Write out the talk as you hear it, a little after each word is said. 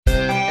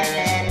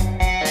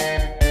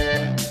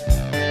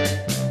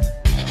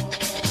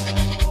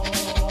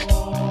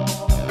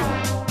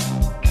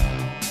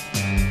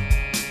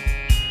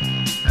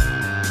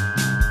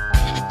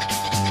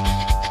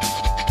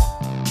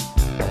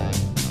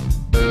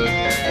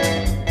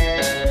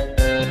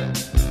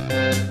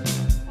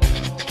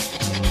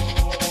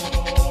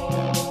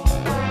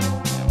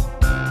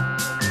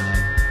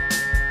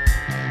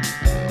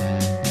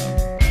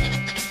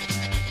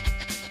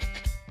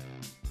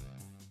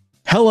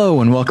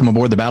and welcome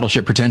aboard the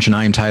Battleship Pretension.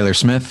 I am Tyler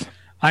Smith.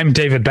 I'm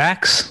David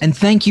Bax. And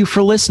thank you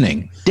for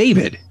listening.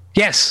 David.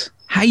 Yes.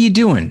 How you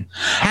doing?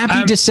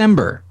 Happy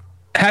December.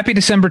 Happy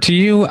December to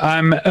you.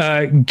 I'm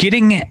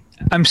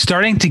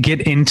starting to get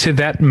into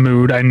that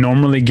mood I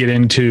normally get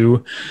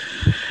into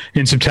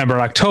in September,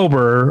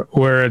 October,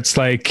 where it's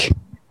like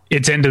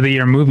it's end of the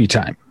year movie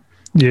time.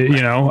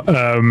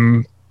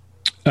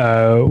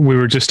 We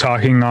were just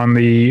talking on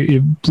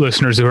the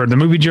listeners who heard the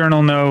movie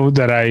journal know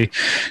that I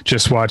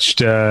just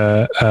watched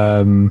a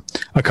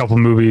couple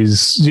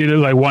movies,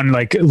 like one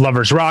like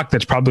Lovers Rock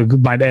that's probably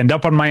might end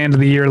up on my end of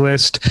the year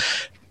list.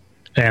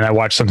 And I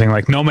watched something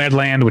like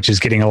Nomadland, which is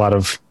getting a lot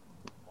of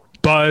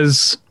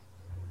buzz.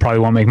 Probably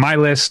won't make my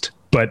list,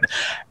 but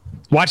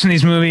watching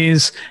these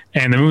movies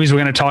and the movies we're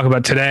going to talk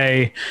about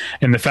today,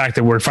 and the fact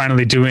that we're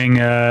finally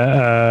doing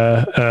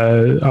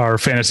our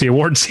fantasy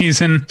award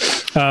season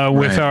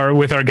with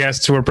our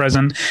guests who are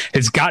present,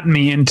 has gotten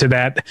me into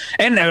that.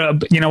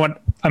 And you know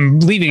what? I'm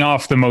leaving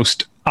off the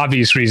most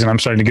obvious reason I'm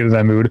starting to get in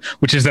that mood,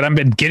 which is that I've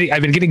been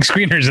getting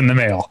screeners in the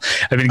mail.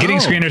 I've been getting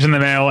screeners in the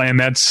mail, and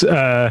that's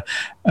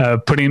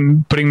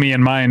putting me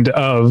in mind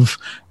of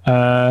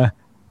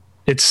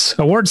it's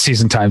award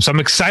season time. So I'm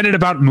excited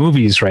about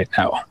movies right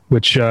now,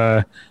 which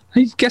I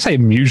guess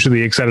I'm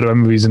usually excited about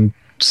movies to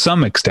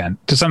some extent,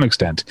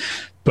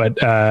 but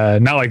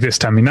not like this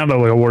time. I mean, not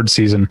like award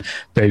season,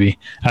 baby.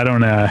 I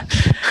don't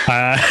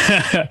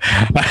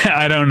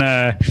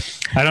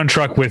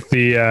truck with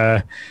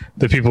the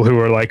people who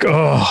are like,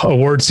 oh,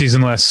 award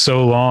season lasts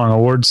so long.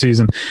 Award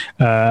season.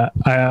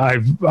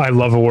 I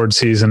love award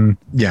season.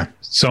 Yeah.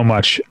 So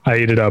much. I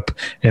ate it up.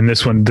 And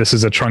this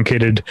is a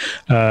truncated,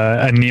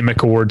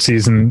 anemic award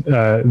season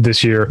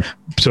this year.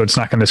 So it's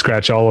not going to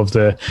scratch all of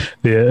the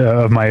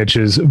of my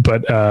itches,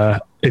 but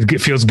it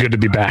feels good to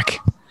be back.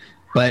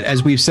 But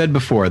as we've said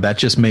before, that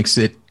just makes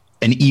it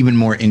an even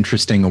more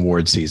interesting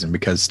award season,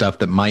 because stuff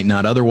that might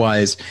not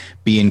otherwise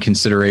be in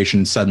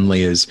consideration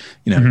suddenly is,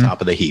 top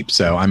of the heap.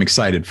 So I'm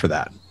excited for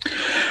that.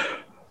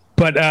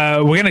 But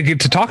we're going to get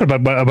to talk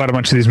about a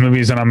bunch of these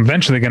movies, and I'm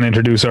eventually going to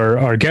introduce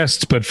our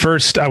guests. But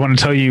first, I want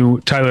to tell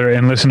you, Tyler,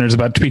 and listeners,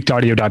 about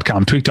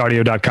tweakedaudio.com.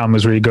 Tweakedaudio.com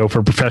is where you go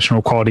for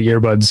professional quality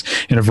earbuds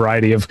in a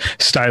variety of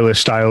stylish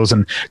styles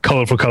and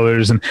colorful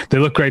colors. And they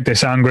look great. They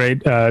sound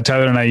great.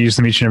 Tyler and I use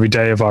them each and every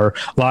day of our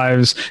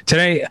lives.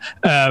 Today,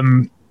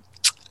 Tyler,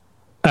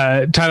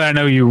 I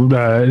know you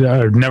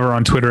are never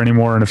on Twitter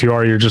anymore, and if you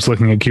are, you're just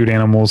looking at cute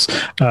animals.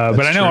 But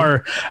I know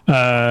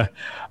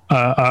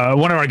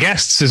one of our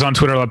guests is on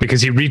Twitter a lot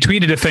because he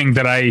retweeted a thing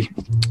that I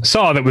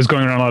saw that was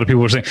going around. A lot of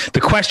people were saying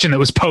the question that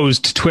was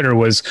posed to Twitter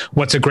was,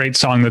 "What's a great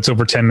song that's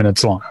over 10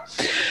 minutes long?"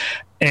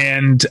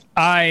 And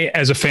I,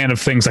 as a fan of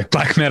things like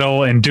black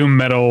metal and doom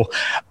metal,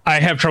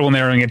 I have trouble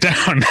narrowing it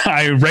down.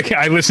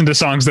 I listen to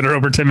songs that are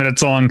over 10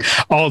 minutes long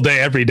all day,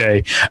 every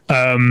day.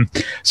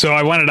 So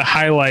I wanted to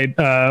highlight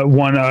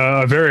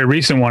a very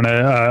recent one,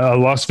 a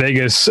Las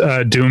Vegas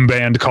doom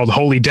band called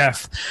Holy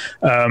Death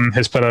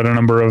has put out a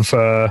number of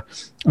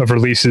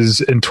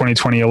releases in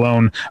 2020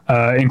 alone,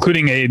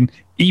 including an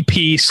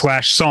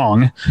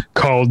EP/song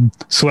called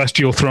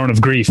Celestial Throne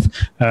of Grief.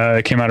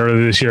 It came out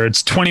earlier this year.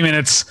 It's 20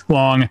 minutes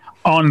long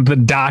on the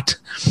dot.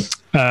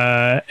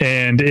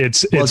 And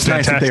it's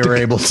nice that they were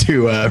able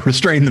to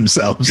restrain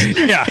themselves.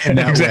 Yeah,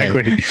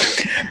 exactly.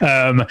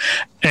 And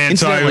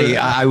incidentally,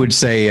 I would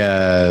say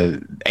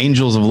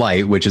Angels of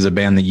Light, which is a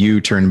band that you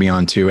turned me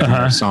on to, and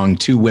their song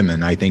Two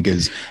Women, I think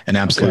is an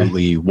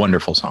absolutely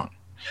wonderful song.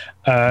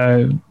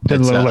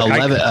 It's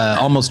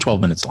almost 12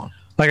 minutes long.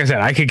 Like I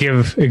said, I could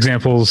give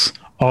examples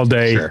all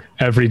day,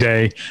 every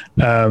day.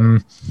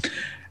 I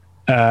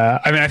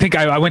think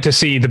I went to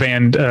see the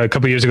band a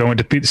couple of years ago. I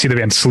went to see the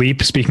band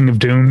Sleep. Speaking of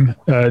doom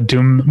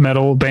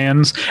metal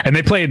bands, and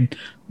they played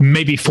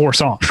maybe 4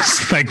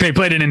 songs. Like they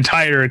played an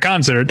entire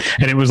concert,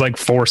 and it was like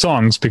 4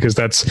 songs because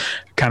that's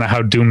kind of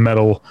how doom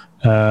metal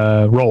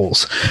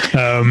rolls.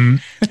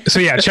 So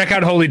yeah, check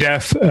out Holy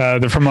Death.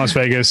 They're from Las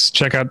Vegas.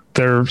 Check out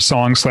their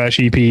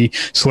song/EP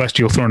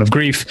Celestial Throne of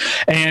Grief,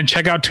 and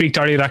check out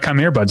tweakedaudio.com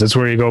earbuds. That's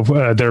where you go.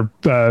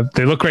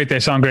 They look great. They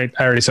sound great.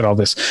 I already said all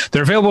this.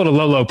 They're available at a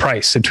low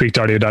price at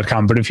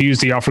tweakedaudio.com, but if you use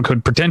the offer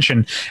code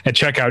pretension at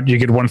checkout, you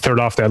get 1/3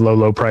 off that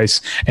low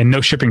price and no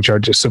shipping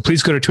charges. So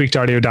please go to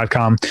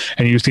tweakedaudio.com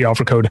and use the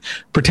offer code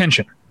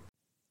pretension.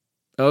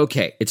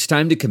 Okay, it's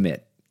time to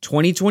commit.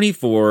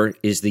 2024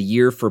 is the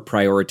year for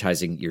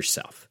prioritizing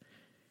yourself.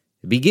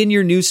 Begin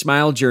your new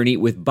smile journey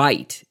with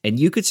Byte, and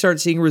you could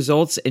start seeing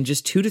results in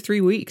just 2 to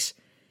 3 weeks.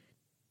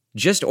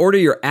 Just order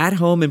your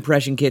at-home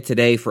impression kit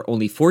today for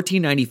only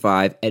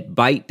 $14.95 at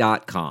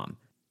Byte.com.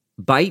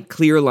 Byte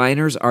clear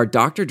liners are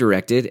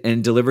doctor-directed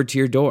and delivered to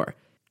your door.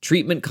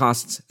 Treatment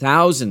costs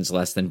thousands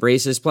less than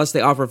braces, plus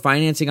they offer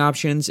financing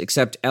options,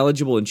 accept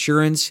eligible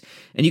insurance,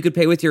 and you could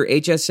pay with your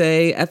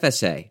HSA,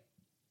 FSA.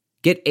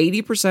 Get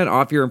 80%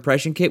 off your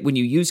impression kit when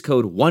you use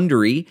code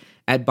WONDERY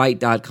at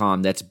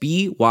Byte.com. That's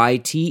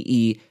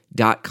BYTE.com.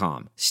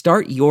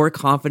 Start your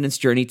confidence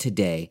journey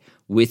today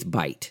with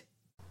Byte.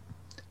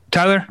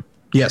 Tyler?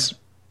 Yes.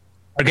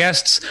 our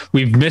guests,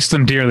 we've missed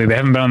them dearly. They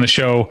haven't been on the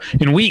show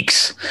in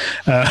weeks.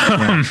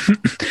 But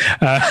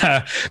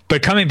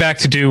coming back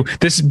to do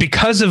this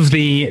because of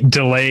the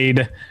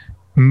delayed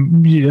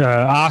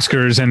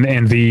Oscars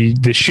and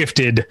the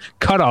shifted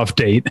cutoff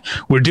date,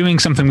 we're doing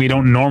something we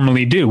don't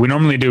normally do. We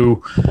normally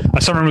do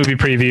a summer movie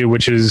preview,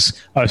 which is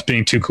us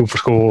being too cool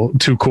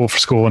for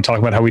school and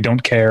talking about how we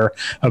don't care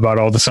about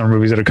all the summer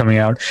movies that are coming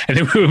out. And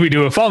then we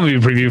do a fall movie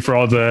preview for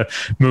all the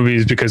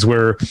movies because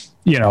we're,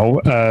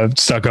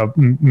 stuck up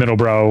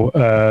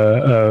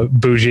middlebrow,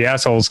 bougie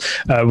assholes.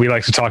 We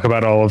like to talk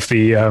about all of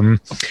the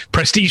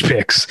prestige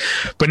picks,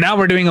 but now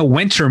we're doing a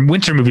winter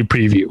movie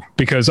preview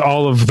because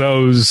all of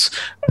those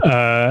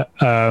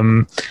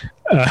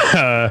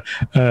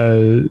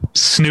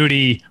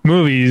snooty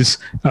movies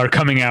are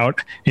coming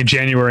out in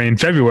January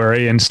and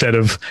February instead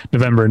of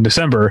November and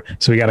December.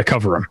 So we got to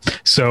cover them.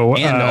 So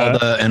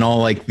all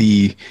like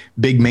the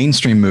big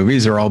mainstream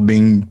movies are all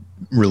being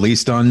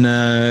released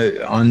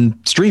on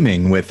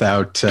streaming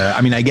without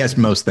I guess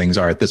most things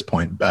are at this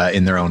point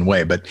in their own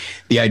way, but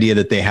the idea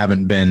that they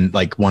haven't been,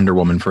 like Wonder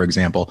Woman, for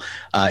example,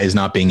 is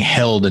not being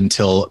held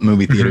until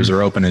movie theaters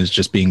are open and is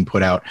just being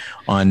put out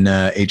on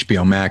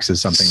HBO Max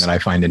is something that I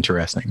find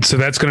interesting. So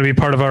that's going to be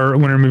part of our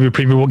winter movie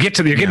preview. We'll get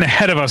to you're getting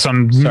ahead of us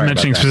on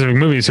mentioning specific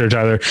movies here,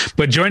 Tyler,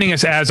 but joining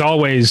us as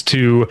always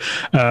to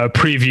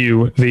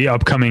preview the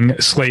upcoming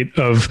slate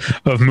of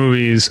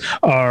movies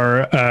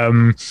are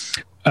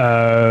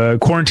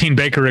quarantine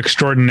baker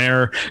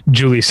extraordinaire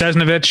Julie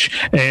Sesnovich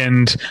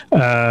and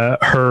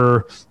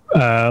her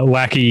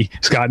lackey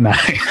Scott and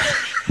I.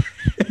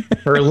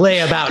 Her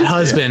layabout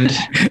husband.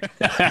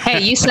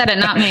 Hey, you said it,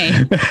 not me.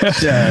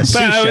 Sous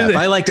chef.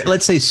 I like to,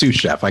 let's say sous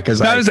chef because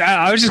I was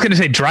just going to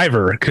say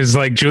driver because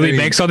like Julie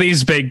makes all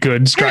these baked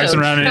goods, drives them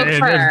around,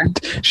 and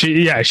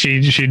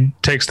she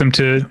takes them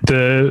to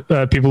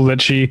the people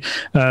that she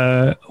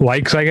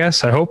likes, I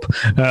guess. I hope.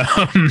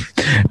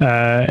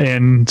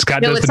 And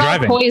Scott does the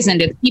driving. It's all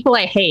poisoned. It's people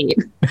I hate.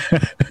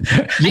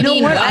 You know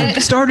what?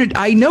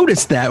 I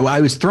noticed that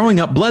I was throwing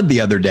up blood the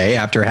other day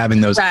after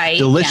having those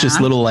delicious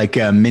little like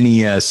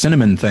mini cinnamon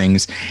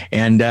things,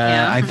 and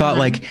I thought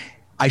like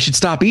I should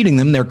stop eating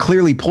them. They're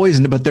clearly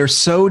poisoned, but they're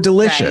so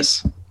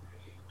delicious. Right.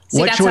 See,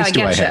 what choice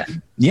do I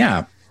have?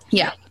 Yeah,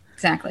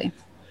 exactly.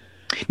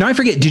 Now I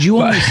forget. Did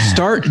you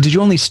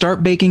only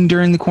start baking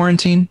during the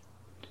quarantine?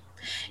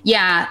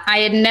 Yeah, I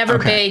had never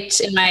baked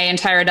in my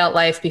entire adult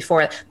life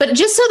before. But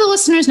just so the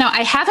listeners know,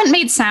 I haven't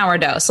made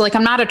sourdough. So like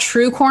I'm not a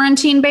true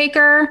quarantine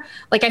baker.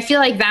 Like I feel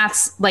like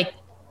that's like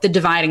the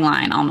dividing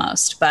line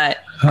almost. But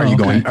are you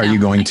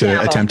going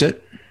to attempt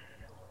it?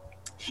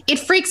 It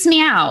freaks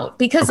me out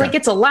because like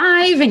it's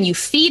alive and you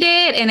feed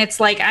it and it's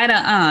like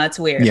it's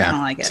weird. Yeah, I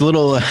don't like it. It's a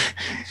little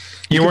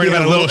you're worried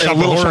about a little shop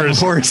of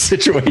horrors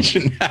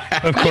situation.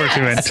 Of course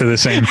we went to the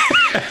same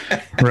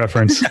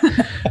reference.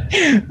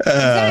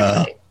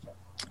 Exactly.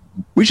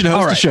 We should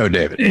host a show,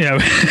 David. Yeah.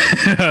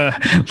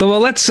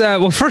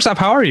 Well, first off,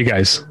 how are you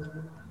guys?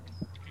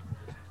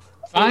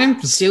 I'm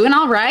doing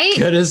all right.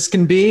 Good as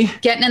can be.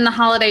 Getting in the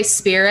holiday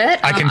spirit.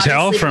 I can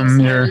tell from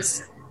your...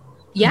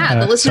 Yeah,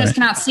 the listeners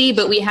cannot see,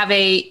 but we have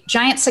a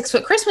giant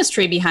 6-foot Christmas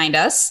tree behind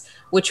us,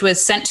 which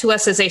was sent to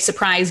us as a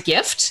surprise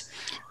gift.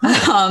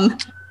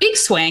 Big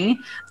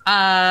swing.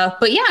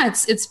 But yeah,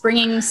 it's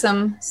bringing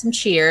some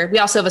cheer. We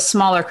also have a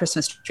smaller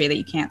Christmas tree that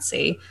you can't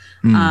see.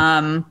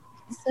 Man.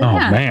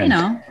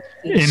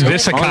 In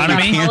this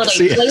economy,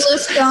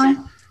 playlist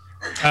going.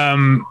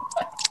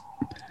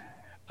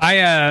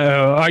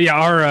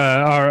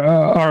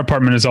 Our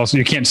apartment is also,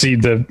 you can't see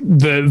the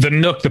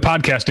nook, the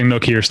podcasting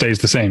nook here stays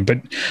the same, but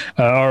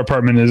our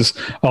apartment is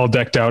all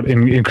decked out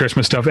in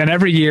Christmas stuff. And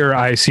every year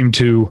I seem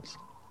to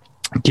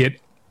get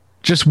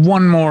just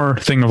one more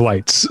thing of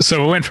lights.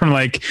 So it went from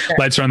like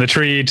lights around the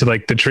tree to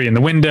like the tree in the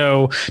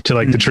window to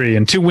like the tree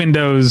in 2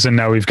 windows. And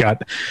now we've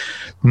got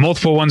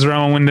multiple ones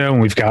around one window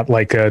and we've got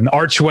like an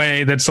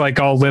archway that's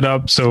like all lit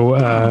up.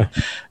 So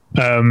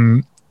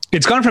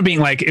it's gone from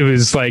being like, it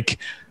was like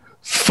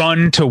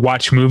fun to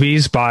watch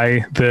movies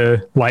by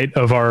the light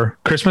of our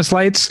Christmas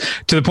lights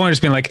to the point of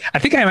just being like, I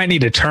think I might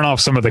need to turn off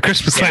some of the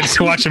Christmas lights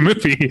to watch a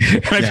movie.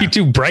 It might be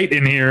too bright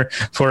in here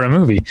for a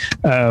movie.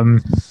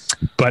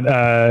 But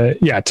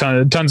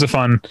tons of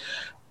fun.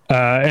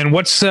 And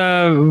what's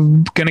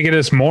going to get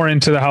us more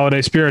into the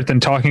holiday spirit than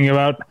talking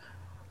about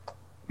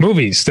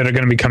movies that are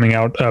going to be coming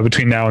out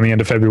between now and the end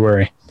of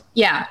February?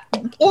 Yeah,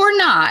 or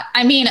not.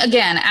 I mean,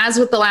 again, as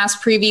with the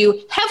last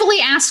preview, heavily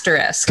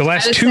asterisk. The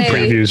last 2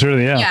 previews,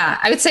 really, yeah. Yeah,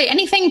 I would say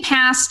anything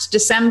past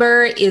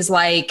December is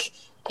like,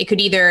 it could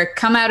either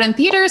come out in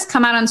theaters,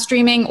 come out on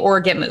streaming, or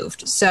get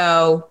moved.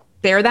 So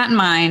bear that in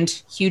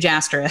mind. Huge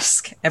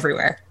asterisk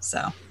everywhere.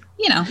 So,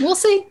 we'll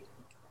see.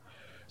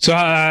 So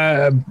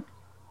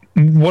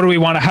what do we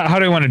want to, how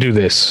do we want to do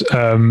this?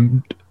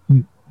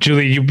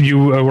 Julie, you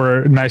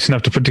were nice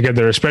enough to put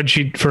together a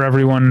spreadsheet for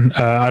everyone.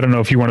 I don't know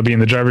if you want to be in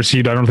the driver's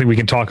seat. I don't think we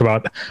can talk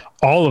about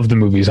all of the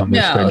movies on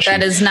this spreadsheet. No,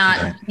 that is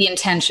not the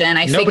intention.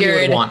 Nobody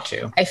would want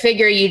to. I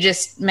figure you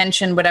just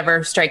mention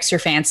whatever strikes your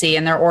fancy,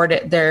 and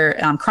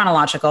they're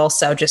chronological.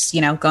 So just,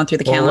 going through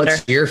the calendar.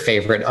 What's your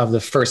favorite of the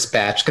first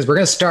batch? Because we're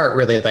going to start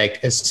really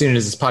as soon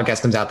as this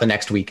podcast comes out the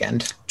next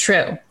weekend.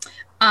 True.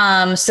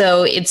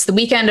 So it's the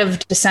weekend of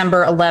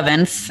December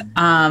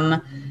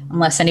 11th.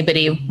 Unless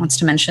anybody wants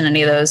to mention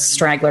any of those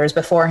stragglers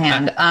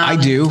beforehand. I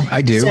do.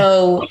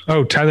 So,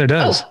 Tyler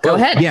does. Go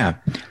ahead. Yeah.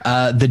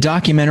 The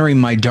documentary,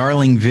 My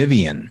Darling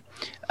Vivian,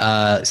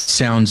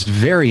 sounds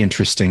very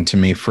interesting to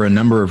me for a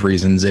number of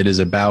reasons. It is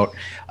about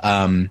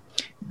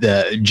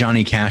the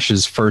Johnny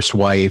Cash's first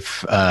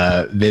wife,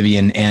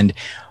 Vivian, and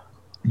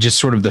just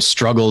sort of the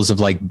struggles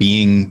of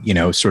being,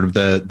 sort of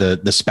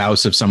the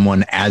spouse of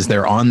someone as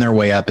they're on their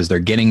way up, as they're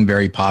getting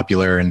very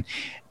popular. And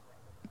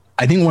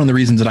I think one of the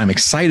reasons that I'm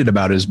excited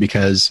about it is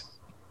because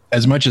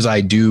as much as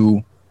I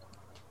do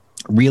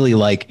really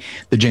like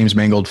the James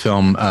Mangold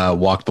film,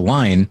 Walk the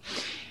Line,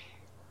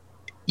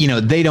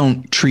 they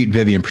don't treat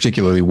Vivian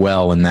particularly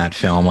well in that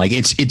film.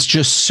 It's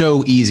just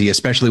so easy,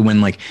 especially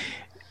when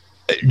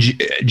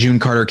June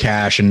Carter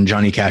Cash and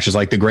Johnny Cash is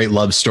the great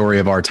love story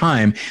of our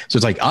time. So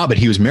it's but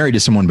he was married to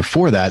someone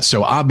before that.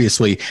 So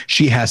obviously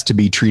she has to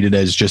be treated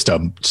as just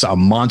a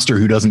monster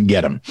who doesn't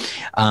get him.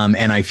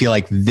 And I feel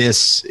like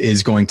this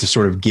is going to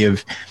sort of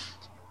give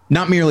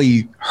not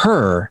merely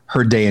her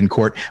day in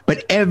court,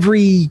 but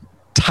every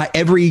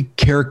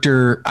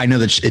character. I know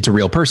that it's a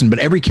real person, but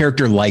every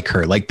character like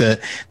her, the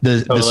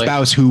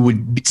spouse who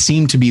would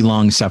seem to be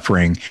long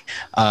suffering,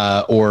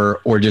 or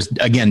just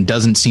again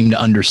doesn't seem to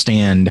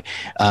understand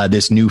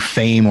this new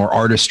fame or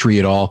artistry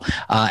at all.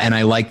 And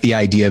I like the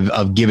idea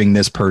of giving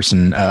this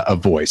person a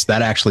voice.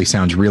 That actually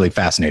sounds really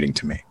fascinating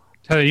to me.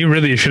 You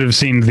really should have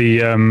seen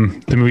the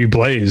movie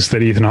Blaze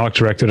that Ethan Hawke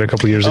directed a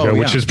couple years ago,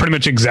 which is pretty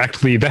much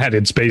exactly that.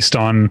 It's based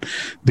on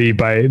the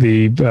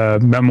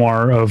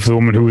memoir of the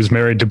woman who was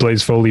married to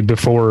Blaze Foley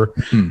before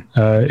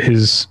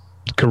his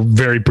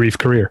very brief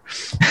career.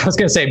 I was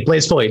going to say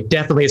Blaze Foley,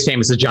 definitely as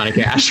famous as Johnny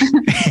Cash.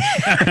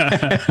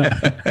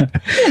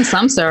 In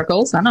some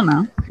circles, I don't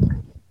know.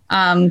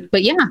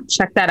 But yeah,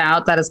 check that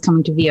out. That is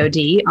coming to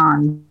VOD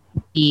on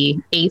the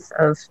 8th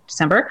of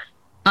December.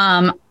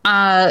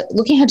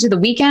 Looking ahead to the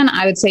weekend,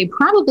 I would say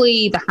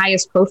probably the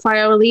highest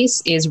profile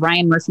release is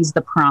Ryan Murphy's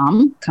The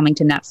Prom, coming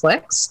to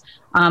Netflix.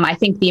 I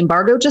think the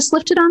embargo just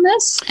lifted on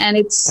this, and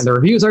the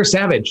reviews are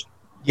savage.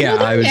 Yeah,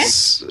 I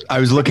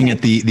was looking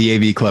at the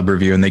AV Club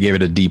review, and they gave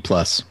it a D+.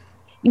 But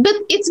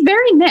it's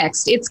very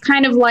mixed. It's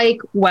kind of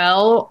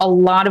a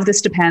lot of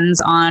this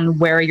depends on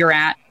where you're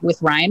at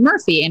with Ryan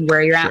Murphy and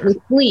where you're at with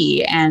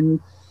Glee, and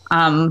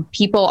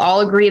people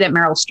all agree that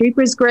Meryl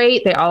Streep is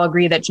great. They all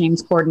agree that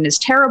James Corden is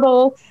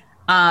terrible,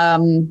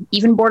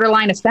 even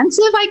borderline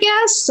offensive, I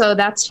guess. So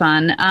that's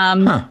fun.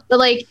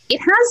 But it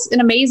has an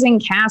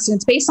amazing cast, and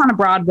it's based on a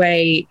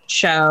Broadway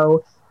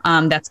show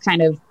that's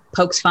kind of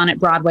pokes fun at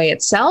Broadway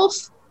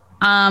itself.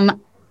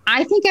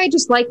 I think I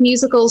just like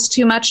musicals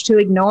too much to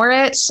ignore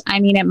it.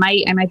 I mean, I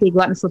might be a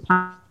glutton for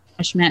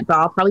punishment, but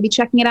I'll probably be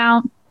checking it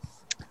out.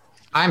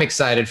 I'm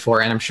excited for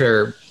it, and I'm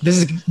sure this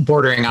is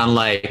bordering on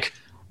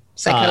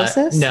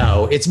Psychosis?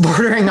 No, it's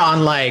bordering on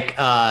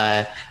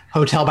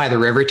Hotel by the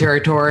River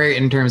territory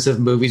in terms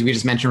of movies we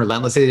just mentioned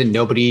relentlessly that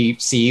nobody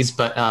sees.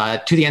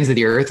 But To the Ends of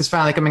the Earth is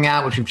finally coming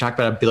out, which we've talked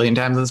about a billion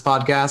times on this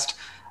podcast.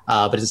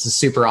 But it's a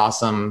super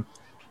awesome.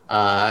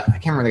 I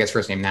can't remember the guy's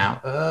first name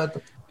now.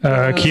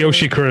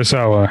 Kiyoshi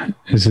Kurosawa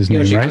is his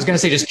name, right? I was going to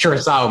say just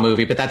Kurosawa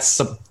movie, but that's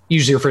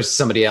usually refers to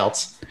somebody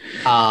else.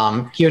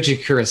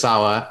 Kiyoshi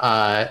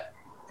Kurosawa.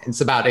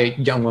 It's about a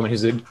young woman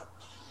who's a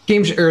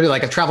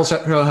a travel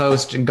show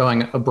host and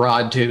going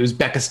abroad to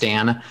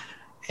Uzbekistan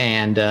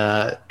and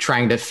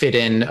trying to fit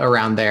in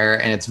around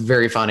there. And it's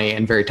very funny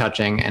and very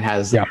touching and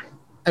has an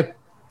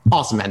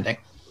awesome ending.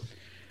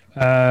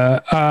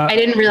 I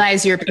didn't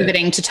realize you were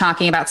pivoting to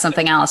talking about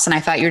something else, and I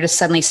thought you were just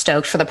suddenly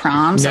stoked for The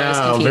Prom. So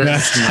I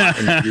was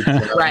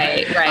confused.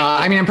 Right.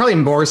 I'm probably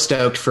more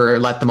stoked for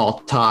Let Them All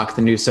Talk,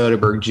 the new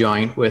Soderbergh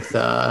joint with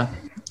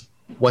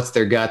What's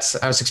Their Guts.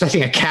 I was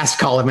expecting a cast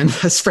column in the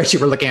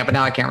spreadsheet we're looking at, but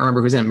now I can't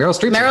remember who's in it. Meryl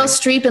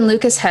Streep and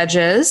Lucas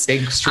Hedges.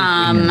 Big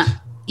Streep.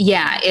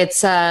 Yeah,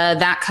 it's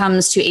that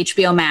comes to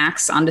HBO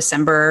Max on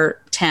December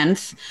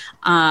 10th.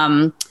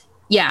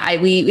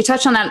 We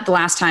touched on that the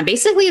last time.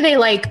 Basically, they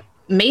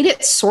made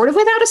it sort of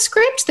without a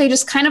script. They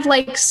just kind of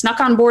snuck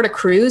on board a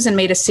cruise and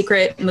made a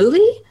secret movie,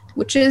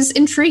 which is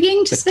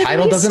intriguing to say. The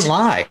title doesn't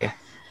lie.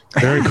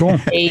 Very cool.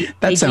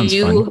 That sounds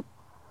fun.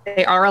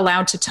 They are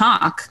allowed to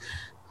talk.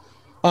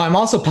 Oh, I'm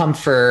also pumped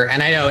for,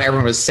 and I know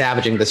everyone was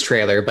savaging this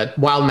trailer, but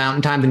Wild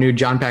Mountain Time, the new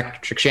John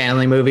Patrick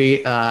Shanley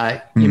movie,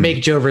 you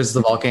make Joe versus the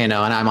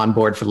volcano, and I'm on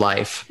board for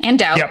life. And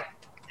Doubt. Yep.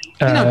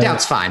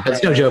 Doubt's fine, but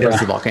it's no Joe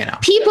versus the volcano.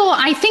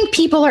 I think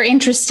people are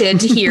interested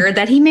to hear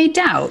that he made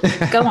Doubt.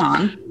 Go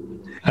on.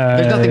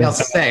 There's nothing else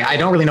to say. I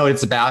don't really know what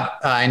it's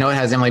about. I know it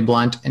has Emily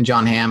Blunt and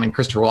John Hamm and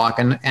Christopher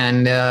Walken,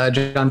 and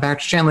John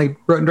Patrick Shanley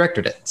wrote and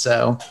directed it.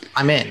 So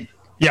I'm in.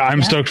 Yeah,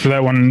 I'm stoked for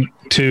that one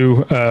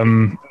too.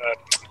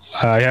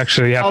 I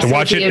actually have to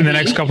watch it in the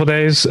next couple of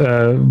days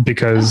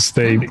because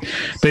they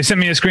sent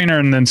me a screener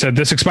and then said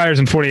this expires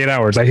in 48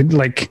 hours. I feel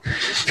like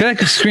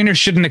a screener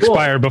shouldn't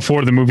expire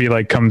before the movie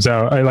comes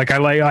out.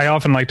 I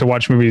often like to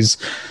watch movies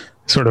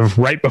sort of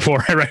right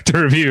before I write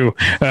the review.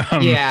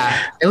 At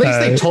least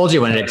they told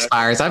you when it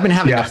expires. I've been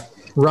having a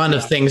run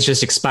of things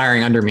just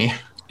expiring under me.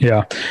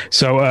 Yeah.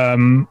 So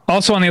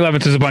also on the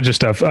 11th is a bunch of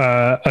stuff.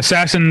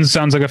 Assassins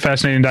sounds like a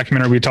fascinating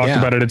documentary. We talked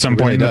about it at some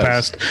point in the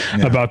past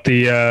about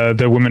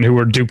the women who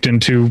were duped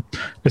into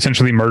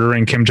essentially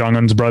murdering Kim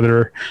Jong-un's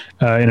brother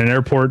in an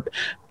airport.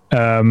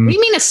 What do you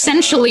mean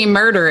essentially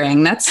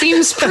murdering? That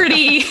seems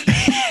pretty.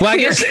 Well, I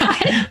guess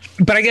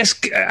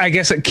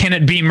can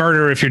it be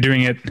murder if you're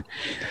doing it?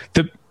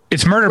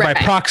 It's murder by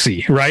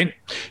proxy, right?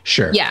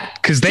 Sure. Yeah.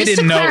 Because they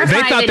didn't know.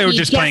 They thought they were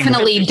just playing. He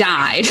definitely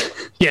died.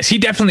 Yes, he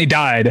definitely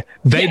died.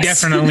 They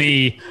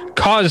definitely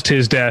caused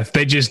his death.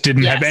 They just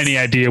didn't have any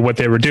idea what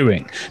they were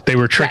doing. They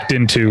were tricked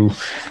into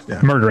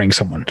murdering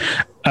someone.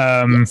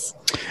 I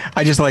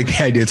just like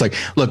the idea. It's like,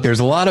 look, there's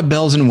a lot of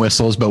bells and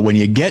whistles, but when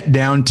you get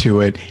down to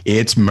it,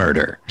 it's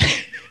murder.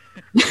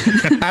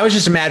 I was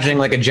just imagining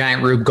like a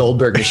giant Rube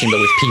Goldberg machine, but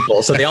with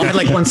people. So they all had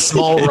like one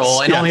small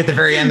role, and only at the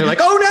very end they're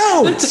like,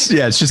 "Oh no!" It's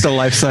just a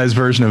life-size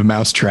version of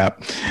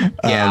Mousetrap.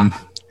 Yeah.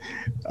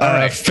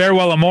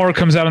 Farewell Amore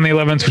comes out on the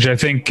 11th, which I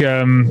think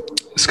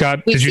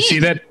Scott, did you see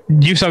that?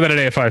 You saw that at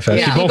AFI Fest.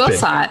 Yeah, we both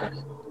saw it.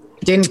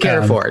 Didn't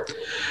care for it.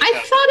 I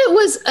thought it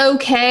was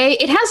okay.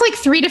 It has like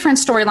 3 different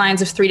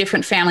storylines of 3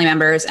 different family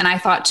members, and I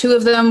thought 2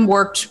 of them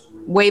worked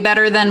way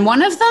better than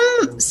one of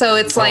them. So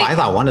it's like I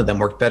thought one of them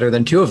worked better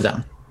than 2 of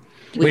them.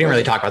 We didn't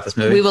really talk about this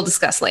movie. We will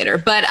discuss later.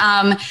 But,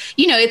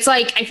 it's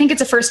like, I think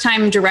it's a first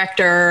time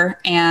director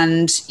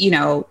and,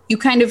 you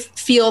kind of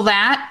feel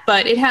that,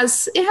 but it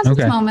has its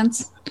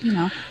moments, that's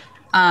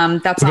on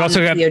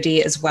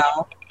VOD as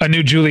well. A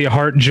new Julia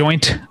Hart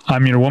joint,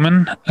 I'm Your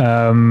Woman.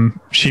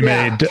 She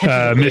made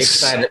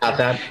excited about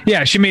that.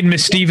 Yeah, she made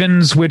Miss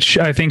Stevens, which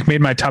I think made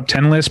my top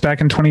 10 list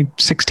back in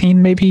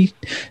 2016, maybe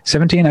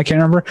 17. I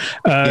can't remember.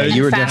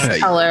 You were Fast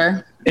definitely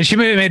Color. And she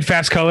made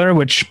Fast Color,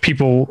 which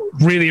people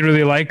really,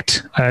 really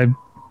liked. I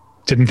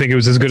didn't think it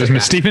was as good as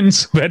Miss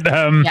Stevens, but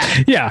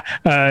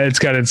it's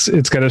got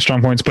its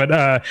strong points. But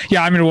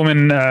I'm Your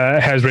Woman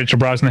has Rachel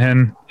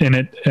Brosnahan in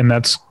it, and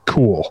that's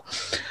cool.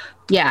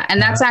 Yeah,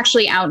 and that's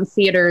actually out in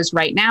theaters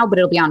right now, but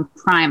it'll be on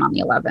Prime on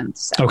the 11th.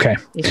 So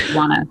if you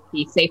want to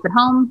be safe at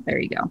home, there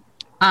you go.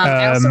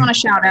 I also want to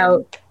shout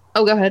out.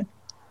 Oh, go ahead.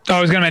 I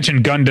was going to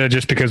mention Gunda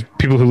just because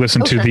people who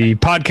listen to the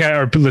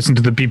podcast or listen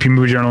to the BP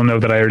Movie Journal know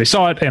that I already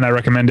saw it and I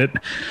recommend it.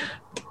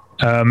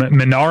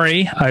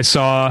 Minari I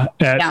saw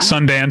at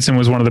Sundance and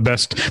was one of the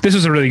best. This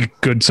was a really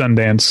good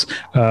Sundance,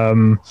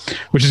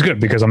 which is good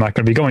because I'm not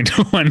going to be going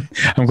to one.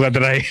 I'm glad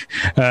that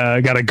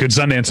I got a good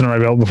Sundance in my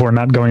belt before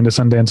not going to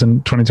Sundance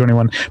in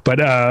 2021. But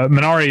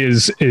Minari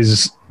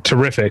is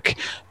terrific.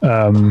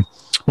 One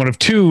of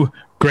 2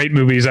 great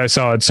movies I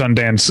saw at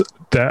Sundance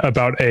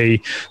about a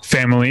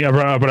family,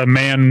 about a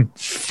man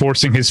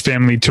forcing his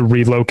family to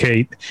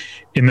relocate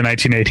in the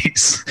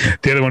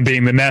 1980s. The other one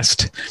being The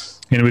Nest,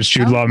 in which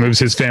Jude Law moves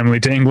his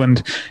family to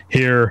England.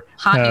 Here,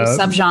 hot new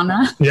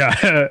subgenre. Yeah,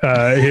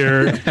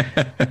 here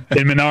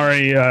in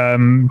Minari,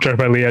 directed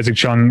by Lee Isaac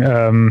Chung,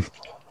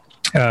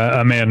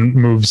 a man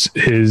moves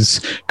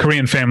his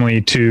Korean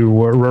family to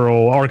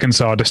rural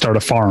Arkansas to start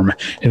a farm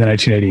in the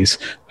 1980s.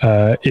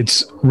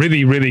 It's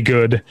really, really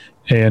good.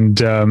 And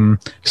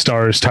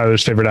stars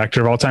Tyler's favorite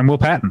actor of all time, Will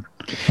Patton,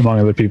 among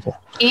other people.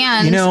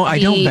 And I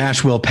don't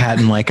bash Will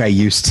Patton like I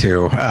used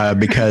to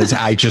because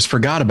I just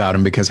forgot about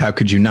him because how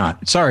could you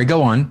not? Sorry,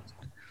 go on.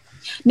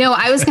 No,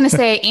 I was going to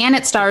say, and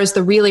it stars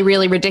the really,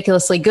 really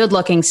ridiculously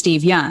good-looking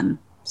Steve Yeun.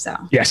 So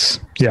yes,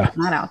 yeah,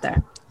 not out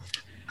there.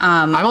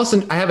 I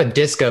have a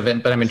disc of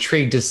it, but I'm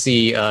intrigued to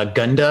see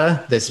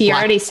Gunda. He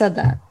already said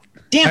that.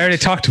 Damn. I already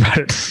talked about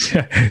it.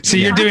 So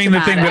you're doing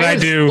the thing that I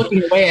do.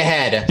 Looking way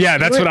ahead. Yeah,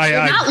 that's what I.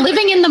 Not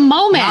living in the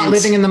moment. Not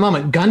living in the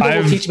moment. Gunda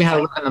will teach me how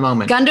to live in the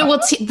moment. Gunda will.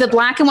 The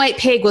black and white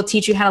pig will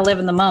teach you how to live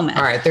in the moment.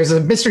 All right. There's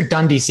a Mr.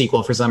 Dundee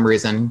sequel for some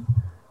reason.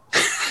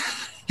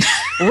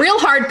 Real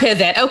hard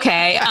pivot.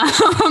 Okay.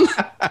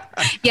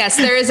 Yes,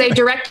 there is a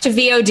direct to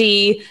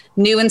VOD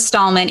new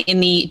installment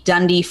in the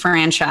Dundee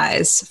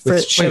franchise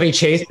with Chevy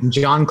Chase and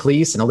John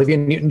Cleese and Olivia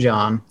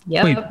Newton-John.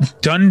 Yep. Wait,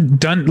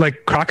 Dun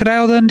like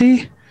Crocodile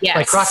Dundee? Yes.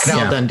 Like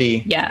Crocodile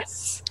Dundee.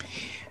 Yes.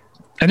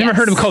 I never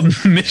heard him called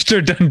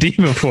Mr. Dundee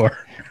before.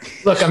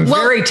 Look, I'm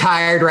very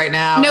tired right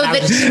now. No, I'm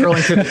just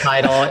scrolling through the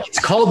title. It's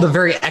called The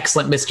Very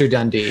Excellent Mr.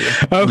 Dundee.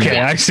 Okay,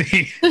 I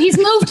see. So he's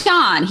moved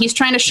on. He's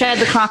trying to shed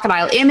the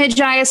crocodile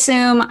image, I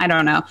assume. I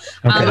don't know.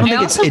 Okay.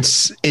 I think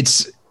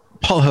it's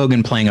Paul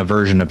Hogan playing a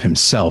version of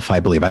himself,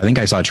 I believe. I think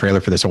I saw a trailer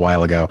for this a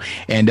while ago,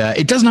 and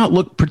it does not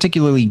look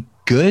particularly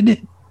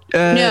good.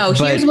 No,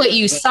 here's what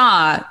you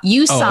saw.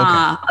 You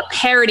saw a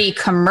parody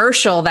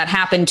commercial that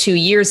happened 2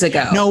 years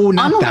ago. No,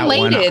 not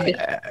unrelated.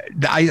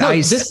 That one.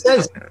 This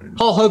says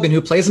Paul Hogan,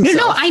 who plays himself.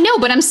 No, I know,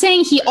 but I'm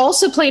saying he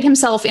also played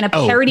himself in a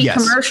parody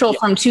commercial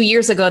from 2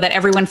 years ago that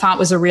everyone thought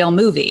was a real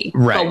movie,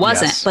 but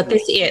wasn't. Yes. But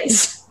this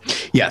is.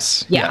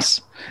 Yes. Yeah.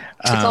 Yes.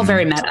 It's all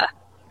very meta.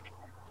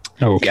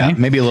 Okay. Yeah,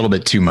 maybe a little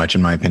bit too much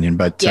in my opinion,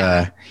 but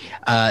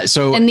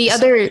so. And the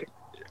other.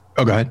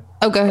 Oh, go ahead.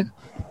 Oh, go ahead.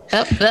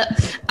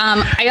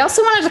 I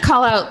also wanted to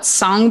call out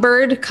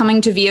Songbird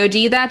coming to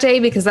VOD that day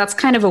because that's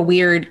kind of a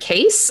weird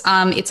case.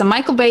 It's a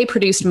Michael Bay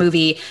produced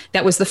movie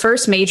that was the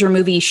first major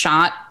movie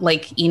shot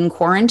like in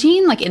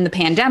quarantine, like in the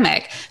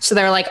pandemic. So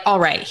they're like, all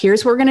right,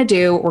 here's what we're going to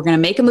do. We're going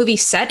to make a movie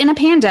set in a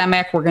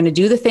pandemic. We're going to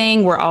do the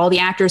thing where all the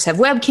actors have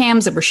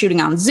webcams and we're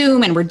shooting on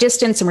Zoom and we're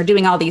distanced and we're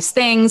doing all these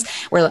things.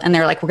 And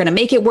they're like, we're going to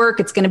make it work.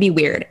 It's going to be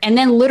weird. And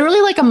then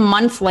literally like a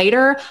month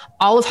later,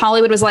 all of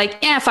Hollywood was like,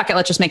 yeah, fuck it.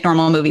 Let's just make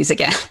normal movies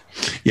again.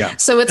 Yeah.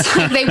 So it's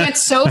like they went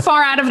so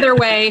far out of their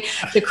way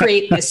to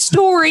create this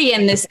story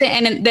and this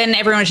thing, and then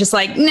everyone was just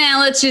like, nah,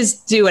 let's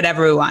just do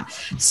whatever we want.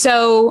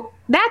 So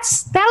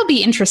that'll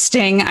be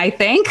interesting, I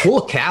think.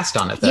 Cool cast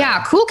on it, though.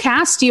 Yeah, cool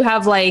cast. You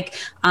have like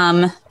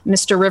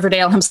Mr.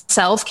 Riverdale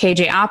himself,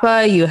 KJ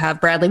Apa. You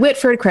have Bradley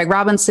Whitford, Craig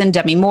Robinson,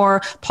 Demi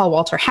Moore, Paul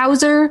Walter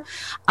Hauser.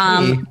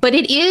 But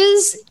it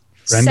is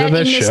set in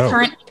this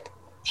current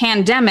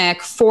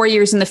pandemic 4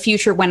 years in the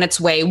future when it's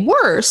way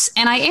worse.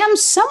 And I am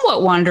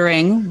somewhat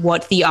wondering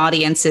what the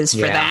audience is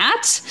for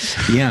that.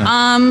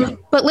 Yeah.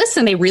 But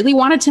listen, they really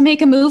wanted to make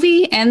a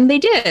movie and they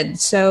did.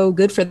 So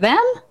good for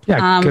them.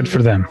 Yeah, good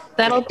for them.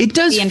 It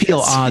does feel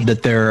odd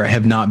that there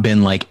have not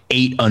been like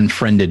 8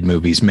 Unfriended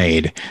movies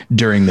made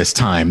during this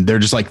time. They're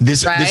just like,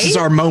 this is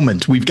our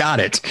moment. We've got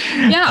it.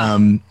 Yeah.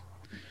 Well,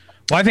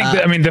 I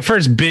think the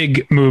first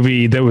big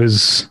movie that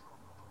was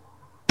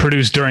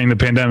produced during the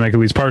pandemic, at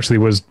least partially,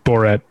 was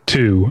Borat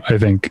 2, I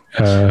think.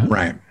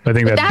 Right. I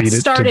think that beat it.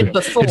 Started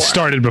before. It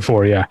started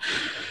before, yeah.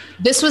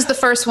 This was the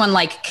first one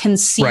like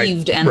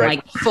conceived and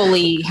like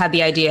fully had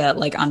the idea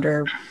like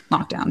under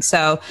lockdown.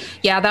 So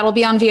yeah, that'll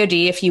be on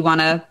VOD if you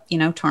want to,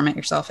 torment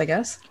yourself, I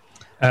guess.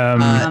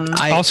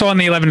 Also on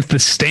the 11th, The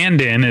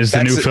Stand-In is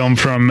the new film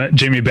from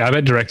Jamie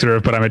Babbitt, director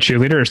of But I'm a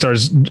Cheerleader. It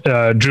stars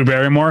Drew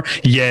Barrymore,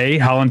 yay,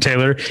 Holland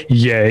Taylor,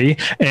 yay,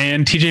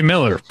 and TJ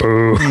Miller,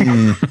 boo.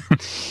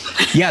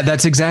 Yeah,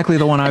 that's exactly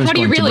the one I was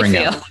going to bring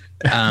up.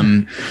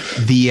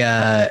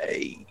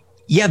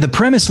 The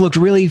premise looked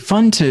really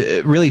fun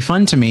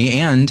to me,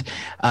 and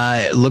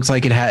it looks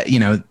like it had,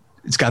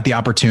 it's got the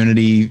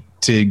opportunity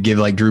to give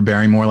like Drew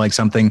Barrymore like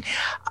something.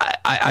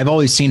 I've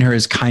always seen her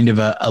as kind of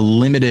a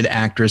limited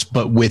actress,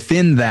 but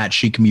within that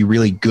she can be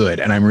really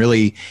good. And I'm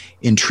really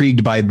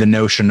intrigued by the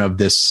notion of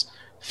this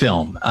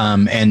film.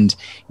 And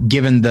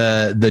given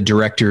the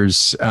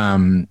director's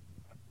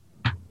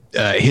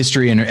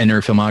history and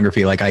her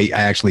filmography, like I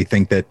actually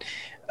think that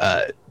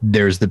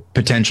there's the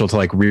potential to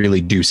like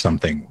really do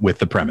something with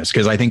the premise.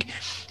 Cause I think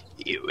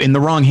in the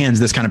wrong hands,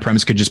 this kind of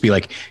premise could just be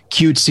like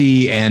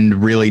cutesy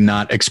and really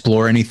not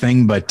explore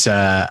anything. But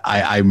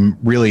I'm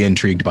really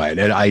intrigued by it.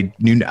 I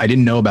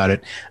didn't know about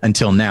it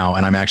until now,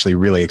 and I'm actually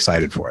really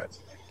excited for it.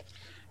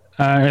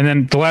 And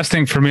then the last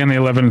thing for me on the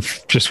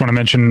 11th, just want to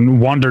mention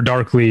Wander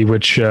Darkly,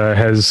 which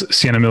has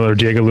Sienna Miller,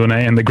 Diego Luna,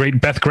 and the great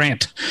Beth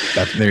Grant.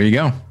 There you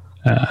go.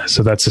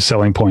 So that's a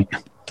selling point.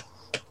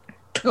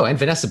 Oh, and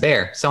Vanessa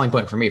Bayer, selling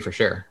point for me for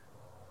sure.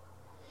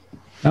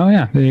 Oh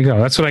yeah, there you go.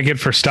 That's what I get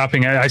for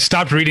stopping. I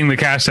stopped reading the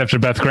cast after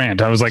Beth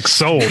Grant. I was like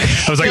sold.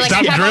 I was like,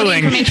 stop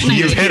drilling.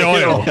 You've hit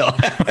oil.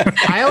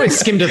 I always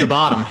skim to the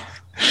bottom.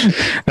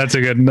 That's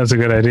a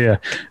good idea.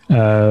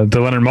 The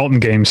Leonard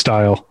Maltin game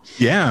style.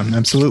 Yeah,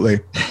 absolutely.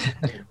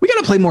 We got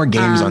to play more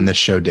games on this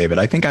show, David.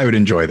 I think I would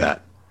enjoy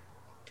that.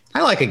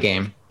 I like a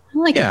game. I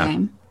like a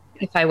game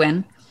if I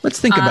win.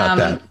 Let's think about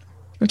that.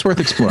 It's worth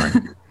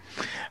exploring.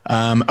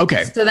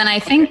 Okay. So then I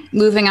think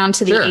moving on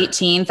to the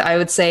 18th, I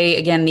would say,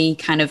 again, the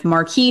kind of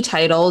marquee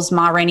titles,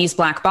 Ma Rainey's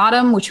Black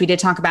Bottom, which we did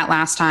talk about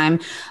last time.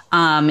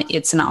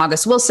 It's an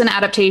August Wilson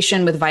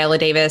adaptation with Viola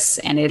Davis,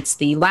 and it's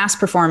the last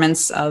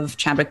performance of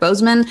Chadwick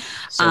Boseman.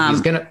 So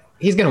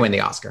he's gonna win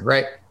the Oscar,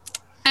 right?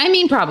 I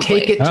mean, probably.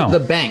 Take it to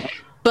the bank.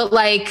 But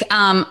like,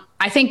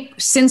 I think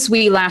since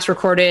we last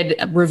recorded,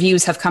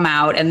 reviews have come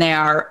out and they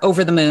are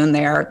over the moon.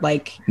 They are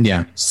like,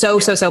 so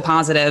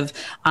positive.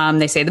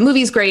 They say the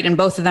movie's great and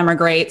both of them are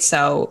great.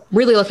 So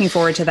really looking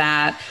forward to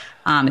that.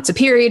 It's a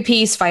period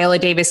piece. Viola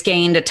Davis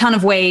gained a ton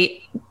of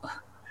weight.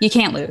 You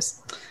can't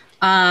lose.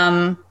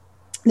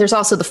 There's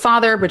also The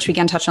Father, which we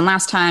again touched on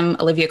last time,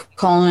 Olivia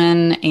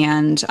Colman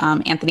and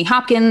Anthony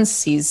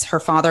Hopkins. He's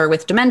her father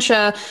with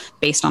dementia,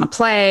 based on a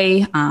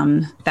play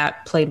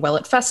that played well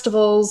at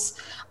festivals.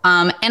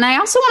 And I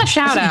also want to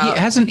shout out...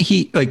 Hasn't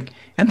he, like,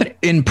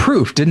 in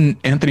Proof, didn't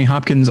Anthony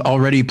Hopkins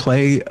already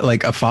play,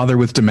 like, a father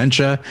with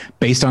dementia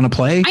based on a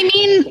play? I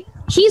mean,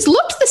 he's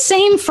looked the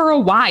same for a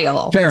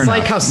while. Fair enough.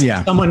 Like how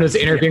someone was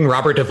interviewing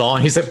Robert Duvall,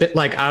 and he's a bit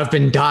like, I've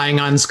been dying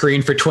on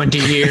screen for 20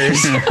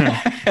 years.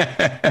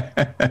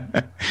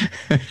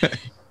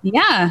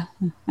 Yeah.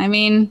 I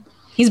mean,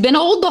 He's been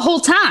old the whole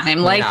time.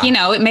 Like,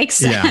 it makes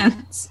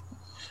sense.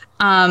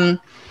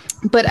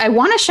 But I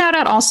want to shout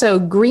out also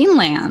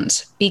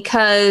Greenland,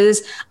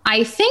 because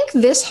I think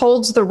this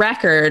holds the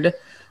record.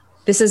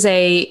 This is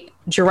a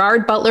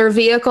Gerard Butler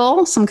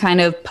vehicle, some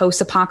kind of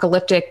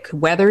post-apocalyptic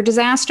weather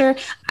disaster.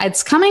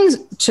 It's coming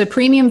to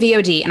premium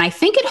VOD, and I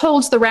think it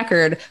holds the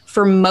record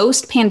for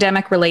most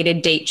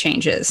pandemic-related date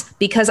changes,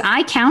 because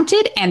I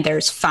counted, and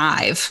there's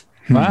 5.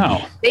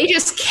 Wow. They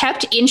just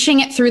kept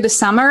inching it through the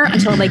summer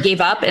until they gave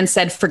up and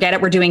said, forget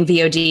it, we're doing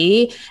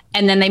VOD.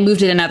 And then they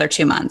moved it another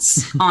 2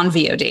 months on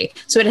VOD.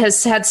 So it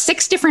has had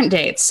 6 different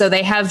dates. So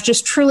they have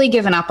just truly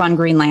given up on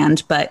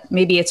Greenland, but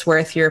maybe it's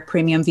worth your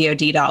premium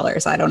VOD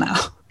dollars. I don't know.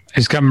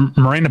 It's got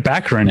Miranda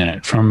Baccarin in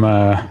it from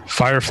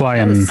Firefly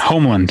and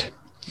Homeland.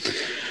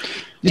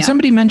 Did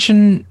somebody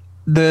mention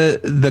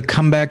the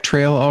comeback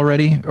trail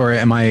already, or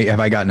have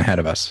I gotten ahead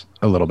of us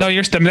a little bit? No,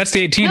 that's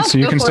the 18th, so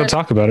you can still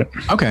talk about it.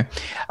 Okay.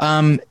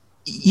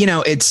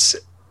 It's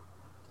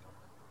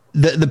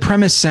the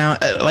premise sound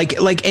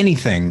like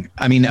anything.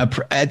 I mean,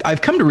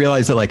 I've come to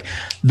realize that like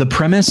the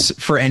premise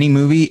for any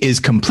movie is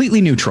completely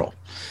neutral.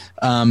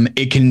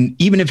 It can,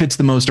 even if it's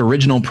the most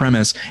original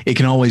premise, it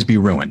can always be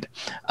ruined.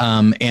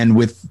 And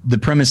with the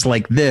premise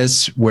like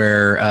this,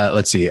 where,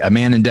 let's see, a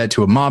man in debt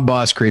to a mob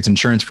boss creates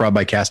insurance fraud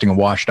by casting a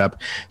washed up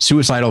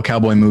suicidal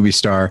cowboy movie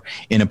star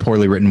in a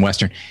poorly written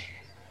Western.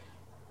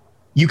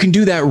 You can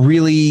do that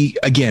really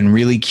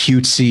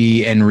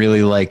cutesy and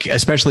really like,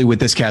 especially with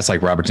this cast,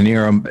 like Robert De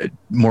Niro,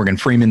 Morgan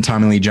Freeman,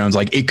 Tommy Lee Jones.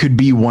 Like it could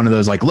be one of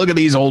those, like, look at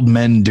these old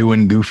men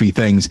doing goofy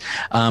things.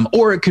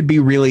 Or it could be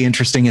really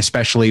interesting,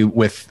 especially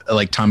with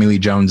like Tommy Lee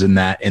Jones in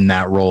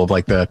that role of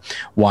like the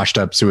washed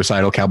up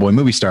suicidal cowboy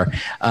movie star.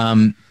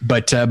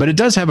 But it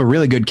does have a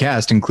really good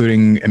cast,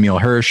 including Emile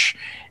Hirsch.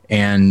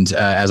 And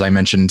as I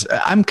mentioned,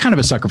 I'm kind of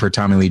a sucker for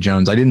Tommy Lee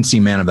Jones. I didn't see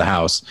Man of the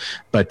House,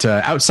 but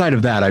outside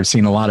of that, I've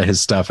seen a lot of his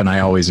stuff, and I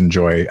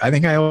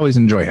think I always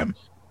enjoy him.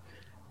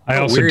 I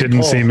also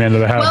didn't see Man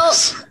of the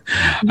House.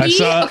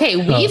 Well,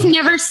 we've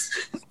never.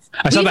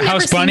 I saw The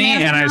House Bunny,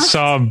 and I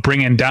saw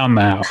Bringing Down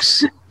the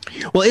House.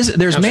 Well,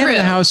 there's Man of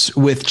the House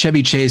with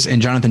Chevy Chase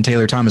and Jonathan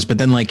Taylor Thomas, but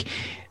then like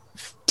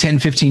 10,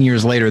 15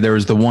 years later, there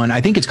was the one, I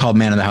think it's called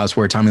Man of the House,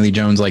 where Tommy Lee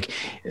Jones like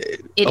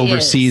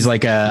oversees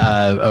like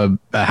a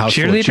house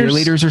full of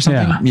cheerleaders or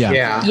something.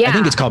 Yeah. I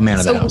think it's called Man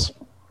of the House.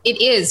 It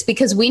is,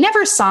 because we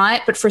never saw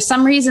it, but for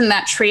some reason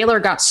that trailer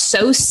got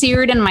so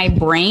seared in my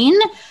brain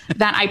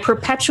that I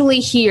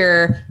perpetually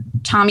hear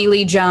Tommy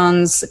Lee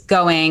Jones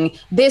going,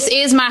 "This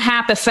is my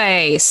happy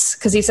face,"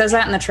 because he says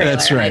that in the trailer.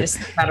 That's right. I just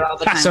think about it all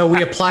the time. So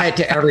we apply it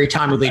to every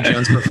Tommy Lee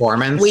Jones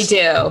performance. We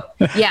do.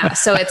 Yeah.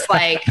 So it's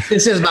like,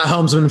 this is my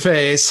homesman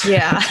face.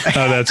 Yeah.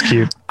 Oh, that's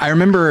cute. I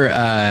remember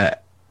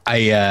at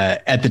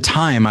the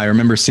time, I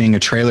remember seeing a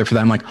trailer for that.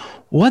 I'm like,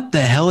 what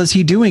the hell is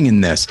he doing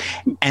in this?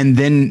 And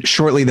then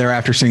shortly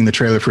thereafter, seeing the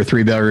trailer for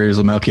Three Billboards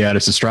of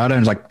Melquiades Estrada, I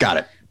was like, got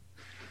it.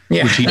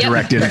 Yeah. Which he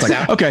directed. It's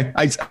like, okay,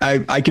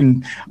 I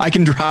can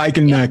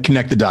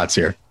connect the dots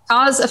here.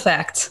 Cause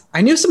effect.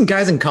 I knew some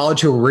guys in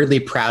college who were really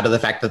proud of the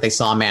fact that they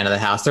saw Man of the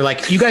House. They're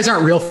like, you guys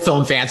aren't real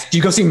film fans. Do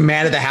you go see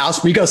Man of the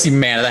House? We go see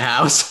Man of the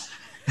House.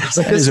 I was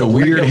like, that is a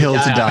weird hill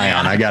to die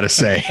on, I gotta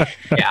say.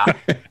 Yeah.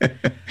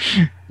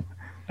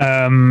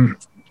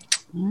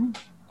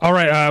 All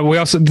right.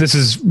 This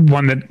is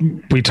one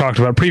that we talked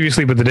about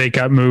previously, but the date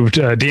got moved.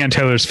 Deanne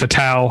Taylor's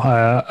Fatale.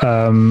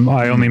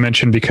 I only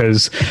mentioned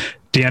because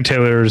Deanne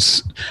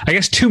Taylor's, I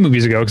guess 2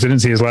 movies ago, because I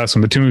didn't see his last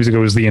one, but 2 movies ago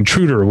was The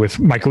Intruder with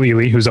Michael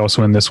Ealy, who's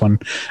also in this one.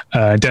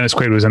 Dennis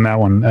Quaid was in that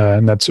one,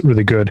 and that's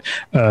really good.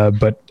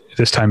 But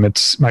this time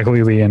it's Michael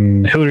Ealy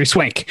and Hilary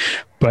Swank.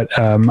 But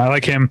I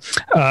like him.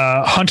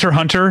 Hunter x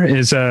Hunter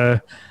is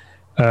a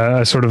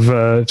sort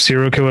of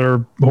serial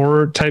killer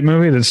horror type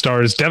movie that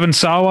stars Devon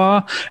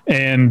Sawa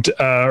and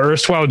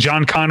erstwhile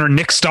John Connor,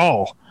 Nick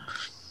Stahl.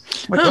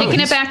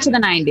 Taking it back to the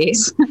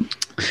 90s.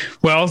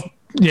 Well,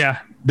 yeah.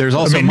 There's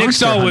also Nick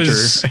Stahl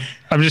was.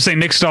 I'm just saying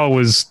Nick Stahl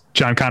was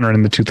John Connor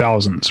in the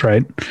 2000s,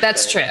 right?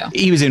 That's true.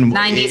 He was in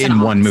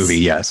one movie,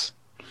 yes.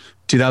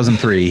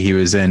 2003. He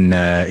was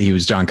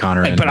John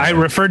Connor. Right, but I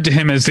referred to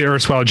him as the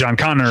erstwhile John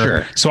Connor,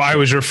 sure. So I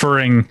was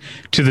referring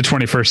to the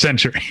 21st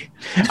century.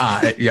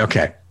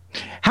 Okay.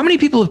 How many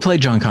people have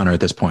played John Connor at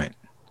this point?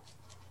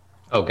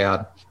 Oh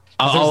God.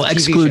 I'll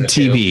exclude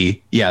TV.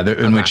 Too. Yeah,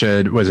 in which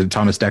was it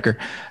Thomas Dekker?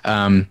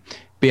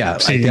 But yeah,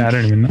 I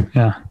don't even know.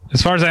 Yeah.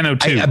 As far as I know,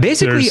 2.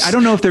 I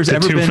don't know if there's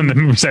ever 2 been from the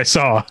movies I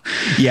saw.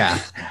 Yeah.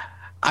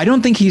 I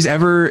don't think it's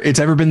ever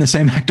been the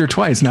same actor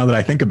twice, now that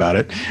I think about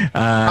it.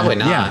 Probably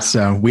not. Yeah,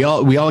 so we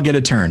all get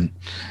a turn.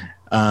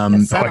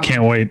 I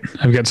can't wait.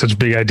 I've got such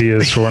big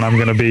ideas for when I'm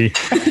going to be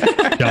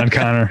John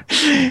Connor.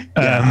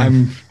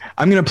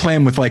 I'm going to play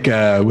him with like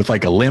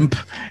a limp,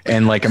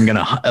 and like I'm going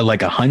to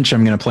like a hunch.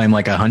 I'm going to play him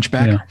like a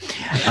hunchback. Yeah.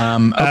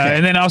 Okay.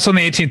 And then also on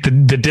the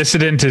 18th, The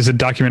Dissident is a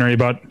documentary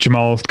about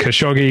Jamal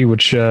Khashoggi,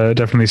 which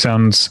definitely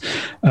sounds,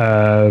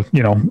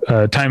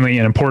 timely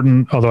and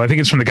important. Although I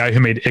think it's from the guy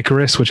who made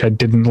Icarus, which I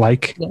didn't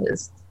like.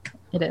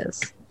 It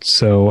is.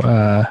 So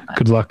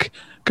good luck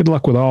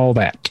with all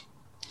that.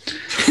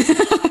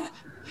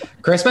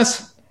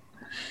 Christmas?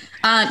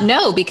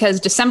 No, because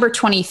December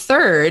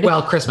 23rd.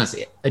 Well, Christmas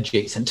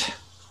adjacent.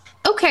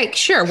 Okay,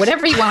 sure.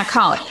 Whatever you want to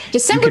call it.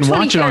 December 23rd. You can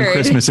watch it on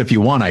Christmas if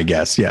you want, I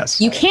guess. Yes.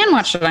 You can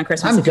watch it on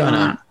Christmas if you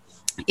want.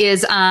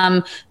 Is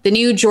the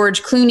new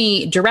George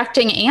Clooney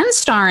directing and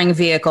starring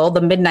vehicle,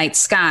 The Midnight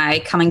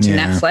Sky, coming to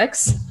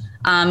Netflix.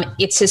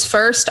 It's his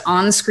first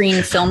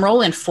on-screen film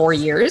role in 4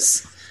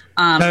 years.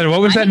 What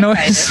was that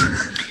noise?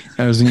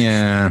 That was,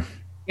 yeah.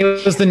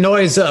 It was the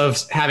noise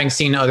of having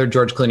seen other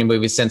George Clooney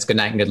movies since Good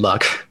Night and Good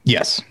Luck.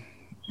 Yes,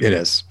 it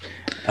is.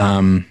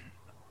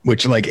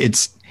 Which, like,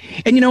 it's...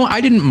 And, you know,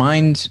 I didn't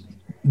mind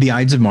The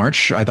Ides of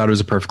March. I thought it was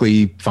a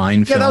perfectly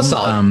fine film. Yeah, that was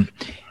solid.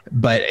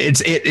 But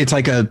it's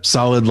like a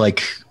solid,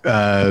 like...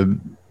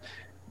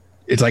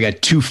 it's like a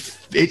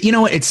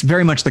it's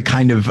very much the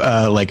kind of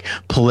like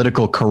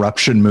political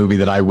corruption movie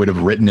that I would have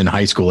written in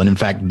high school, and in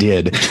fact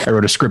did. I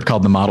wrote a script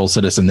called The Model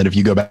Citizen that if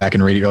you go back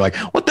and read it, you're like,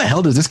 what the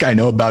hell does this guy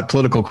know about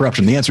political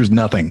corruption? The answer is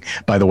nothing,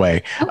 by the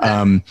way.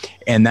 Okay.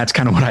 And that's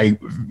kind of what I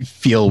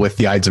feel with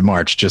The Ides of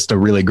March. Just a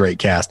really great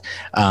cast,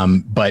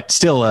 but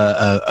still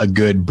a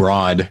good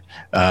broad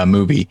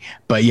movie.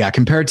 But yeah,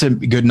 compared to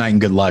Good Night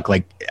and Good Luck,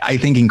 like I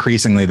think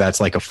increasingly that's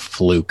like a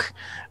fluke.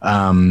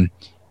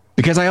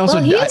 Because I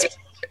also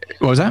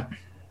what was that?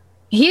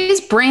 He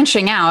is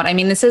branching out. I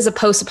mean, this is a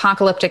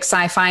post-apocalyptic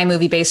sci-fi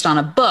movie based on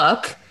a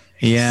book.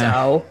 Yeah.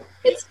 So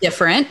it's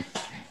different.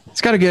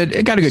 It got a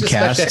good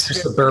cast.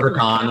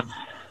 Suburbicon.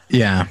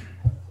 Yeah.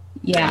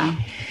 Yeah.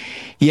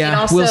 Yeah. It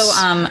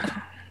also,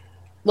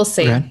 we'll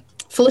see. Okay.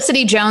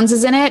 Felicity Jones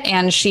is in it,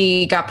 and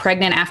she got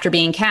pregnant after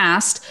being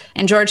cast,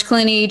 and George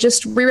Clooney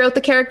just rewrote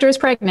the character as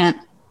pregnant.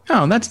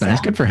 Oh, that's nice.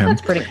 Good for him.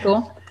 That's pretty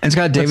cool. And it's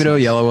got David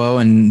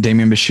Oyelowo and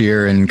Damian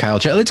Bashir and Kyle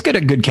Chandler. It's got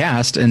a good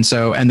cast, and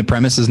the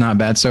premise is not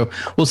bad. So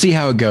we'll see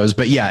how it goes.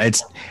 But yeah,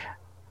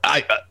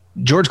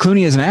 George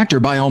Clooney as an actor,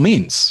 by all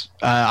means,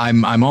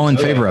 I'm all in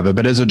favor of it.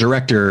 But as a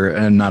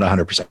director, not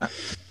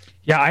 100%.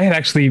 Yeah, I had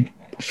actually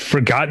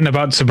forgotten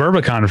about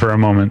Suburbicon for a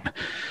moment.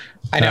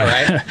 I know,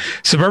 right?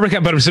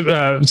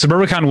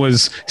 Suburbicon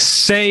was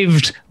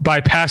saved by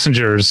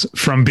Passengers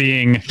from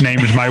being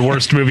named my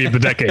worst movie of the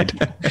decade.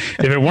 If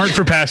it weren't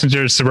for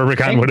Passengers,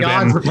 Suburbicon would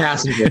have been. For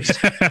Passengers.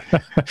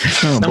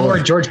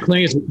 Somewhere George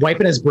Clooney is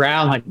wiping his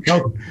brow, like,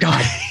 oh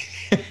God.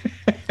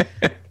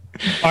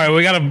 All right,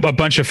 we got a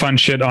bunch of fun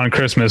shit on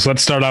Christmas.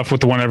 Let's start off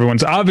with the one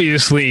everyone's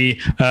obviously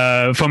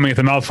foaming at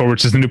the mouth for,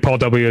 which is the new Paul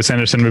W.S.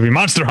 Anderson movie,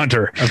 Monster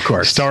Hunter. Of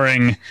course.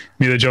 Starring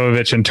Mila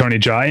Jovovich and Tony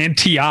Jaa and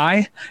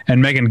T.I.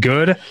 and Megan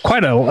Good.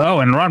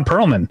 And Ron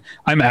Perlman.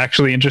 I'm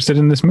actually interested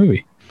in this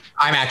movie.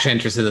 I'm actually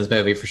interested in this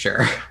movie for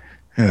sure.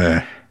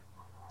 I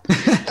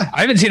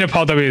haven't seen a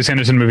Paul W.S.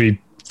 Anderson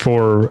movie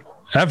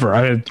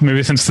forever.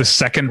 Maybe since the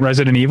second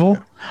Resident Evil.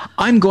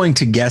 I'm going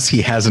to guess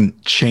he hasn't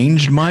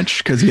changed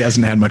much because he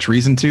hasn't had much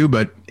reason to.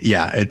 But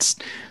yeah, it's,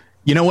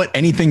 you know what?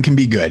 Anything can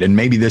be good. And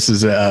maybe this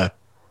is an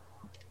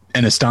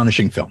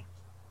astonishing film.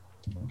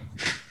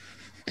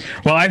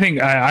 Well, I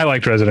think I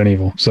liked Resident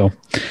Evil. So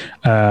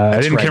I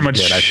didn't care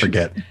much. I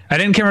forget. I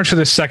didn't care much for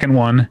the second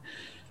one.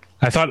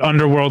 I thought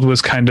Underworld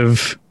was kind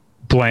of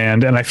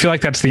bland. And I feel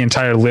like that's the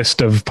entire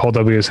list of Paul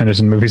W.S.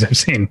 Anderson movies I've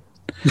seen.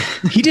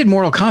 He did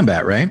Mortal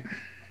Kombat, right?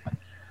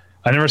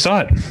 I never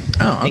saw it.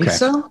 Oh, okay. Think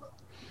so?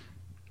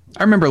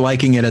 I remember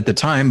liking it at the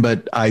time,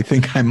 but I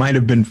think I might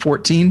have been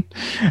 14,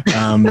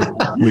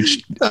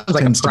 which sounds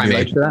like a prime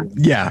age for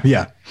that.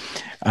 Yeah.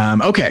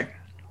 Okay.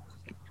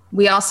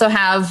 We also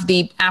have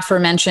the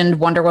aforementioned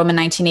Wonder Woman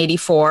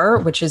 1984,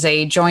 which is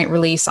a joint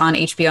release on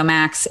HBO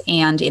Max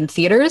and in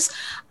theaters.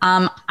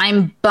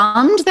 I'm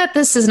bummed that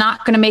this is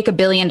not going to make $1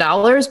 billion,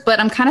 but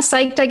I'm kind of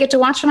psyched I get to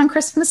watch it on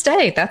Christmas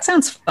Day. That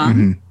sounds fun.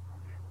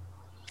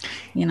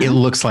 Mm-hmm. You know? It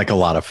looks like a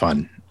lot of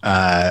fun.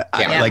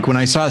 Like when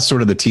I saw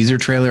sort of the teaser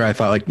trailer, I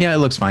thought like, yeah, it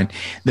looks fine.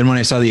 Then when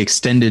I saw the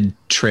extended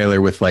trailer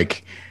with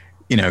like,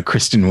 you know,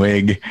 Kristen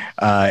Wiig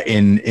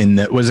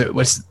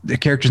what's the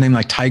character's name,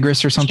 like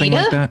Tigress or something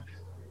Cheetah? like that?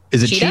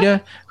 Is it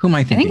Cheetah? Who am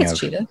I thinking I think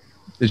it's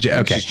of? Cheetah.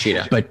 Okay.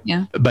 Cheetah. But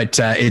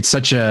it's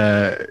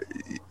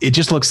it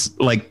just looks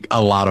like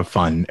a lot of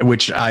fun,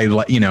 which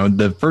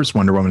the first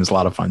Wonder Woman is a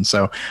lot of fun.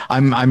 So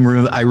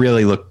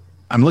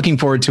I'm looking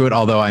forward to it,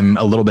 although I'm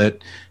a little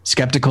bit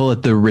skeptical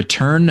at the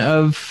return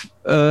of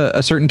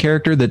a certain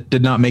character that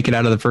did not make it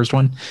out of the first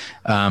one.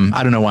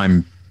 I don't know why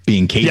I'm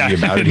being cagey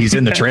about it. He's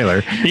in the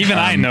trailer. Even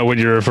I know what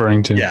you're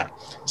referring to. Yeah.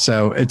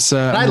 So it's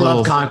I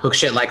love comic book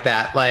shit like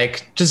that.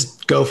 Like,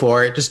 just go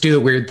for it. Just do the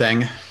weird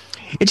thing.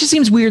 It just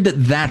seems weird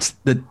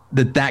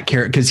that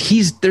character,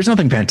 because there's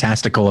nothing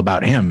fantastical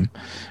about him.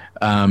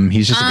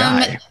 He's just a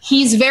guy.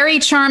 He's very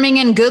charming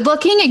and good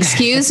looking.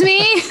 Excuse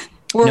me.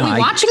 Were we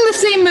watching the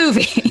same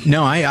movie?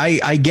 No,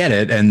 I get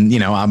it. And,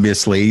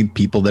 obviously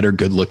people that are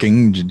good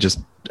looking just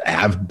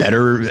have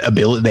better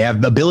ability. They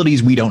have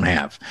abilities we don't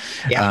have.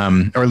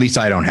 Yeah. Or at least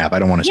I don't have. I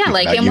don't want to speak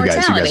about you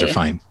guys. You guys are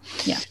fine.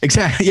 Yeah.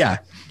 Exactly. Yeah.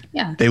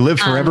 Yeah. They live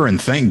forever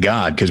and thank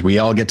God, because we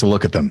all get to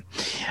look at them.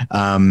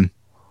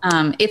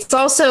 It's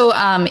also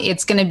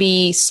it's going to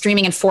be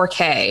streaming in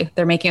 4K.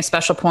 They're making a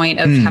special point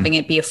of having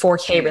it be a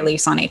 4K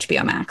release on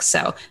HBO Max.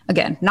 So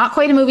again, not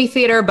quite a movie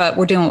theater, but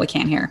we're doing what we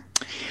can here.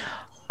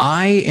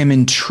 I am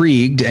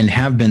intrigued and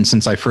have been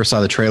since I first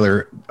saw the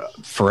trailer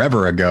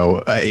forever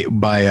ago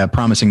by a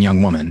Promising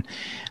Young Woman.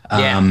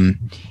 I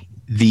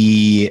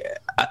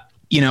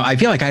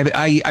feel like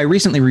I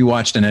recently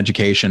rewatched An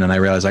Education and I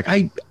realized like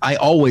I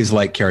always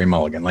like Carey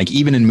Mulligan. Like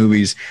even in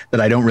movies that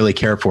I don't really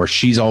care for,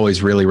 she's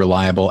always really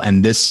reliable.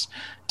 And this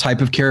type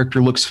of character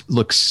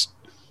looks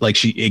like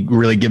it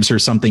really gives her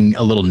something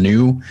a little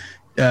new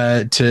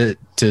to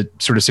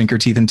sort of sink her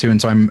teeth into.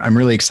 And so I'm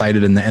really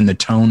excited. And the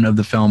tone of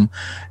the film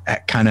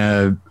kind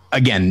of,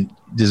 again,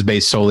 is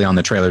based solely on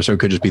the trailer. So it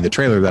could just be the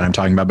trailer that I'm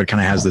talking about, but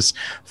kind of has this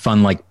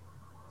fun, like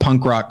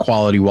punk rock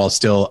quality while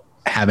still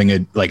having a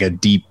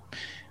deep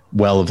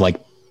well of like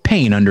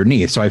pain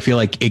underneath. So I feel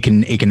like it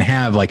can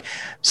have like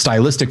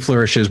stylistic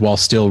flourishes while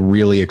still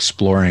really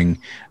exploring,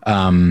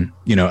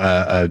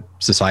 a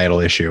societal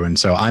issue. And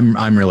so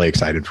I'm really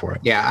excited for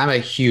it. Yeah, I'm a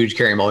huge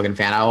Carey Mulligan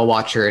fan. I will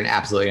watch her in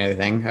absolutely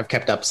anything. I've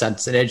kept up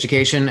since An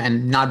Education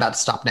and not about to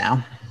stop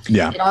now.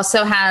 Yeah. It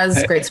also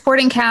has great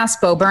supporting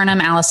cast: Bo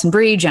Burnham, Alison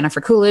Brie, Jennifer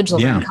Coolidge,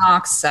 Laverne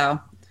Cox. So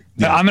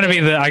yeah. I'm going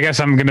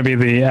to be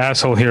the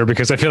asshole here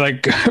because I feel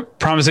like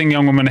Promising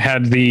Young Woman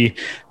had the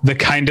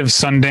kind of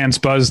Sundance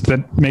buzz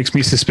that makes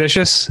me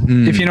suspicious,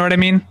 if you know what I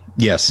mean.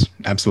 Yes,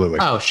 absolutely.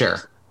 Oh, sure.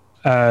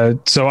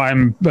 So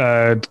I'm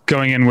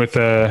going in with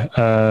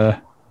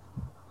I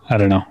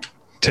don't know,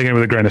 taking it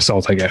with a grain of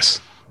salt, I guess.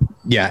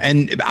 Yeah.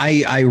 And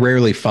I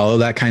rarely follow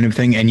that kind of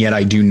thing. And yet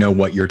I do know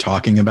what you're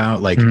talking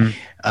about. Like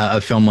a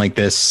film like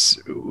this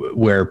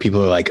where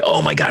people are like,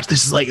 oh my gosh,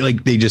 this is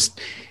like they just,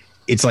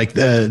 it's like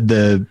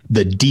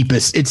the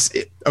deepest.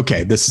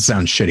 Okay. This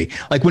sounds shitty.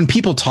 Like when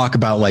people talk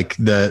about like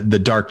the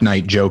Dark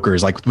Knight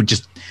Jokers, like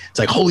it's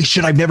like, holy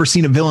shit, I've never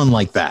seen a villain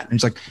like that. And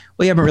it's like,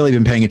 well, you haven't really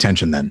been paying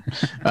attention then.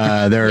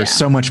 There are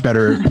so much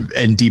better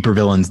and deeper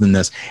villains than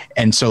this.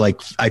 And so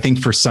like, I think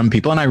for some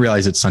people, and I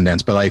realize it's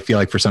Sundance, but I feel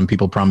like for some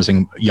people,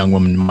 Promising Young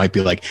Woman might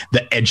be like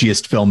the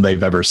edgiest film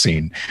they've ever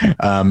seen.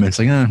 It's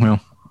like, well,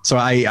 so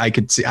I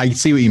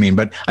see what you mean,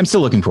 but I'm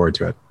still looking forward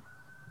to it.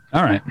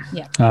 All right.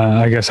 Yeah.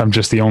 I guess I'm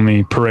just the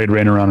only parade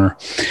rainer runner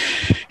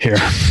here.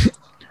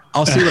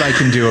 I'll see what I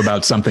can do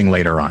about something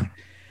later on.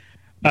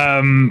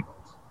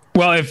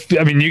 Well,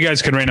 you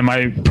guys could rain on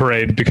my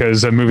parade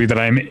because a movie that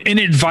I'm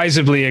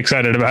inadvisably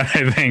excited about,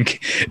 I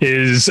think,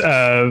 is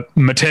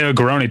Matteo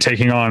Garrone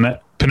taking on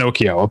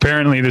Pinocchio.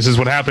 Apparently, this is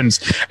what happens.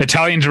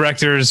 Italian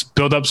directors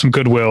build up some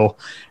goodwill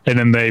and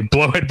then they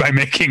blow it by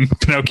making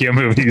Pinocchio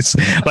movies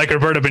like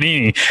Roberto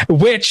Benigni,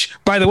 which,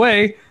 by the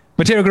way,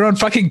 Matteo Garrone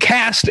fucking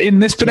cast in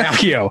this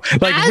Pinocchio,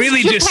 like as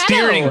really Geppetto.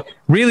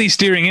 just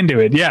steering into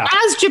it. Yeah.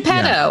 As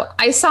Geppetto. Yeah.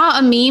 I saw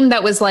a meme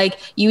that was like,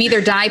 you either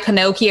die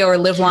Pinocchio or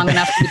live long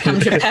enough to become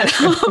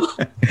Geppetto.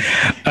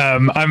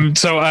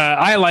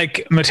 I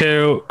like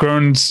Matteo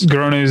Garrone's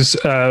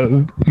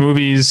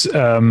movies.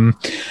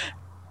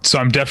 So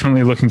I'm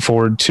definitely looking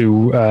forward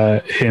to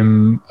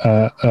him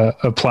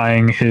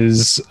applying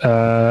his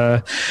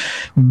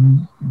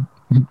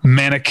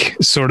manic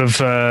sort of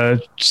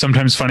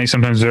sometimes funny,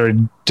 sometimes very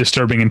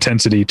disturbing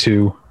intensity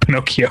to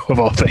Pinocchio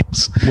of all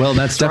things. Well,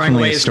 that's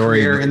definitely a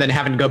story. And then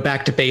having to go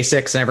back to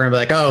basics and everyone be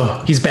like,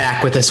 oh, he's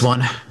back with this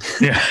one.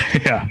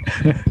 Yeah.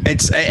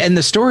 And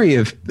the story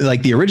of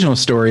like the original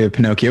story of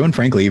Pinocchio, and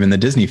frankly, even the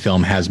Disney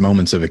film has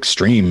moments of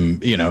extremely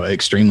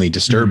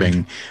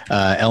disturbing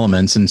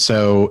elements. And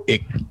so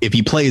if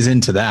he plays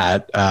into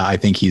that, I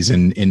think he's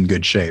in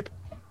good shape.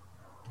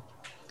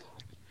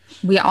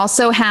 We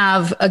also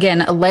have,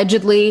 again,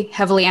 allegedly,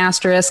 heavily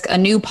asterisk, a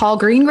new Paul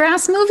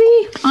Greengrass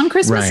movie on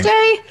Christmas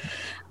Day,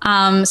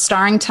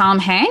 starring Tom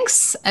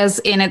Hanks,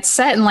 it's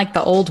set in like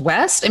the Old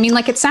West. I mean,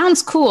 like it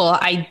sounds cool.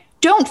 I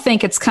don't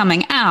think it's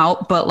coming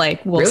out, but like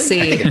we'll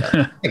see.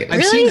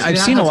 I've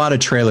seen a lot of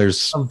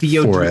trailers a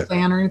VOD for it.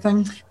 Plan or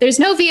anything. There's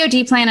no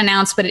VOD plan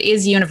announced, but it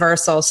is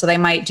Universal, so they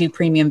might do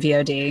premium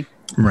VOD.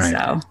 Right.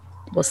 So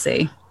we'll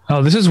see.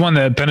 Oh, this is one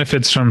that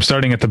benefits from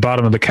starting at the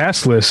bottom of the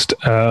cast list.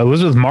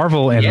 Elizabeth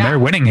Marvel and Mare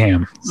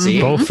Winningham.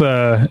 See? Both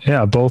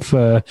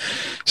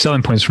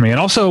selling points for me. And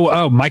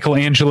also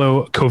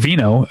Michelangelo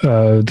Covino,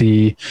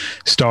 the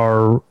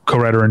star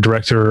co-writer and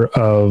director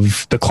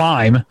of The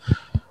Climb,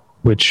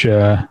 which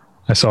I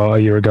saw a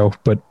year ago.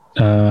 But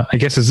I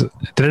guess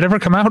did it ever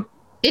come out?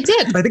 It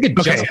did. I think it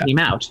just came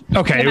out.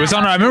 Okay, it was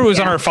on. I remember it was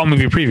on our fall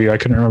movie preview. I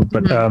couldn't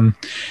remember, but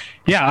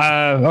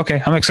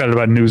okay. I'm excited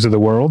about News of the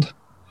World,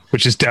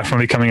 which is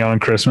definitely coming out on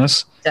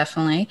Christmas.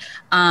 Definitely.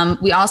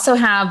 We also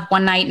have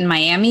One Night in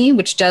Miami,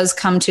 which does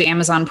come to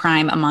Amazon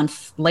Prime a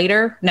month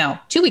later. No,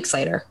 2 weeks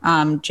later,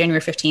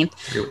 January 15th.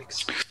 3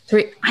 weeks.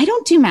 I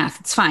don't do math.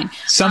 It's fine.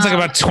 Sounds like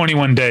about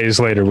 21 days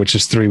later, which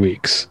is 3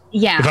 weeks.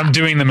 Yeah. If I'm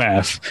doing the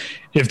math.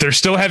 If they're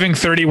still having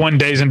 31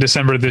 days in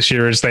December this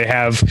year as they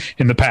have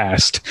in the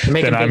past,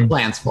 then I'm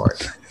plans for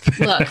it.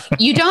 Look,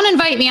 you don't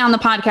invite me on the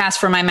podcast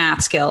for my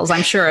math skills.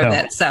 I'm sure of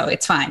it, so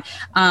it's fine.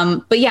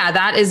 But yeah,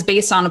 that is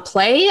based on a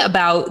play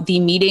about the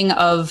meeting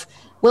of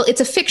well,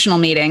 it's a fictional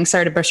meeting,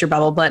 sorry to burst your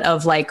bubble, but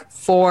of like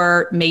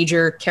 4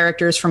 major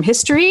characters from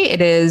history.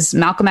 It is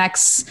Malcolm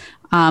X,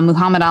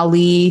 Muhammad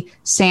Ali,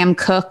 Sam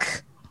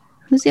Cooke.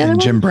 Who's the other one?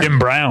 Jim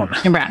Brown.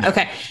 Jim Brown.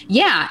 Okay.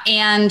 Yeah.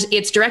 And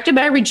it's directed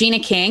by Regina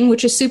King,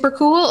 which is super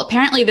cool.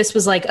 Apparently this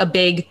was like a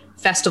big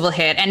festival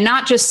hit, and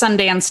not just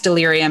Sundance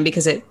Delirium,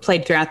 because it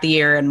played throughout the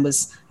year and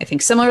was, I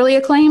think, similarly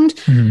acclaimed.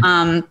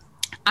 Mm-hmm.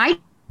 I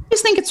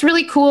just think it's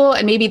really cool.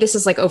 And maybe this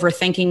is like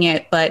overthinking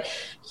it, but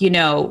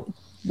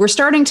there's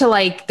starting to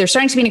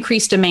be an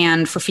increased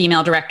demand for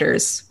female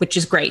directors, which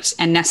is great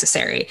and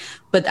necessary.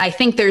 But I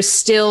think there's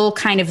still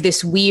kind of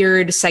this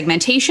weird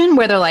segmentation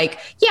where they're like,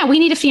 yeah, we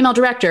need a female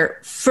director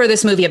for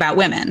this movie about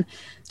women.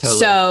 Totally.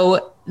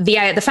 So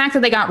the fact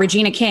that they got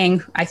Regina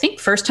King, I think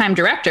first time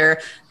director,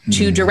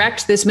 to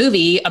direct this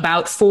movie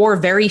about 4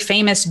 very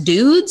famous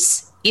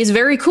dudes is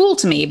very cool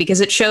to me,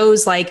 because it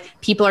shows like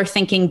people are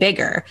thinking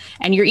bigger.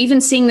 And you're even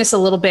seeing this a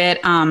little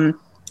bit,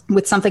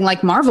 with something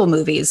like Marvel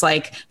movies.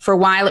 Like for a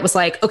while it was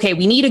like, okay,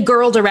 we need a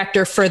girl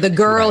director for the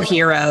girl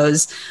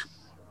heroes.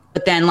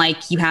 But then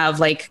like you have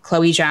like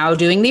Chloe Zhao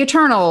doing the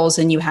Eternals,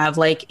 and you have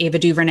like Ava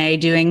DuVernay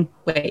doing,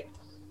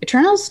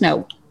 Eternals?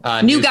 No.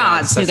 New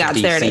Gods.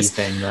 There it is.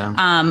 Thing,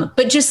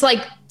 but just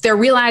like they're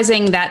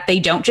realizing that they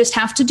don't just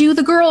have to do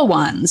the girl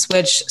ones,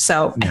 I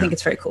think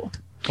it's very cool.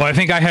 Well, I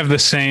think I have the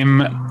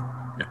same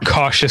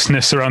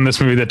cautiousness around this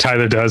movie that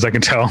Tyler does. I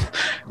can tell.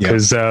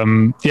 Because,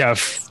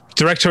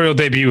 directorial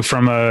debut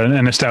from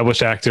an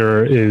established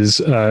actor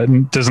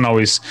doesn't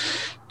always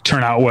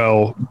turn out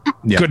well.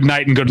 Good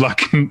night and good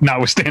luck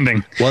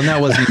notwithstanding. Well, and that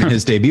wasn't even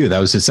his debut. That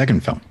was his second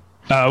film.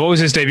 What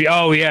was his debut?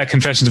 Oh yeah,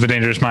 Confessions of a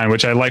Dangerous Mind,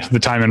 which I liked at the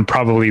time and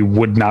probably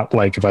would not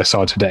like if I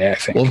saw it today, I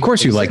think. Well, of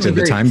course you liked it at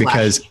the time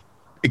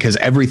because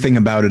everything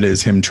about it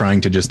is him trying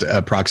to just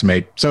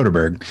approximate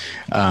Soderbergh.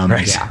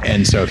 Right.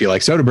 And so if you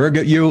like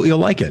Soderbergh, you'll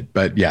like it.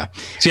 But yeah.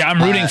 So I'm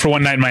rooting for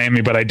One Night in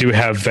Miami, but I do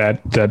have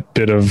that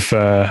bit of,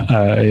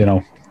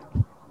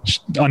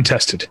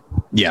 untested.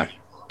 Yeah.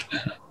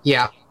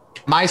 Yeah.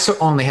 My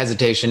only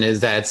hesitation is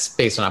that it's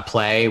based on a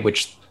play,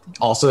 which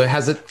also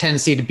has a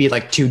tendency to be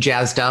like too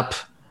jazzed up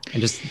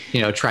and just,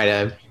 try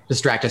to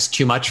distract us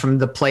too much from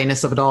the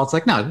playness of it all. It's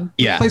like, no,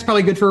 the play's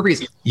probably good for a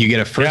reason. You get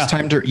a first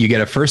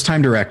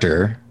time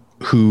director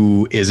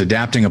who is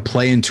adapting a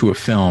play into a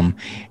film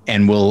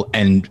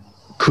and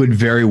could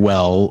very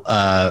well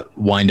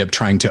wind up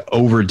trying to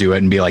overdo it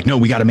and be like, no,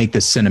 we got to make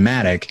this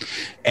cinematic,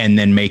 and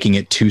then making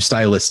it too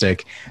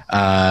stylistic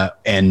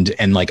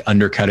and like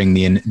undercutting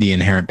the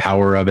inherent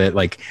power of it.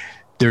 Like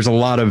there's a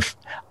lot of,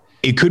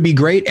 it could be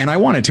great and I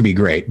want it to be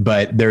great,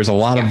 but there's a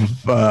lot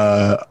of,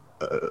 a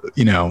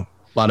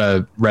lot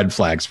of red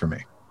flags for me.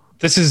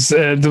 This is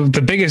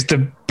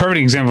the perfect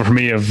example for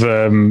me of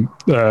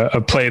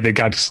a play that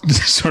got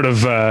sort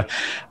of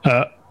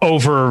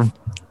over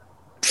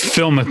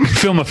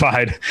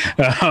filmified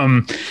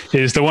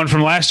is the one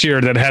from last year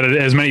that had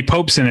as many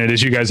popes in it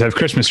as you guys have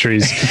Christmas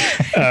trees,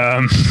 which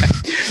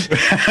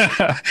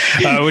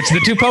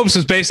the 2 popes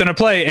was based on a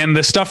play, and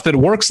the stuff that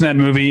works in that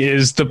movie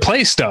is the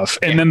play stuff,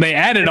 and then they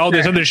added all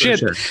this other shit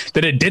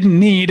that it didn't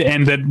need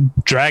and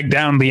that dragged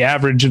down the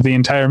average of the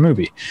entire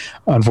movie,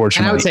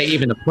 unfortunately. And I would say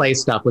even the play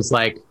stuff was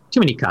like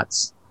too many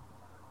cuts.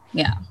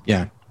 Yeah.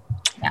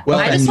 Well,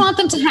 I just want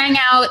them to hang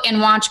out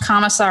and watch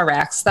Commissar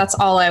Rex. That's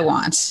all I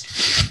want.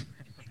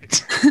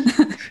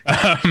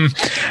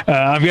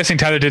 I'm guessing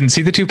Tyler didn't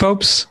see the 2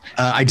 popes.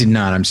 I did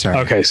not. I'm sorry.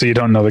 Okay, so you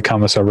don't know the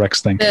Commissar Rex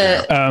thing.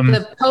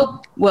 The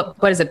Pope,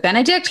 what is it?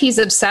 Benedict? He's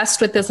obsessed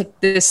with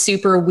this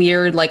super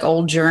weird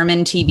old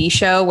German TV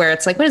show where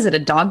it's like, what is it? A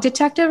dog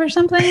detective or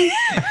something?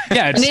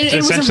 Yeah, it's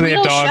essentially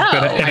a dog.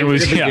 And it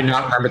was. I do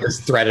not remember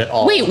this thread at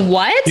all. Wait,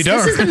 what? This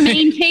is the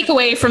main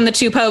takeaway from the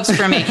 2 popes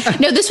for me.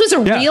 No, this was a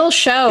real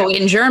show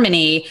in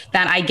Germany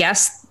that I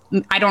guess.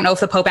 I don't know if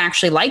the Pope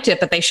actually liked it,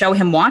 but they show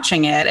him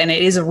watching it, and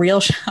it is a real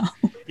show.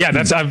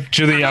 Yeah,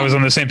 Julie, I was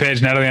on the same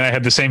page. Natalie and I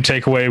had the same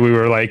takeaway. We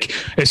were like,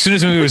 as soon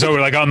as the movie was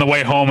over, on the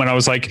way home, and I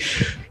was like,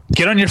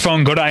 get on your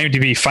phone, go to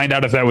IMDb, find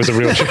out if that was a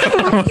real show.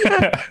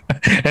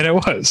 And it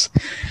was.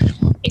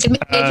 It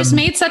just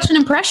made such an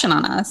impression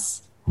on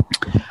us.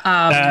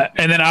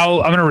 And then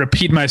I'm going to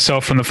repeat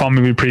myself from the fall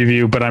movie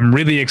preview, but I'm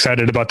really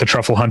excited about The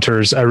Truffle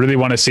Hunters. I really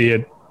want to see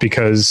it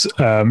because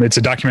it's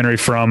a documentary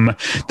from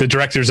the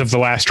directors of The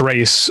Last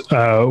Race,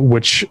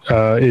 which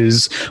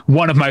is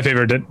one of my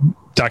favorite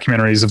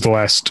documentaries of the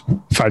last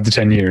 5 to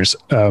 10 years.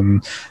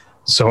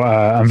 So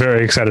I'm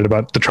very excited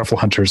about The Truffle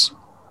Hunters.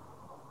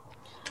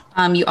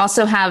 You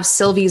also have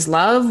Sylvie's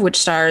Love, which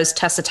stars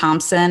Tessa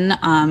Thompson.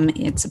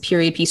 It's a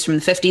period piece from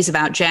the 50s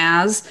about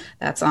jazz.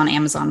 That's on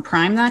Amazon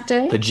Prime that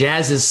day. The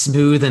jazz is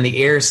smooth and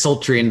the air is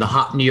sultry in the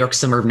hot New York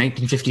summer of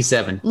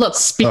 1957. Look,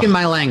 speaking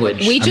my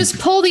language. We just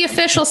pull the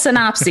official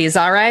synopses,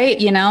 all right?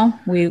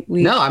 We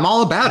No, I'm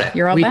all about it.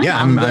 You're all about it? Yeah,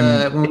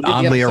 I'm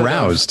oddly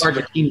aroused.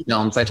 Argentine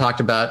films, I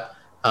talked about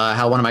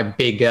how one of my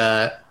big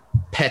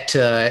pet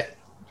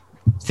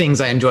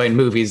things I enjoy in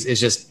movies is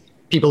just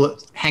people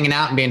hanging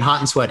out and being hot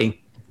and sweaty.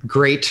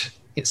 Great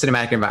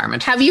cinematic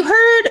environment. Have you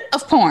heard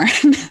of porn?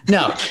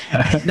 No,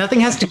 nothing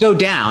has to go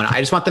down. I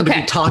just want them to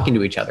be talking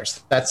to each other.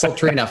 That's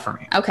sultry enough for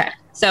me. Okay.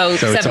 So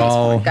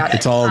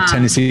it's all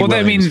Tennessee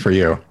for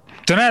you.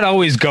 They're not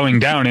always going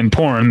down in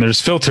porn.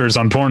 There's filters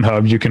on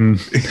Pornhub. You can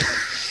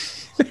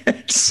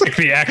pick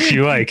the acts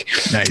you like.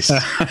 Nice.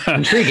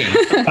 Intriguing.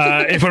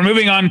 If we're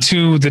moving on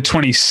to the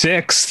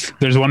 26th,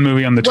 there's one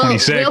movie on the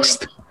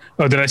 26th.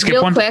 Did I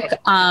skip one? Real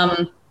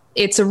quick.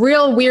 It's a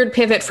real weird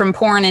pivot from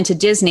porn into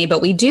Disney, but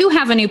we do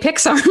have a new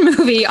Pixar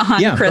movie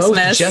on Christmas.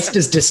 Both just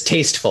as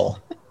distasteful.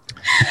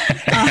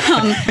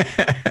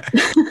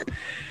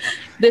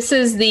 This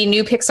is the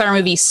new Pixar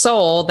movie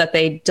Soul that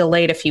they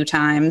delayed a few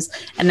times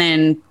and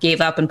then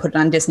gave up and put it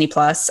on Disney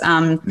Plus.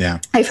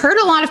 I've heard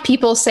a lot of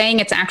people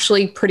saying it's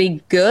actually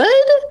pretty good.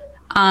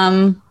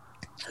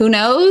 Who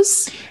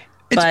knows?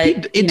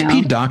 It's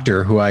Pete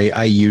Docter, who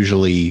I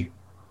usually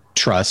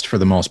trust for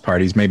the most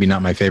part. He's maybe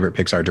not my favorite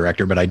Pixar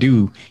director, but I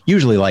do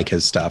usually like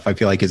his stuff. I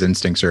feel like his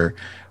instincts are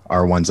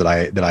ones that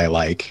I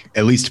like,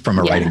 at least from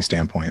a writing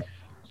standpoint.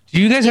 Do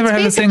you guys ever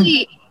have a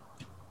thing?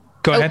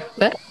 Go ahead.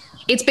 What?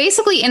 It's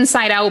basically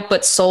Inside Out,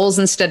 but souls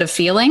instead of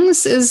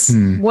feelings is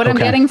what I'm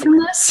getting from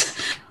this.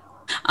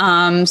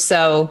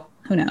 So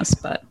who knows?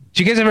 But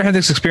do you guys ever have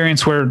this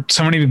experience where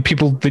so many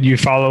people that you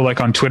follow, like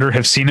on Twitter,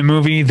 have seen a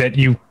movie that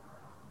you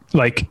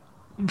like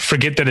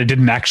forget that it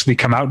didn't actually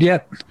come out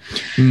yet?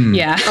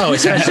 Yeah. Oh,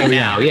 especially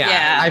now.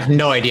 Yeah. I have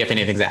no idea if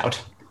anything's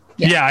out.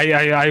 Yeah.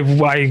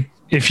 I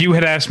if you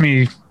had asked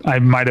me, I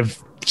might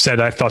have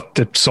said I thought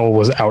that Soul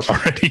was out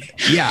already.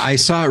 Yeah, I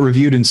saw it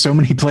reviewed in so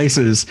many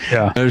places.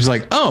 Yeah, I was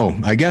like, oh,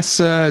 I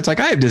guess it's like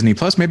I have Disney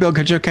Plus. Maybe I'll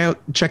go check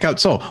out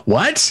Soul.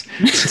 What?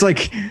 It's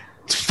like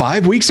it's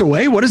 5 weeks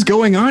away. What is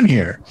going on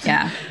here?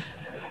 Yeah.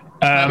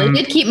 They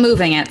did keep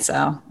moving it,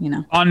 so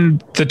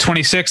On the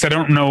 26th, I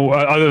don't know,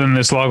 other than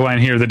this logline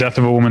here, the death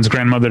of a woman's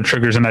grandmother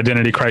triggers an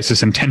identity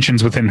crisis and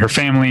tensions within her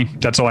family.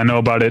 That's all I know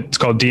about it. It's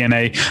called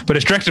DNA, but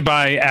it's directed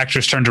by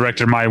actress turned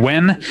director Mai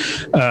Wen.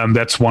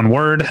 That's one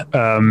word.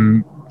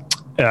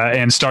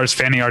 And stars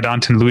Fanny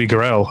Ardant and Louis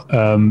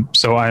Garrel.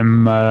 So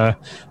I'm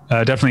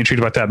definitely intrigued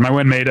about that. Mai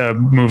Wen made a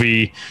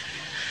movie,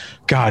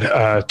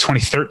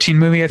 2013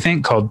 movie, I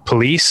think, called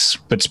Police,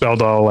 but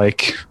spelled all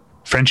like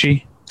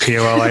Frenchy.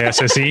 Polisse.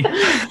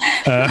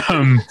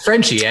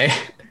 Frenchie, eh?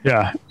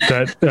 Yeah,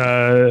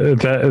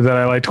 that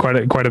I liked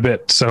quite a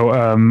bit. So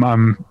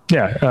I'm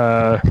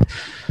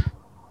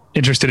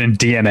interested in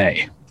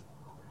DNA.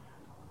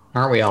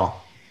 Aren't we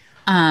all?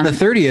 The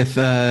 30th,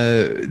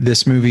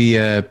 this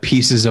movie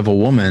Pieces of a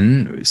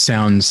Woman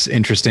sounds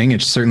interesting.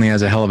 It certainly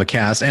has a hell of a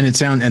cast, and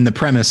the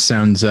premise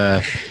sounds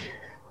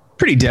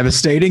pretty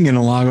devastating in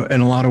a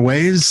lot of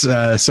ways.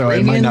 So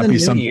it might not be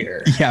something.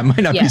 Yeah, it might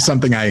not be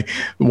something I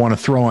want to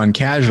throw on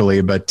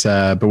casually, but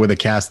with a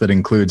cast that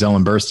includes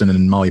Ellen Burstyn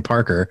and Molly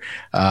Parker,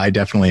 I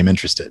definitely am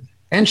interested.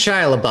 And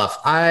Shia LaBeouf.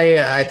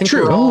 I think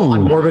we're all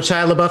on board with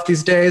Shia LaBeouf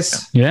these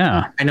days.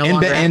 Yeah, I no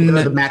longer have to go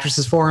to the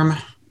mattresses for him.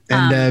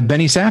 And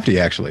Benny Safdie,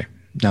 actually.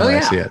 Now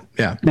that I see it,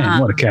 yeah.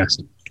 Man, what a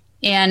cast.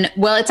 And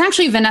it's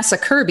actually Vanessa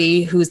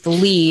Kirby who's the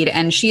lead,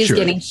 and she is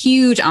getting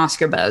huge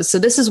Oscar buzz. So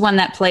this is one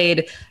that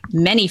played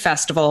many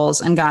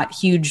festivals and got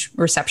huge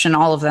reception,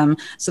 all of them.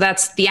 So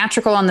that's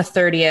theatrical on the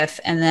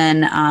 30th, and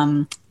then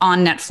on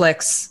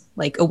Netflix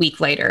like a week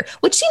later,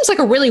 which seems like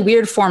a really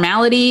weird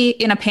formality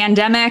in a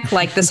pandemic,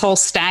 like this whole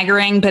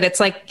staggering. But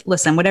it's like,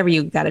 listen, whatever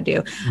you got to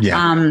do.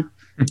 Yeah.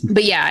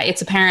 But yeah,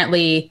 it's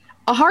apparently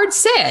a hard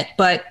sit,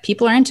 but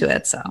people are into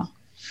it. So.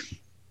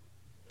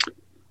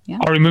 Yeah.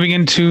 Are we moving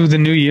into the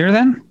new year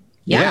then?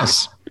 Yeah.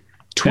 Yes.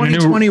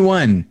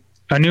 2021.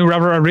 A new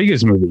Robert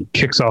Rodriguez movie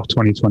kicks off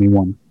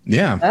 2021.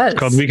 Yeah. It's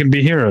called We Can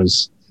Be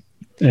Heroes.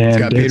 And it's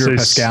got Pedro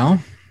Pascal.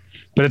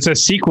 But it's a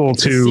sequel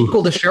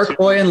to Shark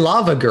Boy and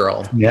Lava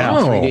Girl. Yeah.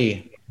 Oh.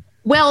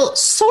 Well,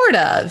 sort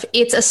of.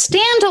 It's a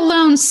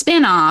standalone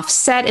spin-off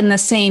set in the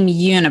same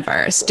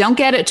universe. Don't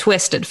get it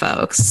twisted,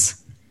 folks.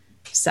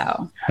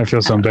 So I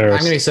feel so embarrassed.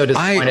 I'm going to be so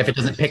disappointed if it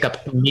doesn't pick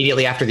up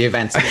immediately after the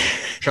events.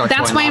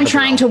 That's why I'm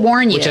trying to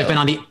warn you. Which I've been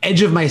on the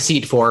edge of my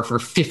seat for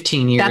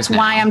 15 years. That's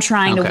why I'm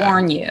trying to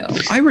warn you.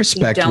 I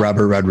respect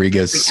Robert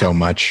Rodriguez so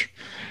much.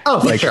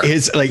 Oh, for sure.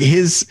 His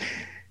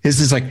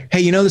is like,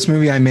 hey, this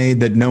movie I made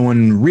that no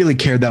one really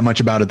cared that much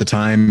about at the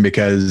time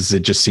because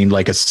it just seemed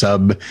like a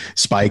sub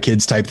Spy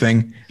Kids type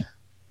thing.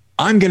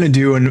 I'm going to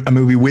do a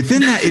movie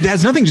within that. It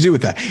has nothing to do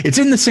with that. It's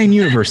in the same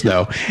universe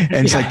though.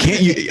 And it's like,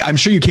 I'm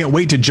sure you can't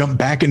wait to jump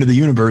back into the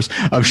universe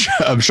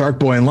of Shark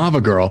Boy and Lava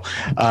Girl.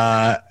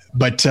 I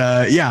like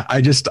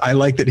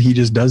that he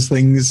just does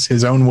things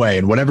his own way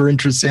and whatever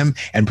interests him,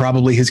 and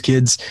probably his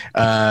kids,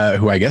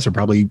 who I guess are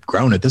probably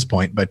grown at this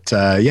point, but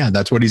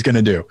that's what he's going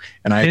to do.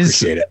 And I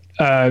appreciate it.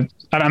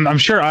 I'm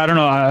sure, I don't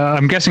know.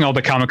 I'm guessing all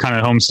the Comic-Con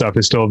at Home stuff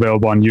is still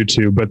available on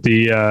YouTube, but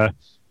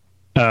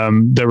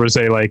there was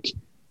a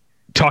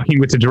talking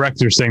with the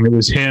director saying that it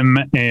was him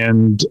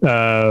and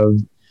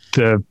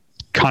the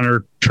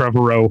Connor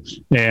Trevorrow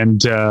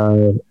and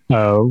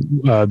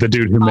the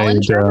dude who Colin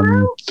made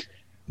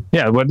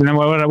what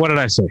did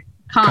I say?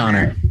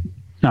 Connor.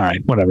 All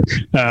right, whatever.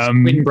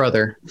 Twin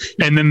brother.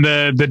 And then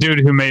the dude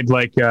who made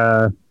like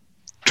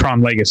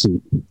Tron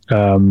Legacy.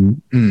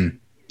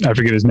 I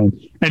forget his name.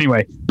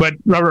 Anyway, but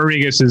Robert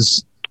Rodriguez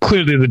is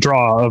clearly the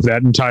draw of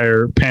that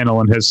entire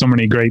panel and has so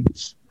many great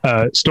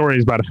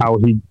stories about how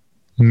he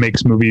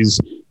makes movies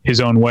his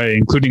own way,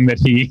 including that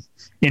he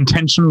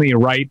intentionally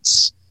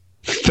writes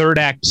third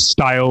act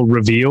style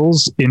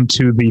reveals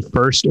into the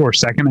first or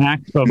second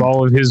act of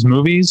all of his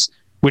movies,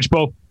 which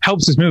both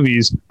helps his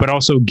movies, but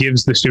also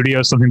gives the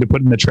studio something to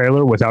put in the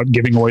trailer without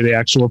giving away the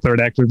actual third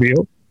act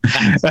reveal.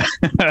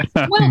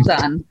 Well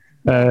done.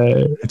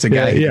 It's a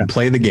guy who can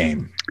play the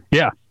game.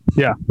 Yeah.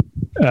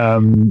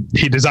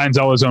 He designs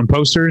all his own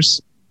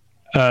posters.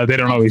 They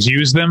don't always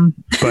use them,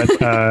 but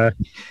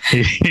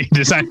he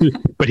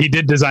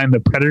did design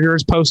the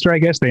Predators poster. I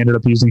guess they ended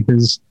up using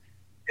his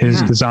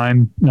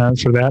design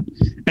for that.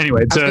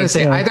 Anyway, I was going to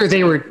say either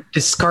they were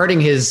discarding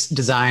his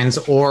designs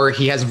or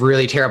he has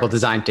really terrible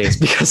design taste,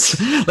 because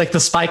like the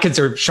Spy Kids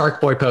or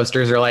Shark Boy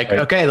posters are like,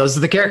 okay, those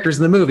are the characters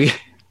in the movie.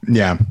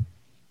 Yeah.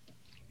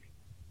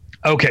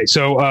 Okay,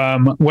 so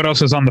what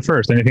else is on the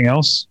first? Anything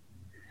else?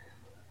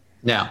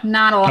 No,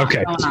 not a lot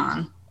going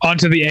on. On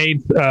to the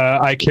 8th.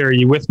 I Carry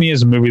You With Me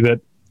is a movie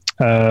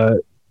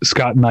that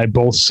Scott and I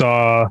both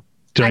saw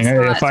during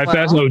AFI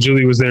Fest. Oh,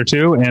 Julie was there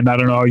too, and I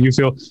don't know how you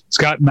feel.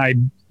 Scott and I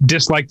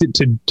disliked it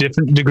to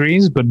different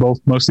degrees, but both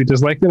mostly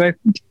disliked it, I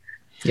think.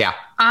 Yeah.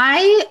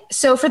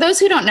 So for those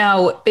who don't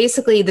know,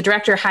 basically the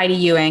director Heidi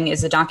Ewing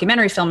is a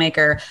documentary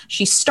filmmaker.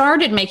 She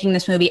started making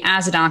this movie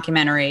as a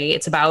documentary.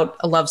 It's about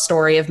a love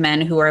story of men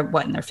who are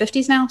in their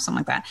 50s now, something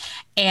like that.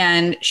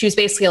 And she was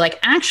basically like,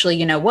 actually,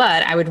 you know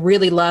what? I would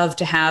really love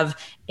to have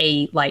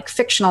a like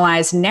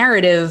fictionalized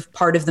narrative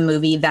part of the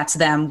movie that's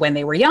them when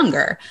they were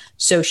younger.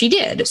 So she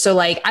did. So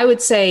like I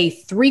would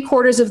say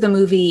 3/4 of the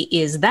movie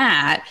is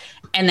that,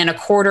 and then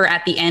 1/4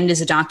 at the end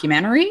is a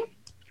documentary.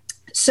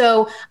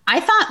 So I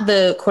thought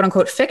the quote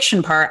unquote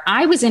fiction part,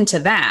 I was into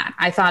that.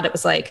 I thought it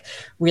was like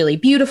really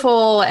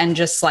beautiful and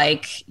just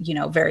like, you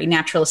know, very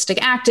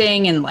naturalistic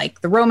acting, and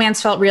like the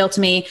romance felt real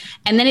to me.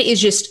 And then it is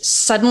just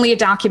suddenly a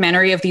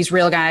documentary of these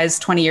real guys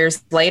 20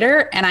 years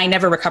later. And I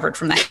never recovered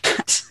from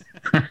that.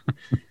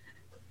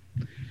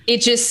 It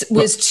just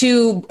was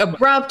too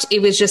abrupt.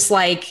 It was just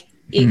like,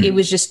 it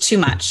was just too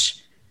much.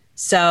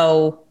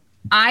 So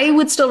I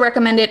would still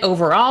recommend it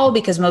overall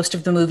because most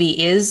of the movie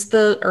is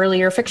the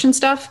earlier fiction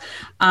stuff.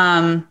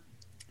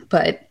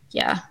 But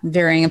yeah,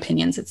 varying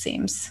opinions, it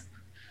seems.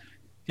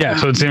 Yeah.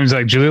 So it seems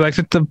like Julie liked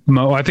it the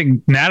most. I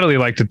think Natalie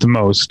liked it the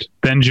most,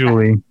 then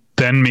Julie,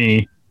 then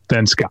me,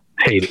 then Scott.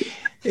 Hated it.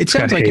 It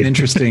sounds like an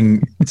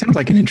interesting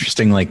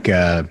like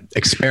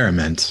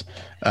experiment,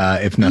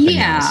 if nothing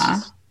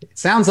else. It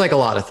sounds like a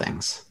lot of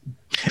things.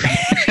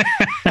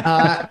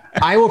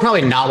 I will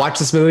probably not watch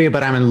this movie,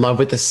 but I'm in love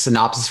with the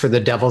synopsis for The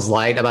Devil's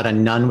Light about a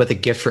nun with a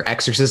gift for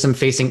exorcism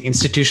facing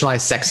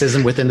institutionalized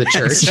sexism within the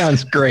church.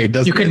 Sounds great.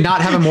 You could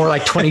not have a more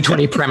like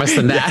 2020 premise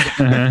than that.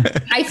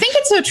 I think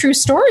it's a true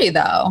story,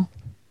 though.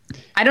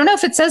 I don't know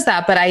if it says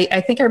that, but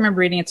I think I remember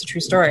reading it's a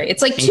true story.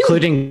 It's like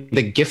including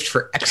the gift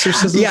for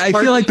exorcism. Yeah, I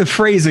feel like the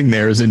phrasing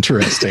there is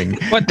interesting.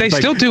 But they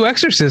still do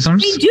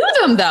exorcisms. They do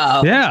them,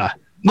 though. Yeah.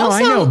 No, also,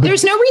 I know,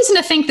 there's no reason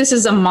to think this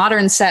is a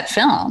modern set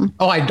film.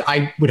 Oh,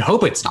 I would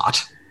hope it's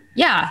not.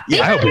 Yeah. They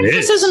I have hope it is.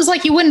 exorcisms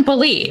like you wouldn't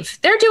believe.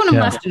 They're doing them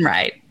left and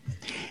right.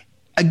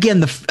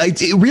 Again,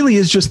 it really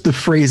is just the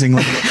phrasing,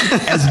 like,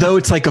 as though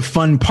it's like a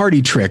fun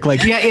party trick.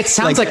 Like, yeah, it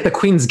sounds like the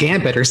Queen's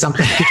Gambit or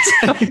something.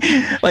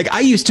 Like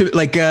I used to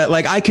like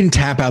I can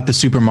tap out the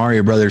Super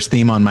Mario Brothers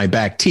theme on my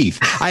back teeth.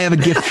 I have a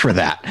gift for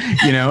that,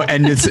 you know,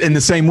 and it's in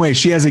the same way.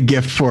 She has a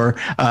gift for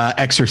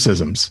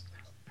exorcisms.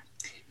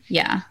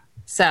 Yeah.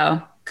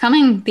 So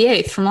coming the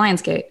 8th from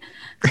Lionsgate.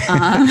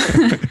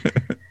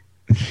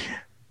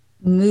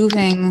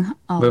 Moving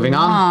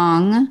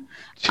on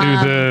to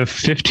the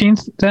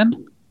 15th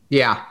then.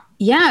 Yeah.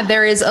 Yeah,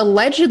 there is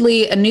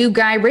allegedly a new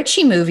Guy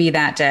Ritchie movie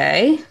that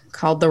day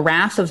called The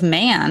Wrath of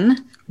Man.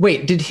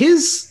 Wait, did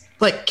his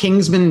like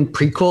Kingsman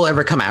prequel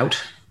ever come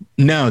out?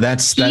 No,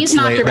 that's later.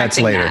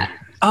 That.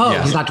 Oh,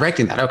 yeah. He's not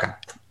directing that. Okay.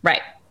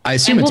 Right. I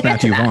assume it's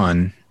Matthew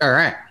Vaughn. All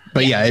right.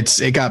 But yeah,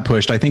 it got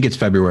pushed. I think it's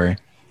February.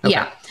 Okay.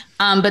 Yeah.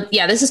 But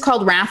yeah, this is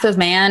called Wrath of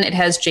Man. It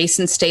has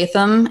Jason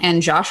Statham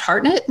and Josh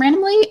Hartnett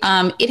randomly.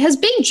 It has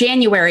big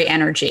January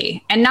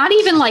energy, and not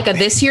even like a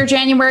this year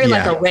January,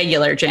 like a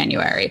regular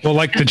January. Well,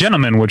 like The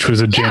Gentleman, which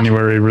was a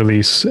January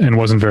release and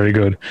wasn't very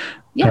good.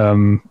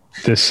 Yeah.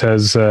 This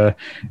has, I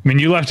mean,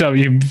 you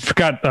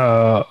forgot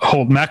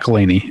Holt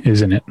McElhaney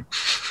is in it.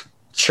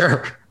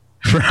 Sure.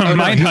 From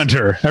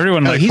Mindhunter.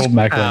 Everyone likes Holt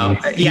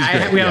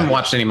McElhaney. We haven't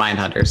watched any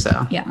Mindhunter,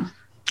 so. Yeah.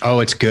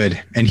 Oh, it's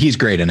good. And he's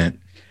great in it.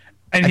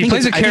 And he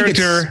plays a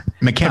character.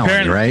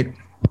 McCallum, right?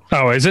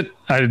 Oh, is it?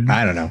 I don't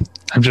know.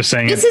 I'm just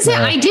saying. This is it.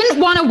 I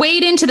didn't want to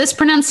wade into this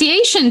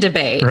pronunciation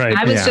debate. Right.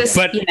 I was just,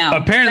 but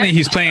apparently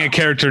he's playing a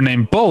character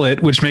named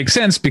Bullet, which makes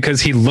sense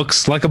because he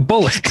looks like a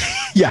bullet.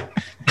 Yeah.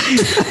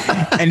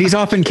 And he's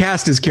often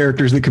cast as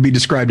characters that could be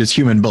described as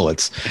human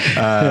bullets,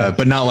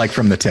 but not like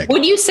from The Tick.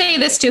 Would you say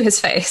this to his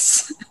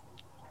face?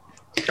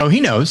 Oh, he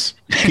knows.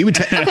 He would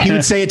he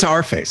would say it to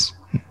our face.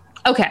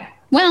 Okay.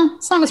 Well,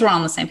 as long as we're all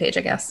on the same page,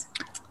 I guess.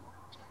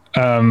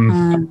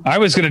 I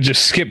was going to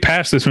just skip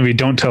past this movie,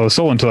 Don't Tell a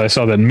Soul, until I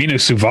saw that Mina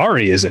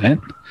Suvari is in it.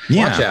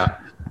 Yeah. Watch out.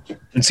 I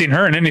haven't seen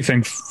her in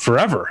anything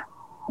forever.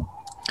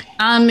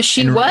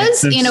 She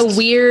was in a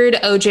weird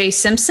O.J.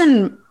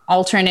 Simpson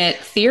alternate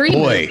theory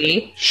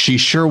movie. She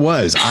sure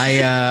was.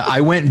 I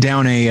went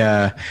down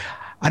the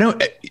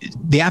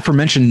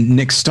aforementioned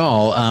Nick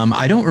Stahl.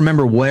 I don't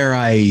remember where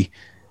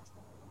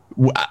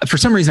for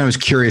some reason I was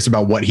curious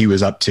about what he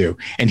was up to,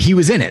 and he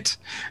was in it.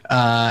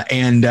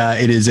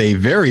 It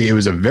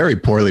was a very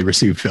poorly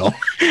received film.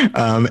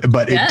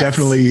 But it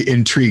definitely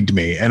intrigued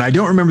me, and I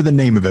don't remember the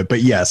name of it,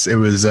 but yes, I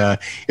think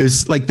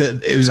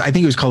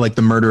it was called like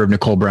The Murder of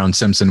Nicole Brown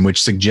Simpson,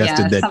 which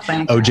suggested that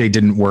like OJ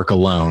didn't work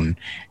alone,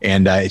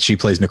 and she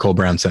plays Nicole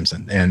Brown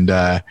Simpson. And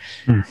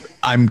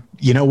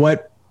you know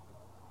what?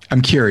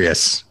 I'm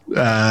curious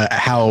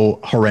how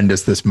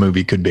horrendous this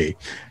movie could be.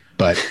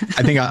 But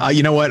I think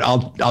you know what?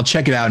 I'll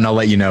check it out and I'll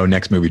let you know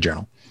next movie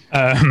journal.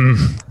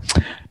 Looking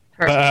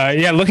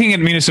at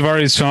Mina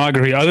Savari's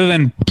filmography, other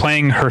than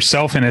playing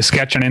herself in a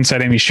sketch on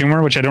Inside Amy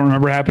Schumer, which I don't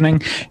remember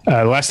happening,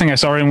 the last thing I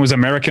saw her in was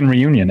American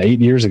Reunion 8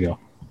 years ago.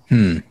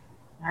 All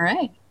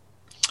right.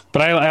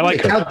 But I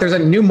like her. There's a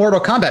new Mortal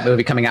Kombat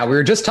movie coming out. We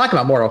were just talking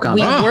about Mortal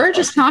Kombat. We were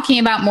just talking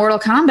about Mortal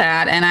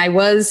Kombat, and I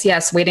was,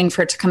 waiting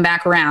for it to come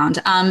back around.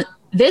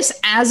 This,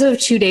 as of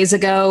 2 days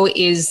ago,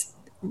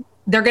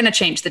 they're going to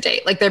change the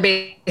date. Like, they're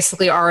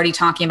basically already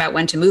talking about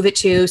when to move it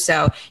to.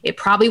 So it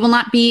probably will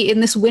not be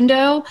in this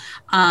window.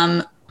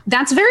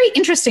 That's very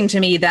interesting to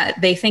me that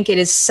they think it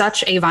is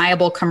such a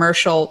viable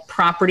commercial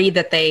property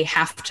that they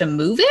have to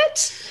move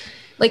it.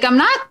 Like, I'm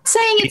not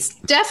saying it's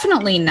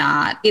definitely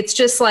not. It's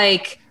just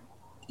like,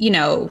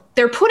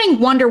 they're putting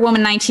Wonder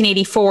Woman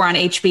 1984 on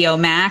HBO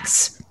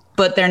Max,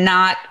 but they're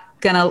not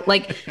gonna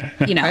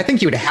I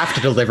think you would have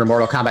to deliver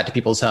Mortal Kombat to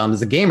people's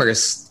homes. The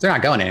gamers, they're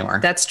not going anywhere.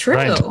 That's true.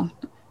 Right.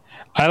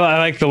 I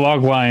like the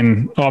log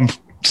line. I'm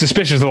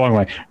suspicious of the log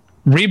line.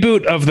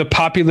 Reboot of the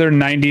popular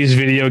 90s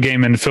video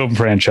game and film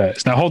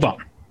franchise. Now, hold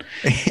on.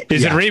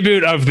 Is it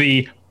reboot of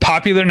the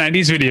popular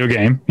 90s video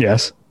game?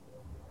 Yes.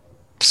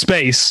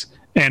 Space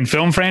and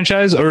film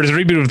franchise? Or is it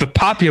reboot of the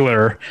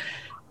popular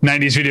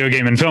 90s video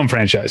game and film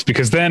franchise?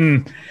 Because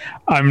then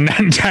I'm not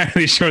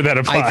entirely sure that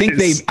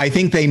applies. I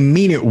think they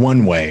mean it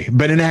one way,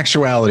 but in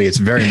actuality, it's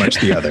very much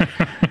the other.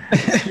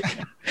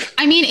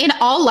 I mean, in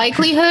all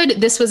likelihood,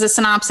 this was a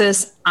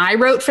synopsis I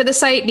wrote for the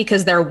site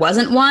because there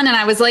wasn't one. And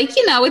I was like,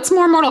 it's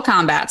more Mortal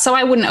Kombat, so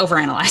I wouldn't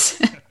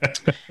overanalyze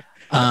it.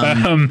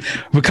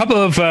 A couple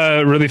of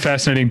really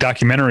fascinating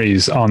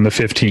documentaries on the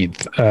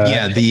 15th.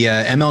 The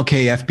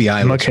MLK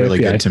FBI looks really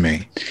good to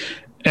me.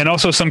 And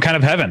also Some Kind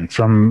of Heaven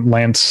from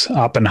Lance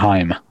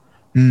Oppenheim.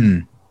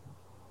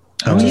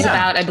 Which is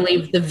about, I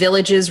believe, the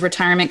Villages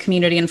retirement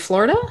community in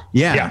Florida.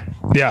 Yeah.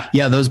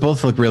 Those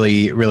both look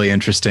really, really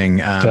interesting.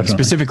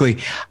 Specifically,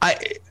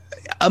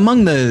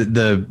 among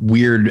the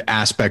weird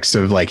aspects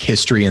of like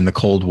history in the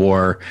Cold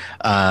War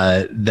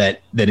that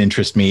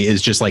interest me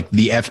is just like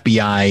the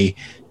FBI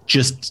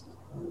just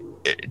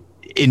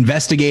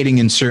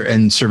investigating and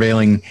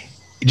surveilling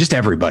just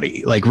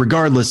everybody, like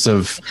regardless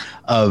of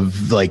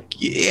like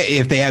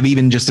if they have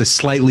even just a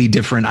slightly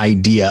different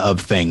idea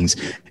of things,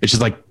 it's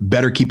just like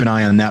better keep an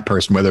eye on that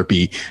person, whether it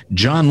be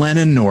John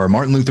Lennon or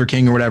Martin Luther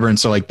King or whatever. And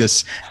so like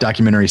this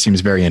documentary seems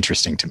very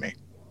interesting to me.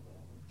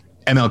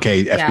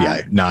 MLK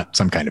FBI, not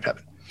Some Kind of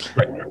Heaven.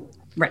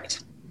 Right.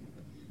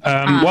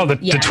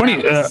 The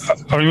 20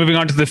 are we moving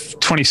on to the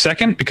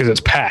 22nd because it's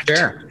packed?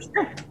 Sure.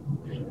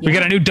 We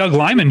got a new Doug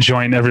Liman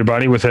join,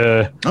 everybody, with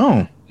an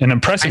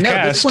impressive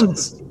cast.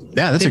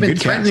 That's a good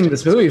cast. Threatening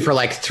this movie for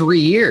like 3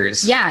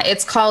 years. Yeah,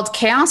 it's called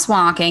Chaos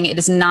Walking. It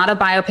is not a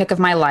biopic of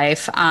my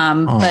life,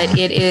 but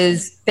it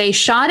is. They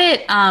shot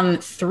it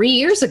 3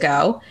 years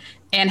ago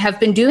and have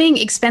been doing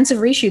expensive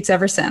reshoots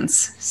ever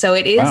since. So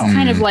it is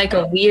kind of like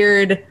a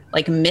weird,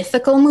 like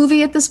mythical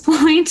movie at this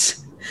point.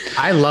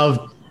 I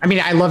love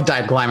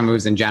Doug Liman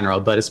movies in general,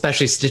 but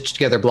especially stitched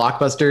together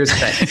blockbusters.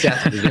 That's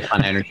definitely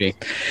fun energy.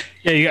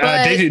 Yeah, you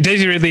got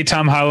Daisy Ridley,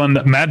 Tom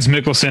Holland, Mads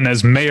Mikkelsen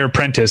as Mayor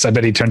Prentice. I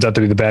bet he turns out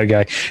to be the bad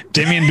guy.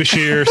 Damian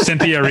Bashir,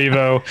 Cynthia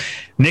Erivo,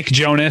 Nick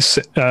Jonas,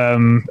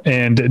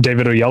 and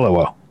David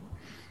Oyelowo.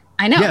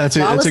 I know. Yeah,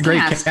 that's a great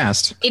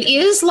cast. It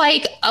is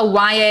like a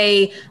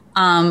YA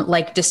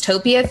like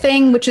dystopia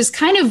thing, which is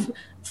kind of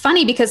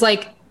funny because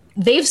like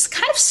they've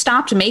kind of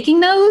stopped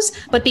making those,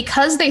 but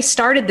because they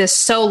started this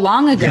so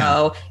long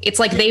ago, it's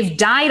like they've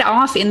died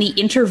off in the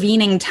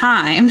intervening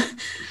time.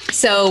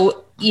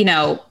 So,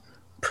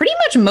 pretty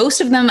much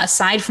most of them,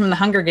 aside from the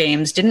Hunger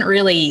Games, didn't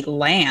really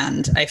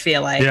land, I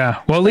feel like.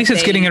 Yeah. Well, at least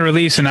it's getting a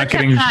release and not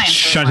getting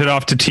shunted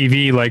off to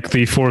TV like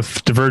the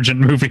fourth Divergent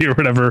movie or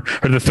whatever,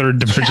 or the third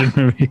Divergent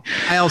movie.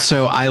 I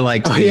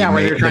like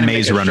the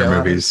Maze Runner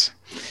movies.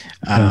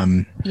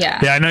 I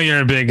know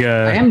you're a big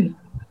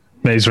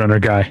Maze Runner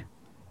guy.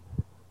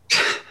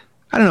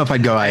 I don't know if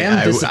I'd go. I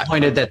am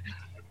disappointed that.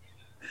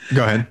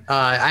 Go ahead.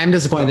 I'm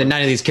disappointed that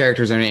none of these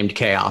characters are named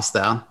Chaos,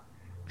 though.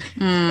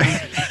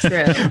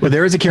 True. Well,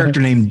 there is a character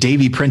named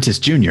Davy Prentice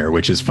Jr.,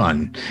 which is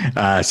fun.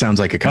 Sounds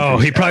like a country. Oh,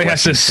 he probably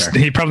has to.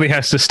 He probably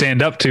has to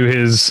stand up to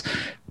his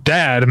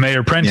dad,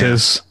 Mayor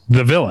Prentice,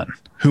 the villain,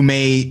 who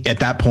may at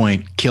that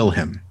point kill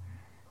him.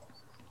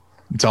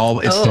 It's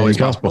always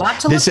possible. A lot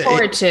to look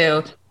forward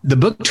to. The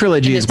book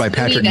trilogy is by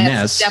Patrick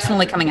Ness.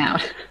 Definitely coming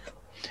out.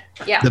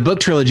 Yeah. The book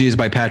trilogy is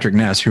by Patrick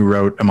Ness, who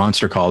wrote A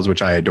Monster Calls,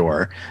 which I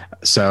adore.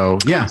 So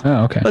yeah.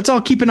 Oh, okay. Let's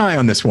all keep an eye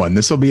on this one.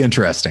 This will be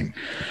interesting.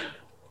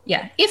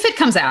 Yeah. If it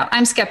comes out,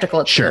 I'm skeptical.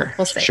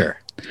 We'll see. Sure.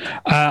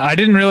 I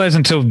didn't realize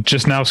until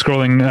just now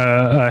scrolling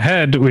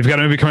ahead, we've got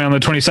a movie coming out on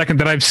the 22nd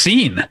that I've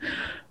seen.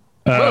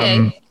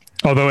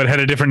 Although it had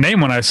a different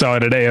name when I saw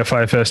it at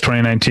AFI Fest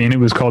 2019. It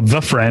was called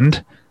The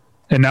Friend,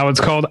 and now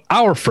it's called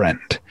Our Friend.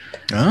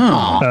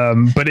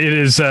 Oh. But it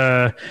is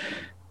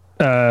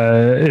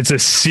it's a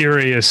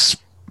serious,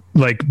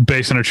 like,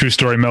 based on a true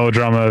story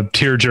melodrama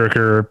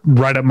tearjerker,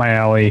 right up my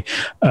alley,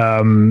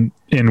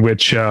 in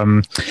which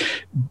Jason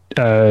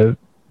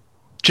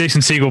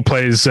Segel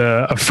plays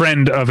a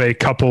friend of a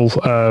couple,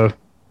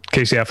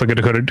 Casey Affleck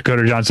and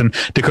Dakota Johnson.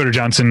 Dakota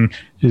Johnson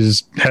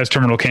has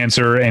terminal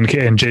cancer, and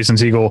Jason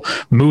Segel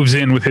moves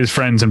in with his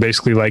friends and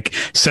basically like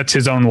sets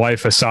his own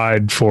life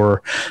aside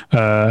for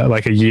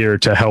like a year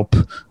to help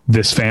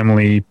this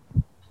family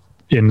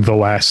in the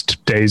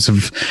last days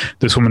of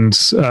this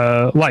woman's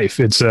life.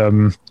 It's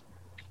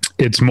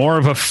more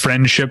of a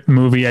friendship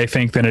movie, I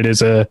think, than it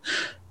is a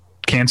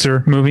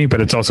cancer movie,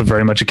 but it's also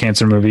very much a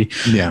cancer movie.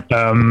 Yeah.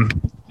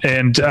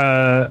 And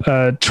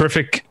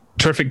terrific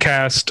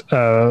cast.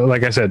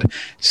 Like I said,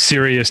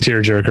 serious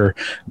tearjerker,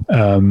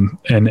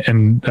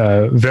 and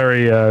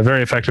very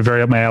effective,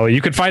 very up my alley.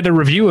 You could find a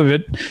review of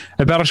it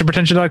at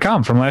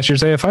battleshippretension.com from last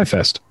year's AFI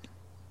Fest.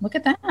 Look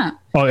at that.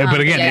 Oh, but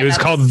again, it was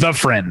called The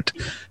Friend.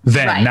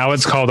 Then Right. now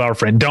it's called Our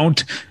Friend.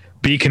 Don't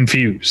be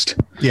confused.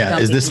 Yeah.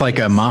 Is this like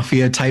a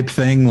mafia type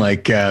thing?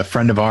 Like a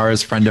friend of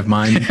ours, friend of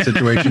mine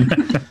situation?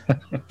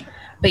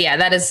 But yeah,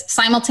 that is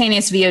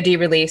simultaneous VOD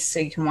release,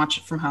 so you can watch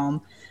it from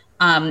home.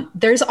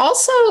 There's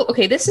also,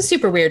 this is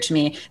super weird to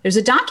me. There's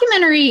a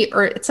documentary,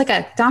 or it's like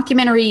a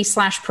documentary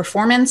 /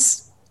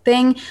 performance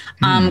thing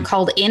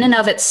called In and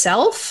of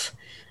Itself.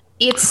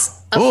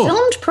 It's a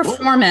filmed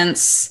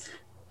performance.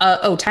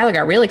 Tyler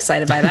got real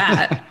excited by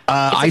that.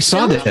 I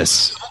saw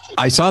this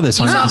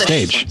on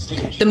stage.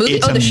 The movie?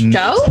 It's the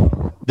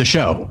show? The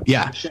show,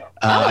 yeah.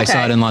 I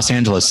saw it in Los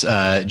Angeles.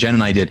 Jen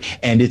and I did,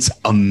 and it's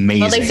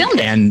amazing. Well, they filmed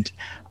it. And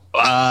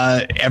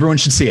everyone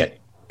should see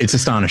it. It's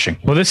astonishing.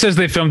 Well, this says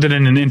they filmed it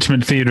in an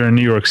intimate theater in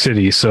New York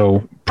City,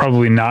 so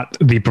probably not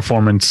the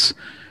performance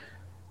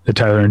that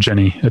Tyler and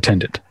Jenny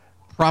attended.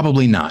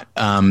 Probably not.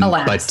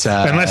 Alas.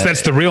 But unless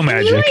that's the real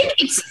magic.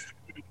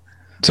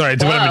 Sorry,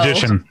 it's about a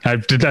magician. I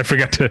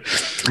forgot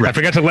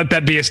to let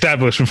that be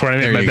established before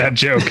I made that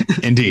joke.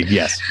 Indeed,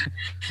 yes.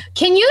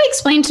 Can you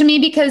explain to me,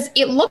 because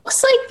it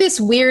looks like this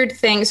weird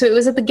thing. So it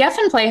was at the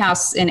Geffen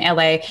Playhouse in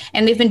LA,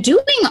 and they've been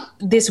doing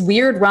this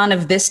weird run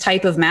of this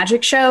type of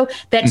magic show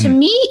that to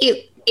me,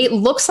 it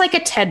looks like a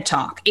TED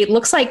Talk. It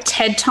looks like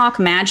TED Talk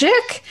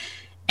magic.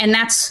 And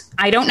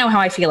I don't know how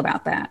I feel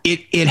about that.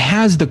 It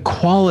has the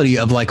quality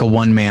of like a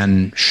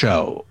one-man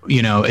show.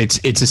 You know, it's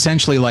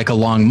essentially like a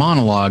long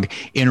monologue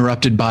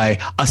interrupted by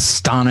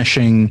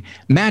astonishing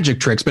magic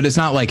tricks, but it's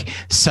not like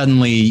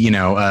suddenly,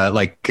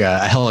 like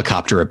a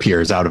helicopter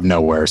appears out of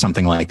nowhere or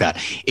something like that.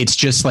 It's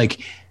just like,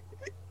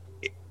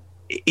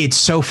 it's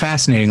so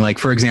fascinating. Like,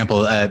 for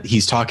example,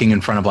 he's talking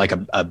in front of like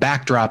a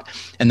backdrop,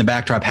 and the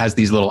backdrop has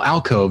these little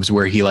alcoves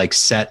where he like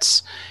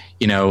sets,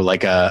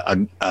 like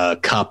a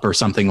cup or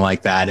something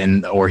like that.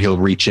 Or he'll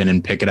reach in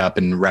and pick it up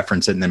and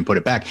reference it and then put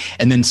it back.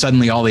 And then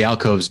suddenly all the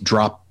alcoves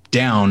drop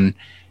down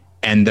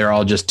and they're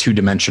all just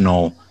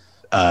 2-dimensional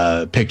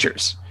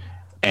pictures.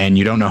 And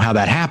you don't know how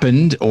that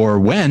happened or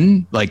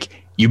when. Like,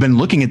 you've been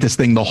looking at this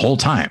thing the whole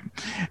time.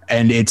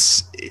 And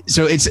it's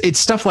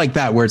stuff like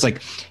that where it's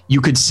like, you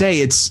could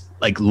say it's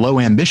like low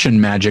ambition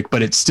magic,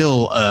 but it's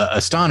still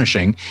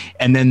astonishing.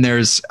 And then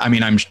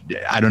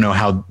I don't know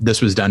how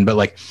this was done, but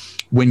like,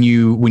 when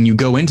you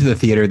go into the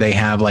theater, they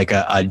have like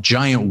a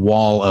giant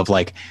wall of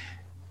like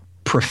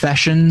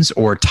professions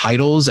or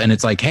titles. And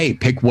it's like, hey,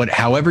 pick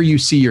however you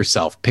see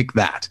yourself, pick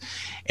that.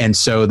 And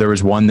so there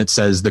was one that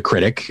says the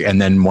critic,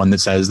 and then one that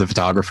says the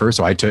photographer.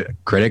 So I took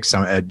critic,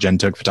 Jen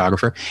took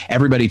photographer.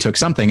 Everybody took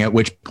something, at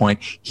which point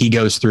he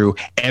goes through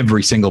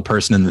every single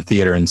person in the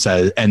theater and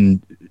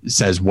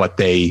says what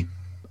they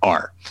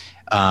are.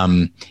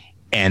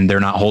 And they're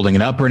not holding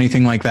it up or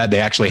anything like that.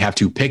 They actually have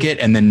to pick it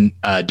and then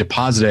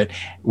deposit it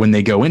when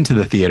they go into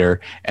the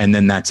theater, and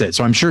then that's it.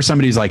 So I'm sure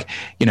somebody's like,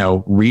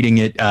 reading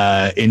it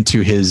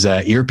into his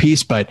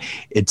earpiece, but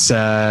it's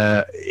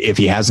if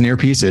he has an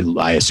earpiece,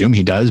 I assume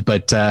he does,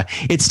 but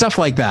it's stuff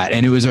like that.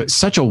 And it was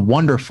such a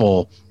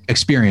wonderful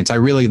experience. I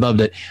really loved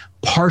it,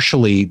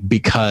 partially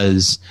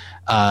because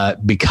of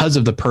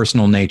the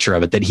personal nature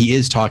of it, that he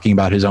is talking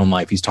about his own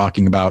life. He's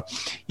talking about,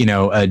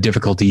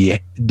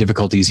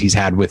 difficulties he's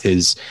had with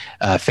his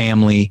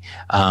family,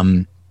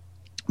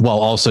 while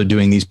also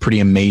doing these pretty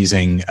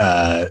amazing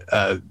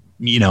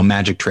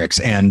magic tricks.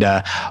 And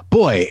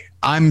boy,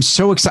 I'm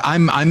so excited.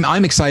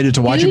 I'm excited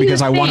to watch it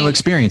because I want to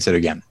experience it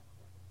again.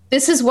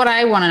 This is what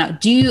I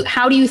want to know.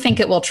 How do you think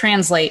it will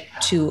translate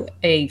to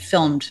a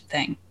filmed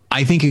thing?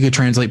 I think it could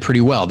translate pretty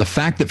well. The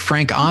fact that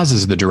Frank Oz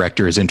is the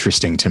director is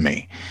interesting to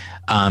me,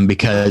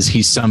 because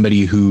he's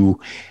somebody who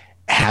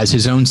has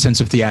his own sense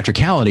of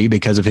theatricality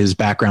because of his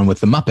background with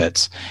the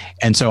Muppets.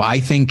 And so I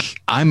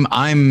think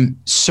I'm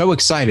so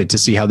excited to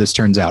see how this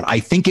turns out. I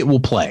think it will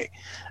play.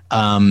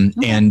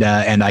 And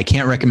I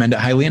can't recommend it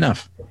highly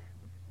enough.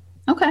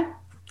 Okay.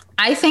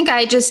 I think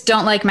I just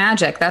don't like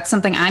magic. That's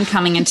something I'm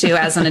coming into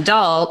as an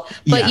adult,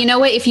 but you know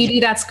what? If you do,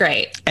 that's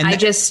great. And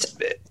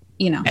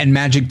and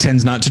magic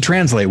tends not to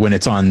translate when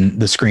it's on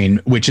the screen,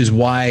 which is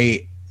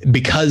why,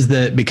 because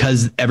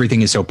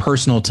everything is so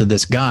personal to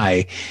this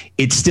guy,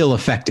 it's still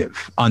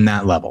effective on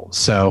that level.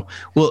 So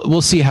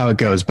we'll see how it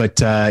goes. But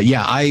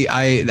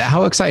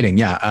how exciting!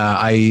 Yeah,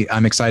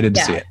 I'm excited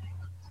to see it.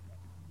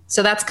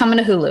 So that's coming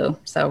to Hulu.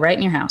 So right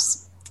in your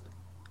house.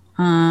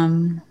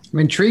 I'm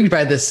intrigued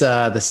by this,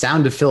 The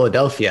Sound of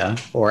Philadelphia,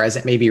 or as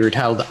it may be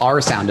retitled, Our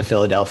Sound of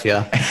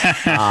Philadelphia.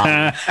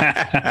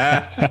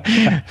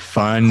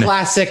 Fun.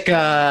 Classic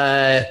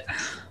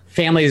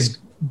families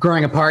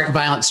growing apart,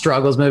 violent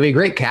struggles movie.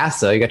 Great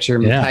cast, though. You got your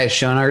Matthias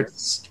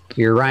Schoenaerts,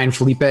 your Ryan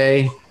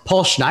Felipe,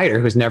 Paul Schneider,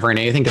 who's never in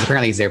anything because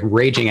apparently he's a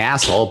raging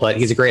asshole, but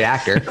he's a great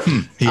actor.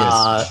 He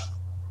is.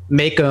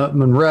 Maika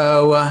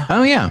Monroe.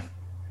 Oh, yeah.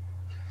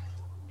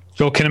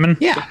 Joel Kinnaman.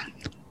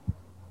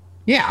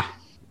 Yeah.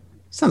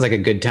 Sounds like a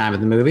good time at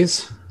the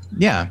movies.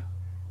 Yeah.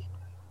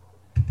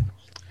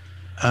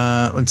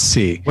 Let's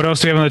see. What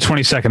else do we have on the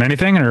 22nd?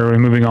 Anything? Or are we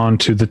moving on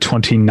to the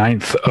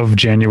 29th of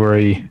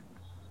January,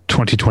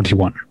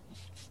 2021?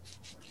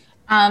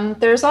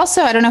 There's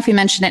also, I don't know if you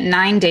mentioned it,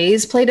 9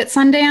 Days played at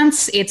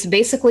Sundance. It's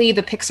basically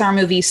the Pixar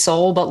movie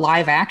Soul, but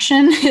live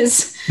action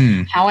is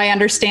how I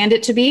understand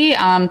it to be.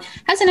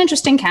 Has an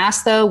interesting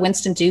cast, though.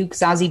 Winston Duke,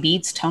 Zazie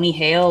Beetz, Tony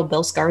Hale,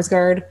 Bill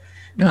Skarsgård.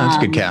 No, that's a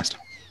good cast.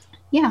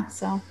 Yeah,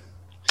 so...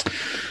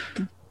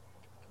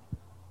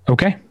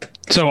 Okay.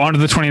 So on to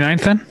the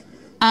 29th then?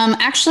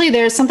 Actually,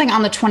 there's something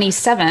on the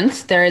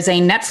 27th. There is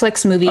a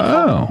Netflix movie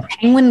called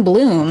Penguin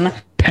Bloom.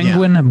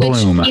 Penguin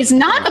Bloom. Which is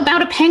not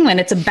about a penguin.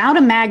 It's about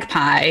a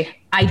magpie.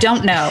 I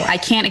don't know. I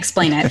can't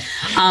explain it.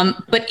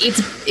 But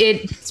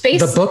it's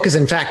based. The book is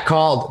in fact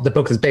called, the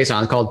book is based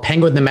on, it's called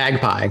Penguin the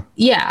Magpie.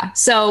 Yeah.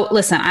 So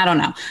listen, I don't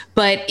know,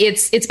 but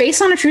it's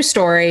based on a true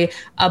story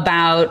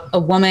about a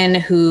woman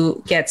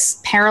who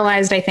gets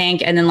paralyzed, I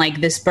think. And then like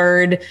this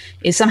bird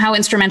is somehow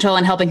instrumental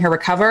in helping her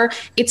recover.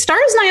 It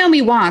stars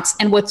Naomi Watts.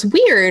 And what's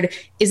weird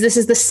is this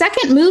is the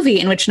second movie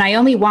in which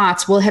Naomi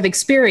Watts will have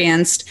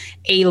experienced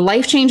a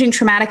life-changing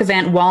traumatic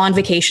event while on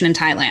vacation in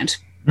Thailand.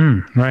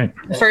 Right.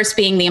 The first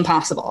being The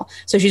Impossible.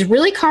 So she's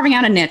really carving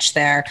out a niche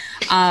there.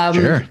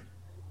 Sure.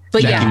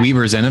 But Jackie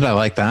Weaver's in it. I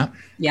like that.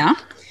 Yeah.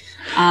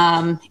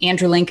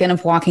 Andrew Lincoln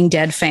of Walking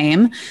Dead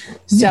fame.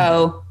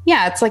 So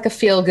yeah, it's like a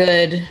feel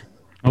good.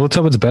 Well, let's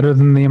hope it's better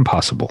than The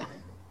Impossible.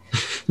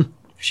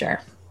 Sure.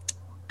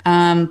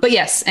 But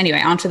yes,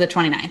 anyway, on to the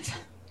 29th.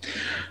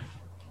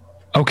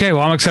 Okay,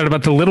 well, I'm excited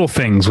about The Little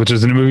Things, which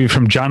is a new movie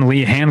from John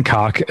Lee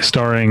Hancock,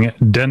 starring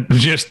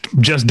just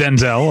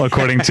Denzel,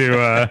 according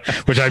to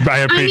which I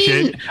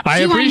appreciate. I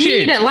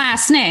appreciate it.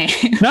 Last name.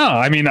 No,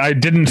 I mean I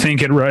didn't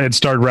think it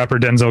starred rapper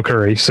Denzel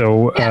Curry.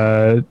 So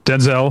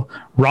Denzel,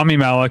 Rami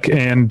Malek,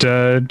 and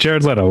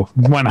Jared Leto.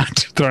 Why not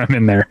throw him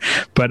in there?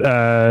 But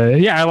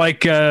I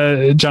like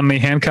John Lee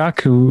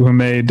Hancock, who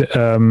made.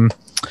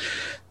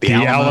 The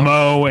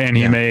Alamo, and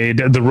he made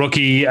The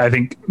Rookie. I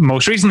think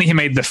most recently he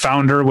made The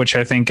Founder, which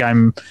I think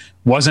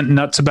wasn't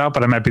nuts about,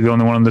 but I might be the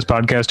only one on this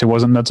podcast who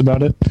wasn't nuts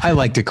about it. I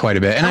liked it quite a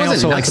bit, and I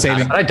also like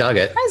Saving. I dug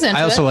it.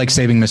 I also like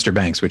Saving Mr.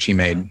 Banks, which he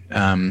made.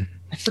 I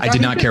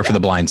did not care for The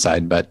Blind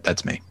Side, but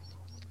that's me.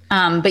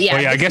 But yeah,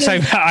 I guess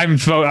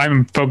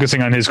I'm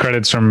focusing on his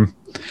credits from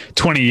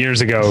 20 years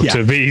ago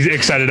to be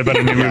excited about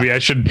a new movie. I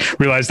should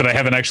realize that I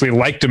haven't actually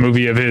liked a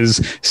movie of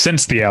his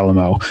since The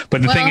Alamo.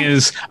 But the thing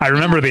is, I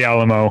remember The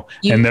Alamo,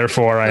 and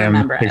therefore I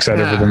am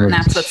excited for the movie.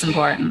 That's what's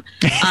important.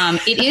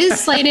 It is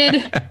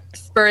slated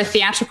for a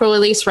theatrical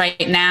release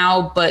right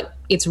now, but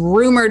it's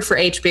rumored for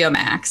HBO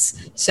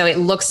Max. So it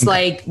looks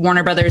like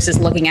Warner Brothers is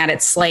looking at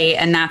its slate,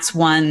 and that's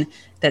one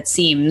that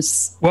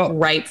seems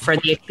ripe for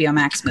the HBO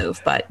Max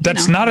move. But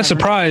that's not a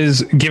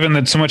surprise, given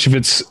that so much of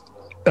its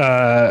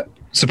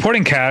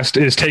supporting cast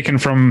is taken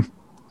from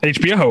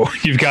HBO.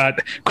 You've got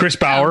Chris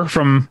Bauer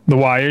from The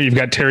Wire. You've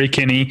got Terry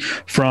Kinney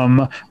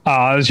from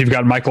Oz. You've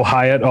got Michael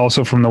Hyatt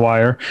also from The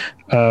Wire.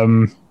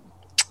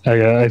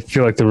 I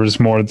feel like there was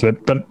more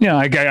that, but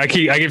I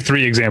gave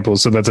 3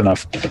 examples, so that's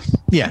enough.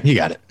 Yeah, you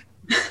got it.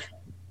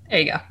 There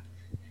you go.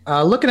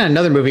 Looking at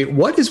another movie,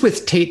 what is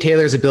with Tate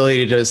Taylor's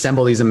ability to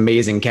assemble these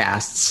amazing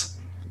casts?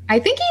 I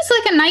think he's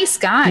like a nice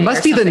guy. He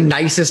must be the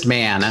nicest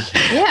man.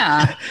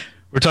 Yeah.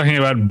 We're talking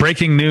about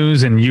breaking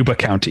news in Yuba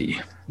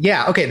County.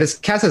 Yeah, okay. This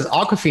cast has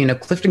Awkwafina,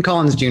 Clifton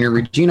Collins Jr.,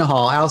 Regina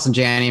Hall, Allison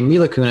Janney,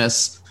 Mila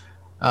Kunis,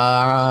 Jimmy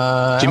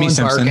Alan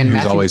Simpson, Barkin, who's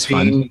Matthew always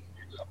Green. fun.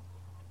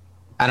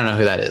 I don't know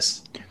who that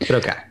is. but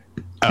okay.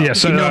 Yeah,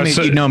 so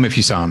you'd know him if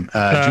you saw him.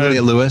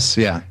 Juliette Lewis,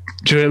 yeah.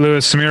 Juliette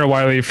Lewis, Samira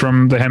Wiley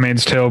from The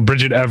Handmaid's Tale,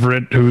 Bridget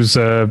Everett, who's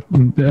a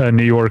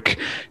New York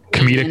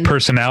comedic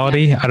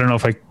personality. Yeah. I don't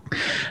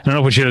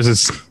know what she does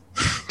is.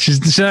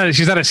 She's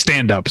not a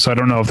stand-up, so I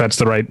don't know if that's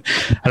the right.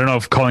 I don't know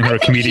if calling her a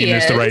comedian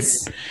is the right.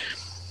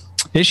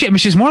 Is she? I mean,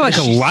 she's more like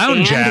a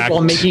lounge act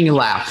while making you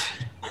laugh.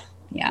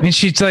 Yeah. I mean,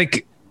 she's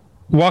like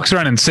walks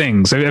around and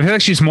sings. I feel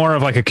like she's more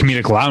of like a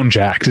comedic lounge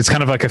act. It's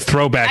kind of like a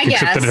throwback,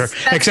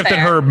 except that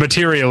her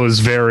material is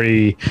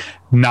very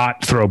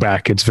not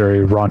throwback. It's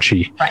very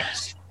raunchy. Right.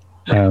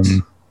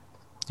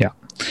 Yeah.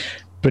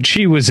 But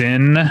she was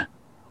in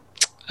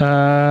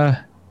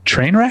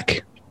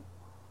Trainwreck.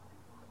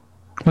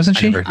 Wasn't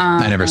she?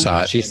 I never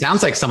saw it. She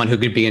sounds like someone who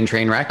could be in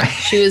Trainwreck.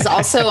 She was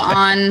also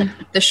on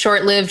the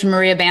short-lived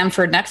Maria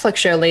Bamford Netflix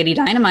show Lady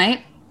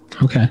Dynamite.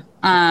 Okay.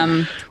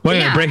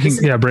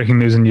 Breaking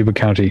news in Yuba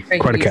County.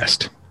 Quite a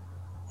cast.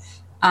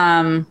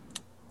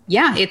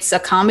 Yeah, it's a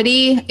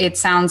comedy. It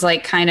sounds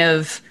like kind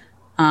of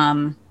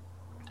I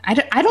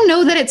don't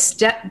know that it's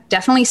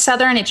definitely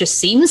Southern. It just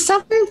seems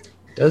Southern.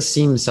 It does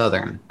seem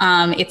Southern.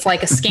 It's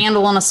like a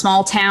scandal in a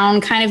small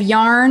town kind of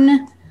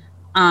yarn.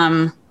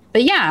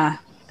 But yeah,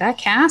 that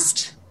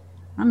cast,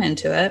 I'm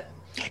into it.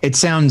 It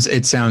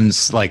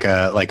sounds like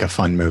a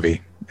fun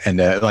movie, and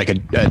like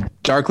a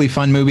darkly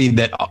fun movie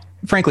that,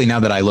 frankly, now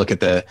that I look at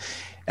the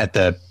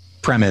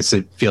premise,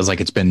 it feels like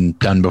it's been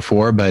done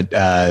before, but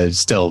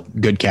still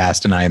good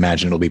cast, and I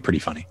imagine it'll be pretty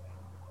funny.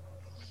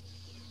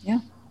 Yeah.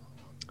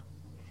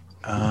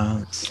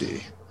 Let's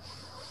see.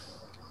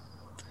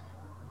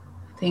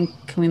 Can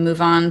we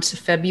move on to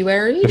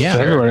February? Yeah,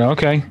 February.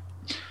 Okay.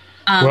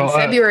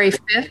 February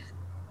 5th.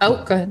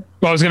 Oh, go ahead.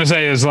 What I was going to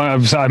say is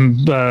I'm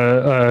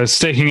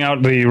staking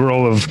out the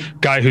role of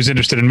guy who's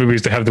interested in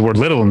movies that have the word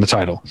little in the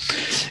title.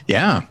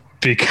 Yeah.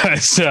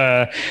 Because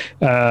Chad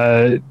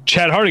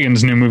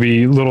Hartigan's new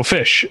movie, Little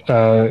Fish,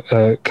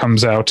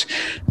 comes out,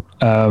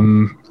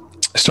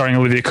 starring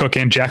Olivia Cooke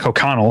and Jack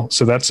O'Connell.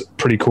 So that's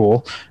pretty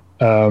cool.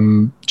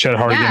 Chad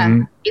Hartigan.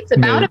 Yeah, it's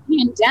about a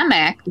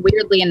pandemic,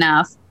 weirdly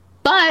enough,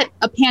 but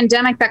a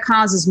pandemic that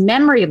causes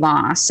memory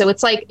loss. So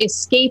it's like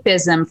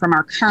escapism from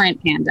our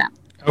current pandemic.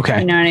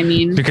 Okay. You know what I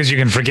mean? Because you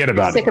can forget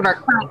about sick of our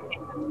current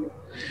pandemic.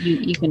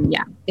 You can,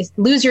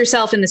 lose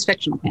yourself in this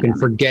fictional pandemic. You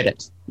can forget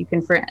it. You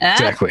can forget.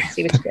 Exactly.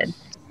 See what you did.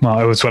 Well,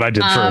 it was what I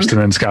did first,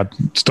 and then Scott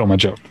stole my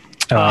joke.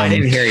 I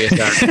didn't hear you,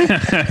 sorry.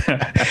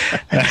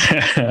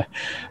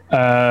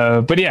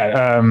 But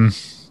yeah,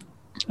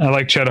 I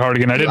like Chad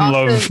Hartigan. I didn't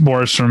love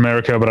Boris from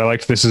America, but I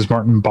liked This Is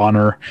Martin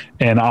Bonner.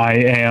 And I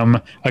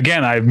am,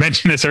 again, I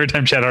mention this every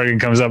time Chad Hartigan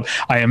comes up,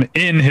 I am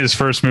in his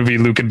first movie,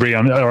 Luke and Bree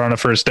on a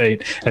First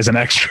Date, as an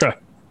extra.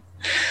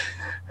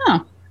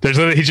 Oh. There's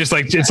literally, he's just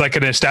like, it's like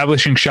an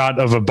establishing shot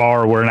of a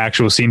bar where an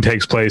actual scene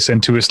takes place.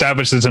 And to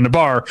establish this in a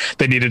bar,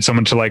 they needed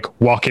someone to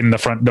like walk in the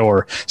front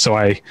door. So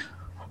I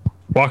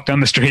walked down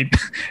the street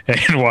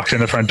and walked in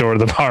the front door of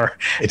the bar.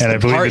 It's and the I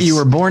believe part you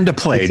were born to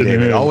play,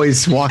 David.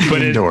 Always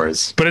walking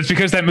indoors. But it's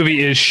because that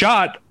movie is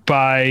shot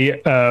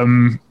by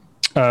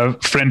a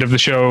friend of the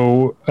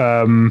show.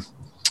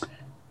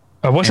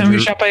 Wasn't it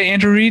shot by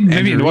Andrew Reed?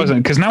 Maybe it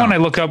wasn't. Because now when I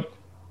look up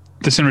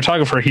the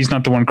cinematographer, he's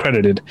not the one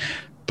credited.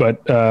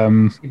 But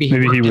maybe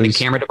he was in the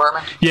camera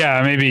department.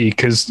 Yeah, maybe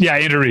because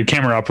Andrew Reed,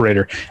 camera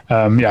operator.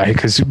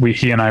 Because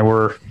he and I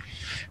were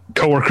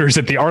coworkers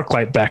at the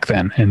ArcLight back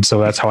then, and so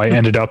that's how I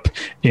ended up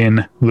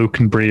in Luke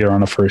and Bree Are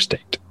on a First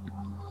Date.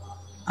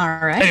 All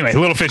right. Anyway,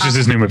 Little Fish is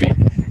his new movie.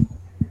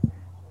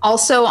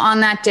 Also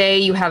on that day,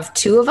 you have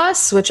Two of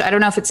Us, which I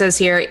don't know if it says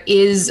here,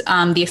 is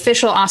the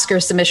official Oscar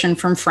submission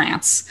from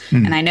France.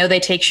 And I know they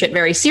take shit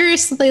very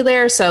seriously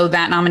there, so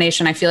that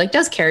nomination I feel like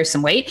does carry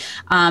some weight.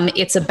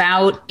 It's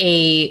about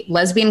a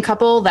lesbian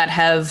couple that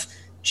have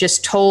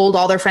just told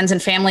all their friends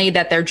and family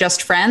that they're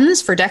just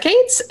friends for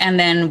decades, and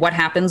then what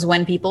happens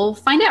when people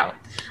find out.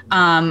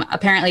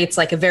 Apparently it's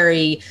like a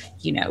very,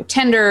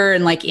 tender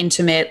and like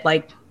intimate,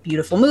 like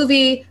beautiful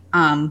movie.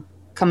 Coming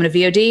to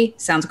VOD,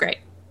 sounds great.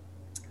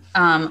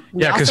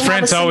 Because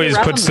France always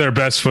puts their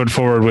best foot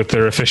forward with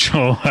their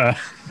official. I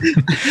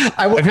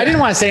didn't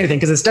want to say anything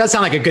because this does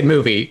sound like a good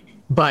movie,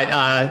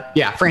 but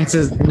France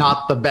is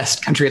not the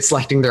best country at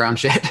selecting their own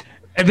shit.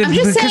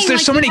 Because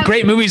there's so many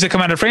great movies that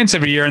come out of France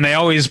every year, and they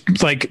always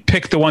like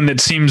pick the one that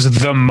seems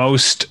the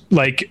most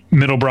like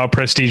middlebrow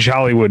prestige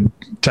Hollywood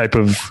type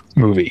of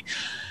movie.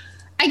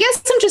 I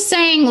guess I'm just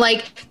saying,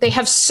 like, they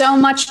have so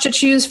much to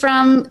choose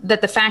from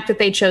that the fact that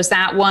they chose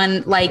that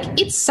one, like,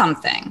 it's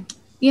something,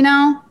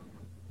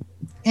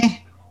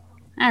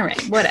 All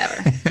right,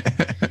 whatever.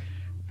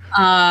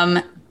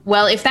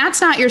 Well, if that's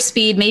not your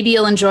speed, maybe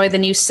you'll enjoy the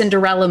new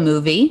Cinderella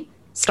movie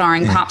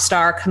starring pop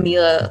star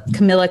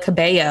Camila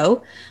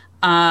Cabello.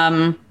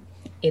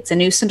 It's a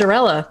new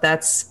Cinderella.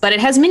 But it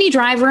has Minnie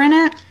Driver in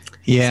it.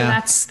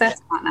 Yeah, so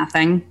that's not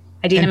nothing.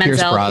 Idina Menzel,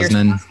 Pierce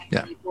Brosnan.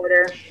 Yeah.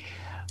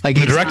 Like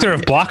the director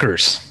of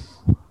Blockers.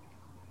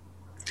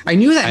 I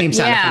knew that name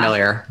sounded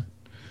familiar.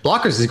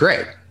 Blockers is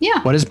great.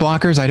 Yeah. What is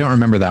Blockers? I don't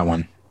remember that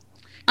one.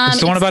 It's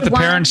the one about the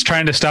parents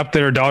trying to stop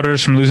their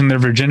daughters from losing their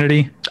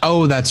virginity.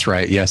 Oh, that's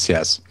right.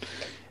 Yes.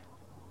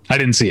 I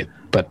didn't see it,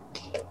 but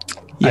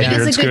I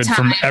hear it's good.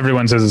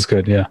 Everyone says it's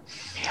good. Yeah.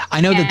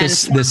 I know that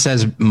this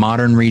says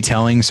modern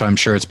retelling, so I'm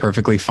sure it's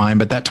perfectly fine.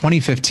 But that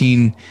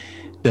 2015,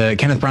 the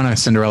Kenneth Branagh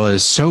Cinderella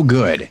is so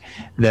good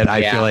that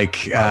I feel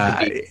like,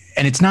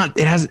 and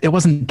it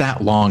wasn't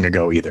that long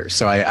ago either.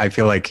 So I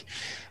feel like,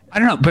 I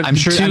don't know, but I'm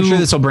sure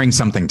this will bring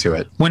something to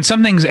it. When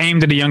something's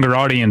aimed at a younger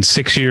audience,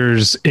 6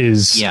 years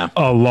is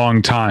a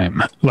long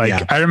time.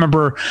 I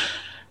remember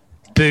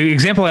the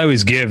example I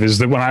always give is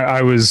that when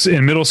I was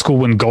in middle school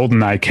when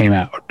GoldenEye came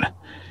out,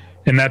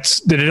 and that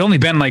it had only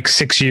been like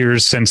 6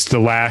 years since the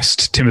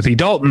last Timothy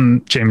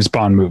Dalton James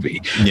Bond movie.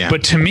 Yeah.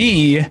 But to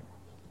me,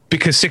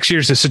 because 6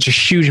 years is such a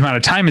huge amount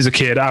of time as a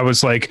kid, I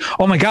was like,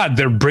 oh my God,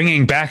 they're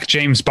bringing back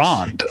James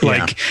Bond.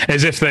 Like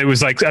as if it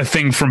was like a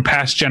thing from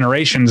past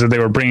generations that they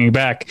were bringing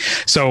back.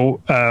 So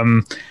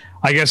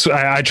I guess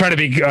I try to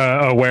be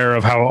aware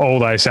of how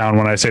old I sound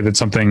when I say that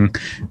something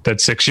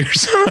that's 6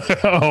 years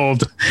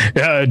old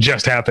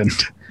just happened.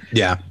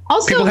 Yeah.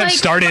 Also, people have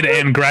started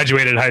and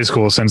graduated high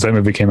school since that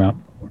movie came out.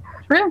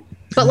 True.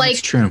 But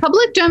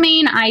public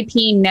domain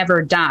IP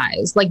never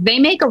dies. Like they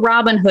make a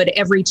Robin Hood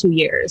every 2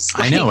 years.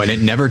 I know, and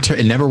it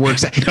never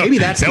works. Maybe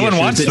that's no one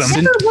wants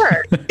them.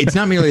 It's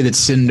not merely that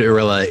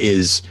Cinderella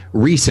is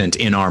recent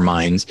in our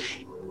minds;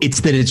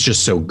 it's that it's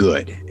just so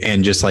good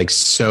and just like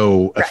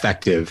so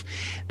effective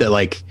that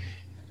like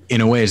in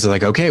a way it's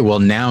like, okay, well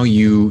now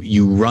you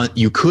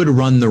could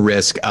run the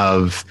risk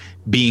of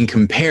being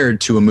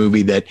compared to a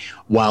movie that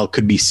while it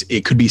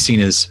could be seen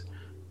as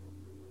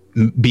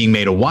being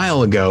made a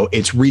while ago,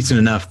 it's recent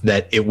enough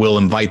that it will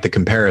invite the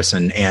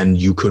comparison and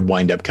you could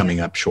wind up coming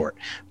up short.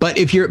 But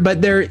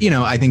they're,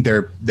 I think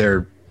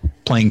they're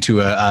playing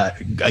to a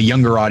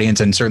younger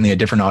audience and certainly a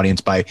different audience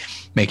by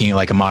making it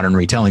like a modern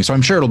retelling. So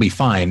I'm sure it'll be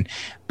fine.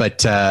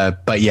 But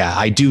yeah,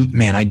 I do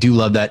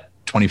love that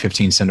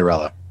 2015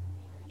 Cinderella.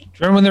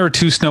 Remember when there were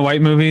two Snow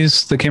White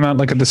movies that came out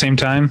like at the same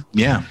time?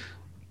 Yeah.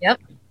 Yep.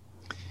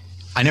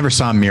 I never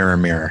saw Mirror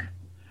Mirror.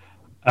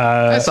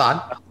 I saw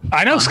it.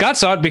 I know Scott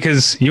saw it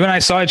because you and I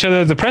saw each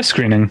other at the press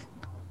screening.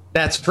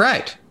 That's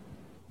right.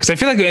 Because I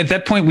feel like at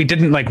that point we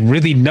didn't like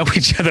really know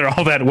each other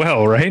all that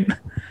well, right?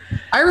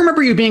 I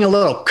remember you being a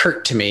little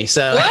curt to me,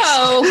 so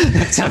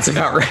that sounds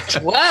about right.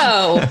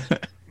 Whoa.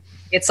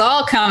 It's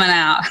all coming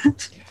out.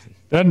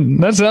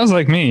 That sounds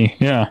like me.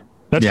 Yeah.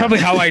 That's probably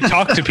how I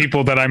talk to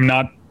people that I'm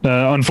not.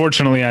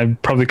 Unfortunately, I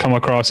probably come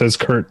across as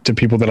curt to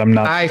people that I'm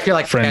not. I feel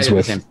like friends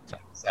with him.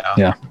 So.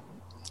 Yeah.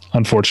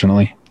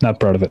 Unfortunately,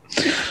 not proud of it.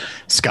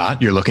 Scott,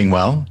 you're looking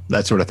well.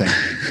 That sort of thing.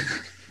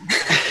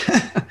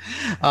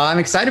 I'm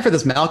excited for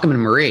this Malcolm and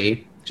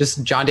Marie.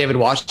 Just John David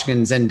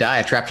Washington,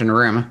 Zendaya trapped in a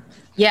room.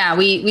 Yeah,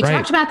 we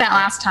talked about that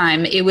last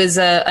time. It was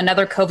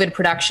another COVID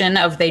production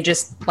of they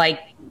just like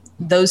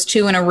those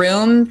two in a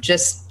room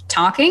just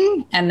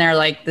talking, and they're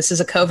like, this is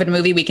a COVID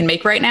movie we can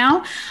make right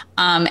now.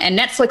 And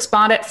Netflix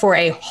bought it for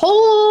a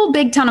whole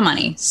big ton of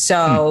money.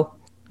 So,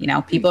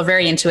 people are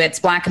very into it. It's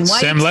black and white.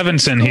 Sam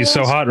Levinson, he's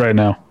so hot right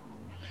now.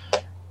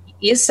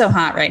 He is so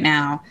hot right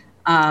now.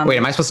 Wait,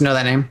 am I supposed to know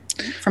that name?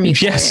 From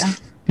Euphoria.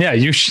 Yes. Yeah,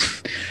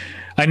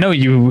 I know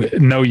you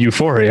know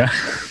Euphoria.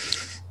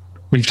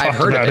 We've talked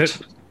about it.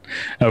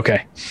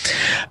 Okay.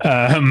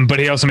 But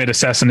he also made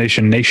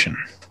Assassination Nation.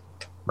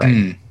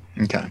 Right.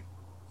 Okay.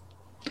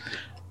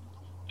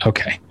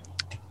 Okay.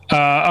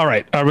 All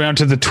right. Are we on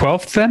to the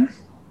 12th then?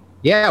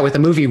 Yeah, with a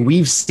movie we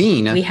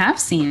have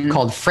seen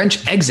called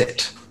French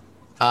Exit,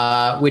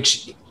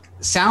 which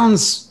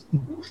sounds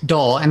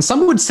dull, and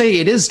some would say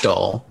it is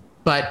dull,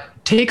 but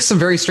takes some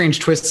very strange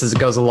twists as it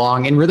goes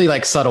along in really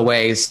like subtle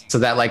ways, so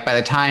that like by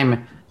the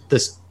time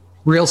this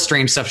real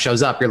strange stuff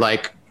shows up, you're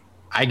like,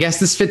 I guess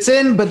this fits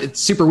in, but it's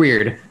super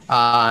weird.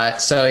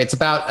 So it's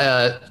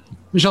about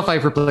Michelle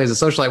Pfeiffer plays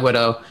a socialite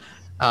widow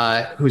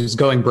who's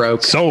going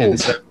broke.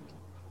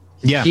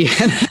 Yeah,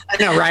 I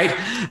know, right?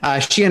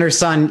 She and her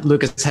son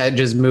Lucas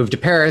Hedges moved to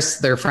Paris.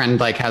 Their friend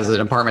like has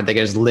an apartment they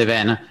can just live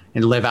in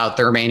and live out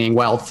their remaining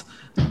wealth.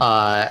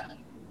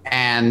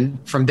 And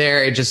from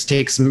there, it just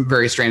takes some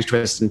very strange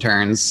twists and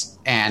turns,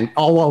 and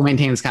all while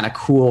maintaining this kind of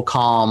cool,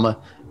 calm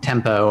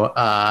tempo.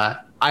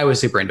 I was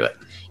super into it.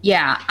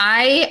 Yeah,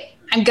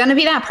 I'm going to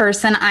be that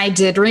person. I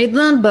did read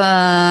the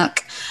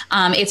book.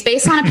 It's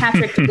based on a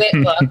Patrick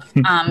DeWitt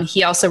book.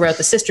 He also wrote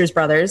The Sisters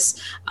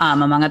Brothers,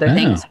 among other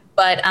things.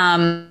 But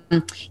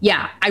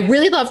yeah, I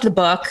really loved the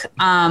book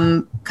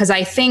because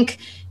I think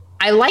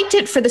I liked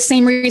it for the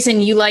same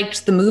reason you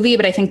liked the movie,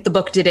 but I think the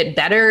book did it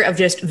better of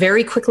just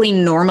very quickly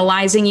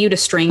normalizing you to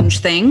strange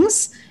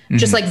things,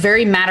 just like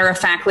very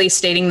matter-of-factly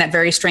stating that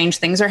very strange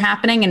things are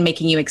happening and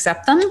making you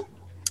accept them.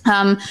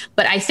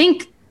 But I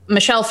think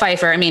Michelle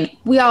Pfeiffer, I mean,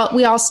 we all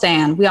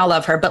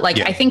love her, but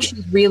I think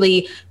she's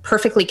really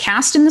perfectly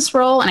cast in this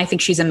role. And I think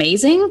she's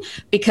amazing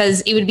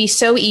because it would be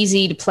so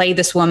easy to play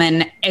this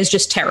woman as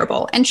just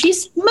terrible. And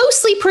she's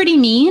mostly pretty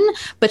mean,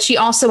 but she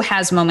also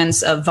has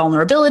moments of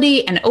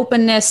vulnerability and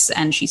openness,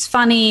 and she's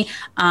funny.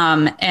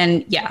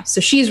 And yeah, so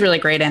she's really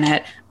great in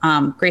it.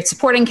 Great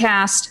supporting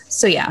cast.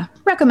 So yeah,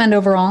 recommend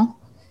overall.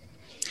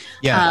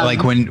 Yeah,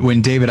 like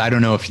when David, I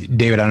don't know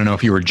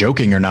if you were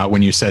joking or not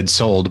when you said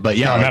sold, but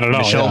yeah, no, not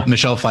at all.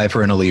 Michelle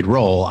Pfeiffer in a lead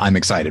role. I'm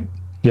excited.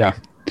 Yeah.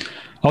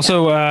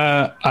 Also,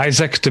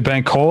 Isaac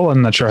DeBank-Cole.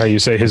 I'm not sure how you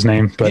say his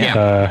name, but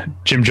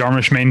Jim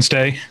Jarmusch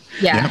mainstay.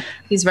 Yeah,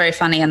 he's very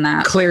funny in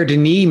that. Claire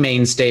Denis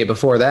mainstay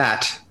before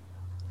that.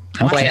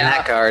 Playing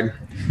that card.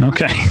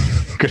 Okay.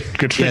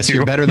 Good for Yes, you.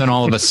 you're better than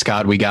all of us,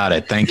 Scott. We got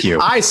it. Thank you.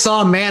 I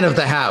saw Man of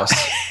the House.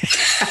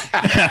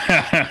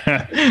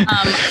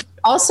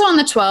 Also on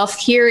the 12th,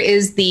 here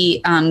is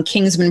the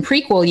Kingsman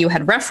prequel you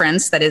had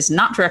referenced that is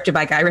not directed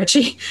by Guy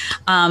Ritchie.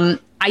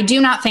 I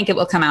do not think it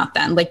will come out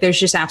then. Like, there's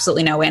just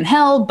absolutely no way in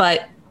hell,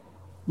 but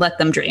let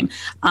them dream.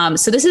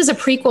 So this is a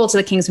prequel to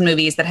the Kingsman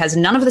movies that has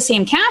none of the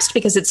same cast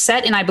because it's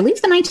set in, I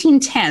believe, the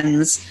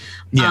 1910s.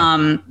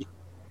 Yeah.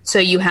 So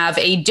you have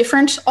a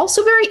different,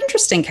 also very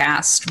interesting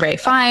cast. Ray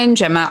Fiennes,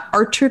 Gemma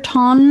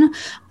Arterton,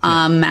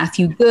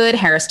 Matthew Good,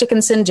 Harris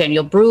Dickinson,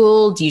 Daniel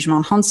Bruhl,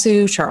 Djimon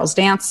Hounsou, Charles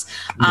Dance.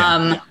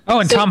 And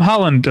Tom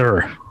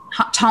Hollander.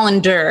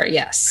 Hollander,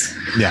 yes.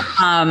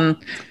 Yeah.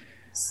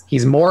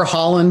 He's more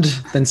Holland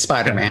than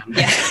Spider-Man.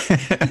 Yeah.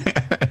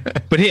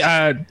 But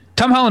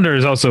Tom Hollander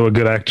is also a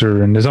good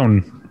actor in his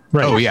own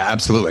right. Oh yeah,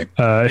 absolutely.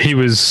 He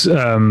was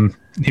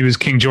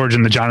King George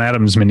in the John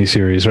Adams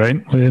miniseries, right?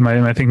 Am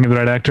I thinking of the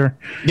right actor?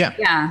 Yeah.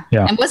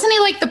 Yeah. And wasn't he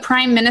like the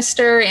prime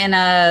minister in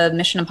a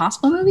Mission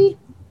Impossible movie?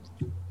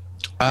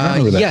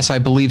 Yes, I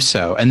believe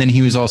so. And then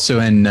he was also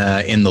in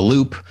The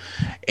Loop,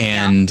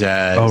 and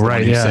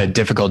said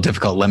difficult,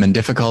 lemon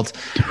difficult.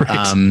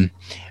 Right.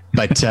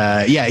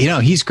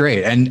 He's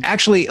great. And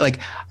actually, like,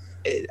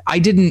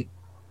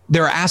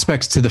 there are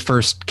aspects to the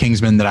first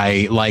Kingsman that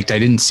I liked. I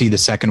didn't see the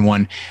second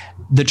one.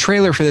 The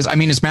trailer for this, I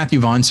mean, it's Matthew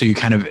Vaughn, so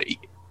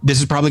this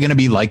is probably going to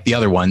be like the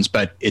other ones,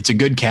 but it's a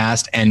good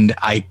cast. And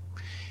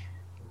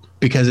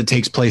because it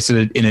takes place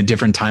in a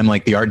different time,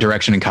 like the art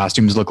direction and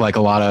costumes look like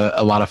a lot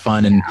of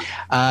fun. And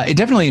it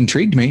definitely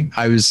intrigued me.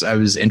 I was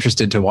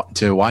interested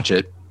to watch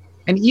it.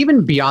 And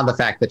even beyond the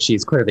fact that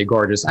she's clearly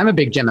gorgeous, I'm a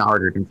big Gemma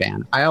Arterton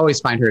fan. I always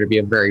find her to be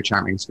a very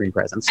charming screen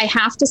presence. I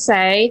have to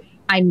say,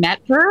 I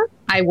met her.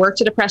 I worked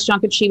at a press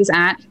junket she was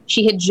at.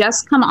 She had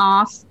just come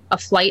off a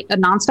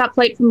nonstop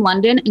flight from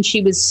London, and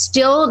she was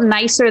still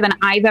nicer than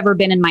I've ever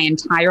been in my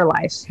entire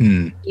life.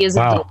 She is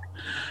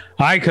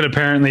I could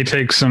apparently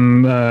take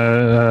some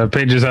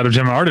pages out of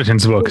Gemma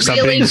Arterton's book. Stop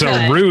being so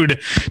rude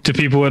to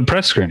people at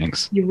press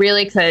screenings. You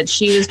really could.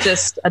 She was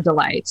just a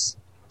delight.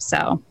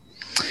 So,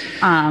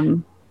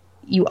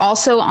 you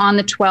also on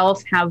the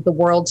 12th have The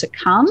World to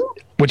Come,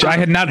 which I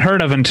had not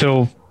heard of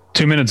until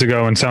 2 minutes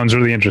ago, and sounds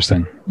really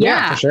interesting.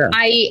 Yeah, for sure.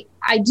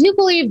 I do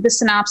believe the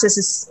synopsis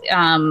is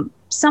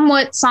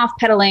somewhat soft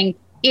pedaling.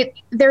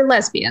 They're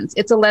lesbians.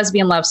 It's a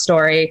lesbian love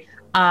story.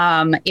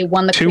 It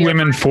won the two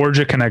women forge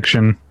a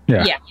connection.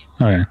 Yeah.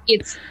 Okay.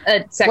 It's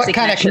a sexy What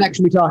kind of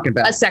connection are we talking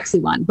about? A sexy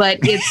one, but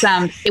it's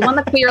it won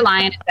the Clear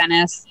Lion at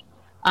Venice.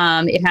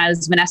 It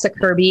has Vanessa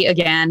Kirby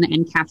again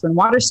and Catherine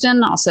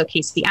Waterston, also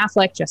Casey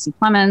Affleck, Jesse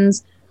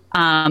Plemons.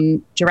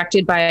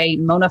 Directed by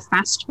Mona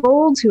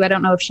Fastvold, who I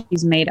don't know if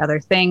she's made other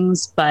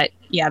things, but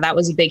yeah, that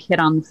was a big hit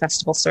on the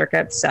festival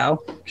circuit.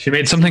 So she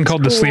made something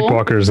called The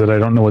Sleepwalkers that I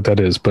don't know what that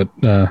is, but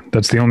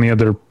that's the only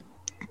other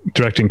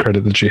directing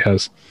credit that she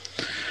has.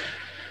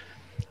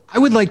 I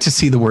would like to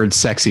see the word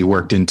sexy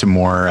worked into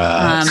more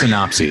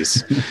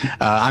synopses.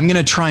 I'm going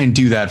to try and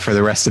do that for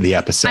the rest of the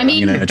episode. I'm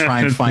going to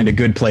try and find a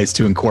good place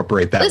to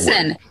incorporate that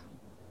word.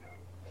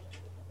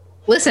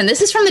 Listen,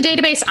 this is from the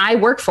database I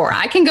work for.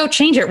 I can go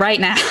change it right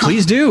now.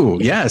 Please do.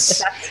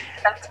 Yes.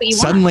 That's what you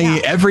Suddenly,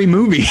 want. every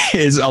movie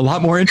is a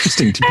lot more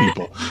interesting to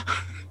people.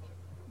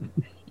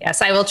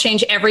 Yes, I will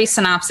change every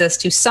synopsis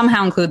to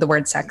somehow include the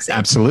word sexy.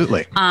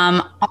 Absolutely.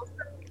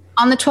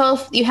 On the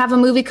 12th, you have a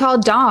movie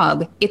called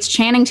Dog. It's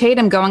Channing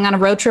Tatum going on a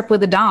road trip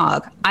with a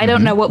dog. I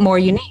don't know what more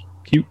you need.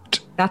 Cute.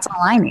 That's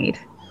all I need.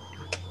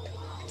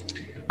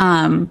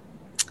 I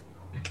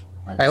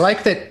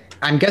like that.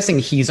 I'm guessing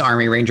he's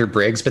Army Ranger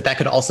Briggs, but that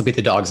could also be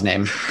the dog's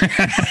name.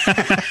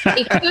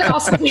 It could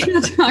also be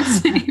the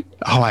dog's name.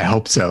 Oh, I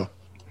hope so.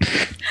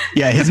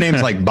 Yeah, his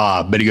name's like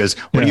Bob, but he goes,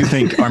 what do you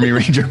think, Army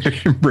Ranger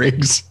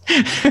Briggs?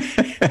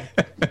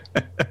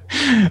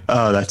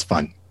 Oh, that's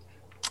fun.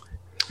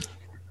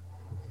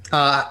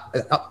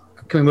 Can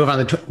we move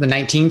on to the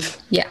 19th?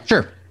 Yeah.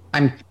 Sure.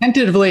 I'm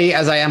tentatively,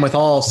 as I am with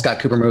all Scott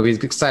Cooper movies,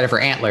 excited for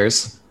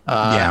Antlers.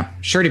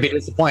 Sure to be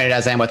disappointed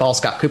as I am with all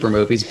Scott Cooper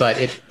movies, but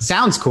it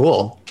sounds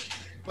cool.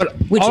 But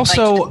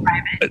also,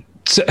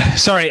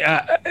 sorry,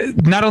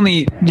 not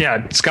only,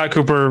 Scott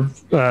Cooper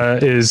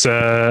is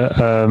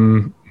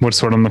what's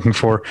the word I'm looking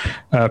for?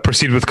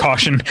 Proceed with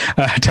caution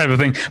type of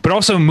thing, but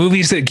also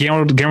movies that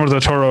Guillermo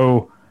del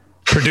Toro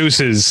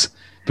produces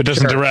but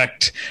doesn't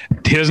direct.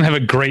 He doesn't have a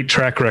great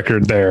track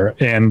record there.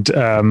 And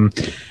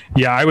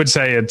I would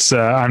say it's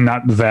I'm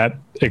not that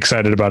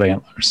excited about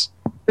Antlers.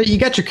 But you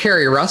got your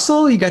Kerry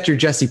Russell, you got your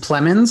Jesse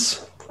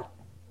Plemons.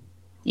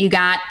 You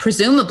got,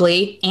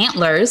 presumably,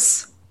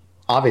 Antlers.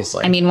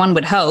 Obviously. I mean, one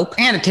would hope.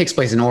 And it takes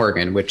place in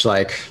Oregon, which,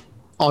 like,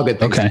 all good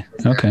things.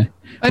 Okay.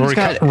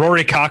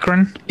 Rory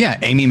Cochrane. Yeah.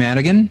 Amy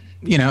Madigan.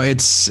 You know,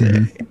 it's,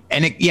 and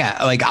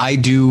like I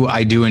do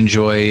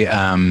enjoy,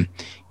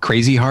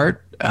 Crazy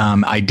Heart.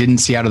 I didn't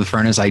see Out of the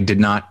Furnace.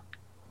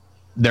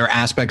 There are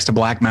aspects to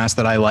Black Mass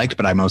that I liked,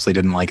 but I mostly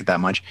didn't like it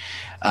that much.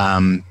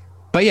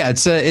 But yeah,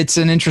 it's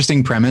an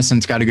interesting premise and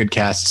it's got a good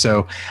cast.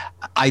 So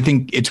I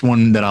think it's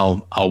one that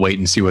I'll wait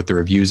and see what the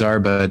reviews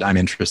are, but I'm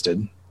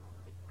interested.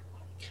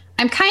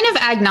 I'm kind of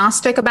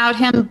agnostic about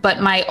him,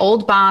 but my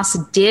old boss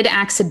did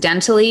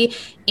accidentally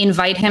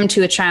invite him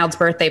to a child's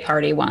birthday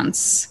party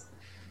once.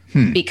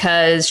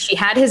 Because she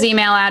had his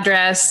email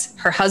address.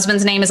 Her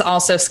husband's name is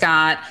also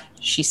Scott.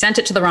 She sent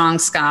it to the wrong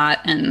Scott,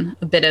 and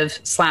a bit of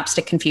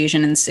slapstick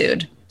confusion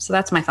ensued. So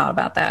that's my thought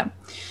about that.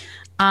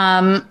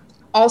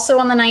 Also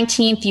on the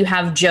 19th, you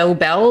have Joe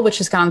Bell, which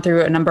has gone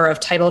through a number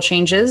of title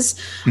changes.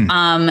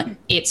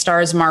 It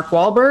stars Mark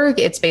Wahlberg.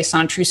 It's based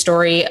on a true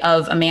story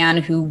of a man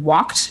who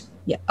walked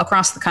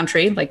across the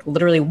country, like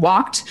literally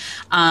walked,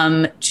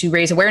 to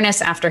raise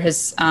awareness after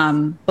his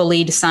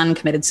bullied son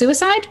committed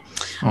suicide.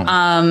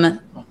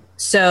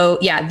 So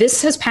yeah,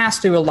 this has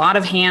passed through a lot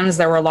of hands.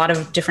 There were a lot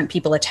of different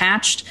people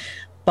attached,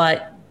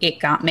 but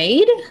it got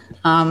made.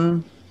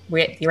 The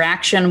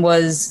reaction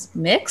was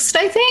mixed,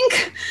 I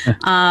think.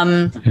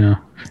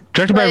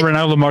 Directed by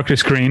Ronaldo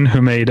Marcus Green,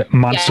 who made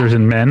Monsters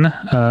and Men.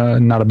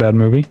 Not a bad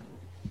movie.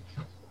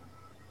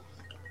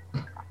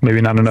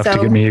 Maybe not enough to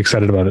get me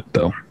excited about it,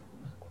 though.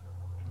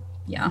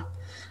 Yeah.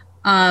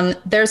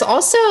 There's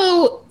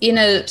also, in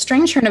a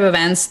strange turn of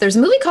events, there's a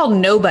movie called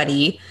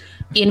Nobody,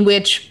 in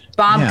which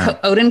Bob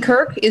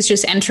Odenkirk is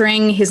just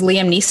entering his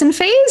Liam Neeson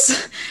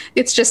phase.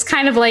 It's just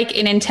kind of like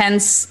an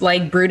intense,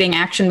 like brooding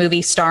action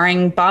movie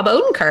starring Bob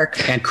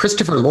Odenkirk. And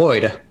Christopher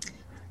Lloyd.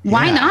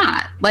 Why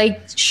not?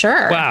 Like,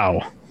 sure.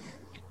 Wow.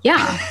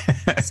 Yeah.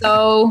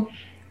 So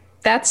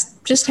that's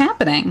just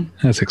happening.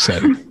 That's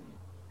exciting.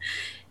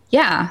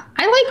 Yeah,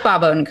 I like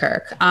Bob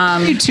Odenkirk.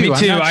 Me too.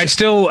 I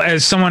still,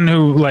 as someone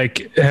who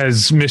like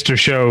has Mr.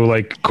 Show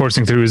like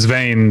coursing through his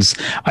veins,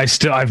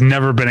 I've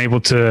never been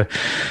able to,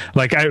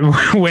 like,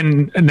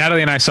 when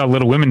Natalie and I saw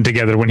Little Women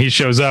together, when he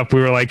shows up,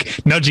 we were like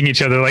nudging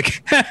each other,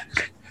 like,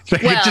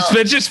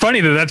 it's just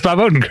funny that's Bob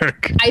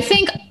Odenkirk. I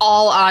think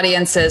all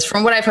audiences,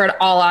 from what I've heard,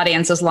 all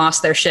audiences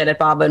lost their shit at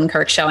Bob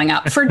Odenkirk showing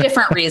up for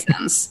different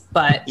reasons.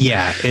 But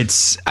yeah,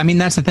 that's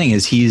the thing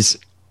is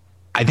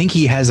I think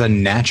he has a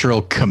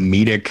natural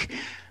comedic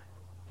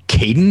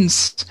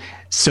cadence,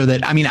 so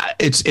that, I mean,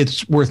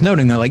 it's worth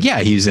noting that, like, yeah,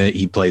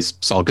 he plays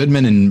Saul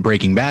Goodman in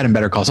Breaking Bad and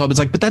Better Call Saul. But it's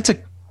like, but that's a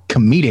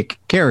comedic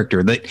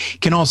character that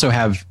can also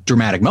have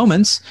dramatic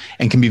moments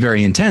and can be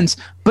very intense,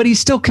 but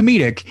he's still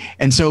comedic.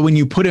 And so when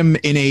you put him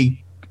in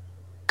a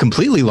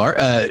completely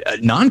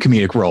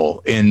non-comedic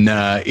role in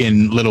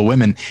Little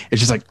Women, it's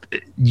just like,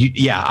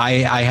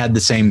 I had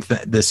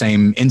the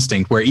same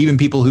instinct, where even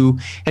people who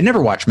had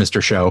never watched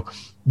Mr. Show,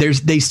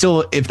 they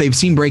still, if they've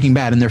seen Breaking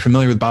Bad and they're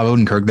familiar with Bob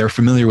Odenkirk, they're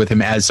familiar with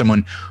him as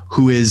someone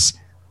who is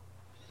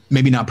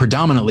maybe not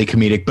predominantly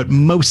comedic, but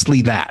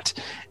mostly that.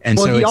 And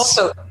so he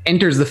also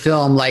enters the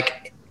film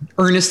like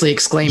earnestly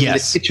exclaiming the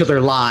titular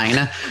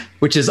line,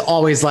 which is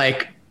always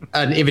like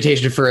an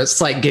invitation for a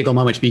slight giggle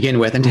moment to begin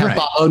with, and to have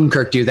Bob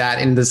Odenkirk do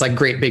that in this like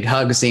great big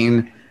hug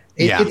scene.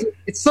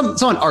 It's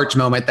an arch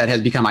moment that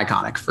has become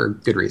iconic for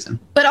good reason.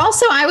 But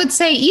also, I would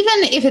say, even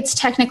if it's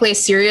technically a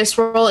serious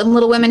role in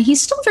Little Women,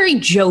 he's still very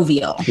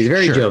jovial. He's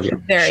very jovial.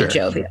 Very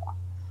jovial.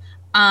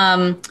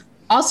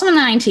 Also on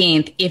the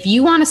 19th, if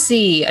you want to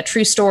see a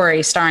true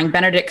story starring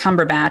Benedict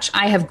Cumberbatch,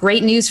 I have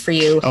great news for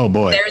you. Oh,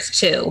 boy. There's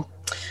two.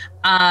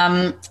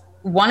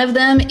 One of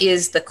them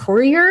is The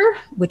Courier,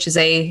 which is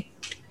a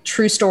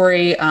true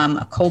story,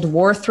 a Cold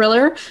War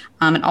thriller.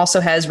 It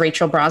also has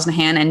Rachel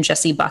Brosnahan and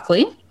Jessie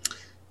Buckley.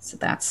 So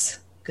that's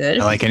good.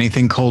 I like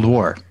anything Cold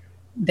War.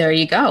 There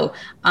you go.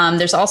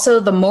 There's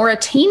also The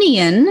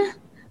Mauritanian,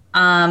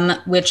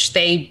 which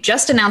they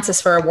just announced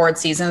this for award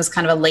season. It's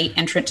kind of a late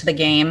entrant to the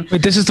game.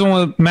 Wait, this is the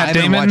one with Matt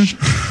Damon?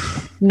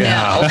 No.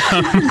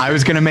 I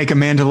was going to make a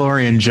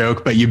Mandalorian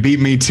joke, but you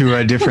beat me to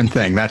a different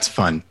thing. That's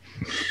fun.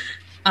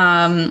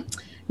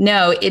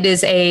 No, it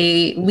is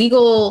a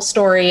legal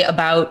story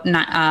about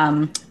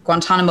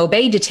Guantanamo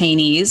Bay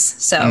detainees.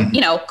 So,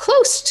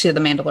 close to The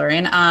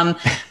Mandalorian.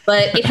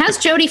 But it has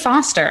Jodie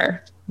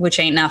Foster, which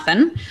ain't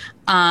nothing.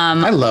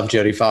 I love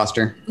Jodie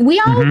Foster. We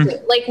all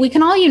we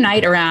can all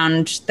unite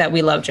around that.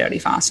 We love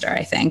Jodie Foster,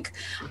 I think.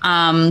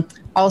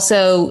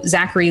 Also,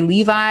 Zachary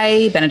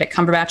Levi, Benedict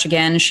Cumberbatch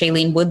again,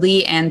 Shailene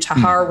Woodley, and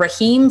Tahar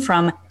Rahim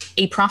from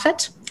A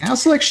Prophet. I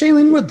also like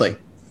Shailene Woodley.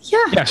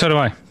 Yeah, so do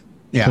I.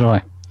 Yeah. So do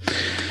I.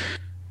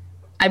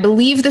 I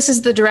believe this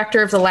is the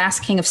director of The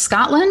Last King of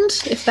Scotland.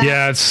 He's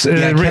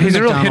a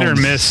real hit or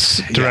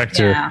miss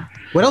director. Yeah.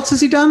 What else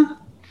has he done?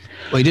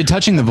 Well, he did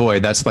Touching the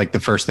Void. That's like the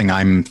first thing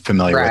I'm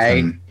familiar with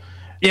him.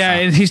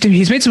 Yeah,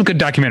 he's made some good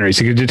documentaries.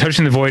 He did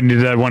Touching the Void and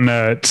did that one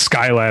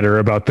Skyladder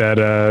about that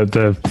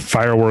the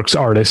fireworks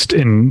artist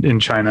in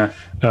China.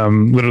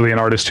 Literally an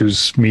artist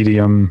whose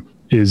medium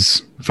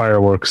is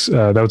fireworks.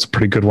 That was a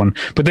pretty good one.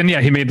 But then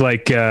he made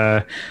like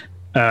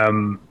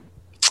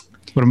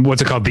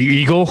What's it called? The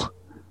Eagle?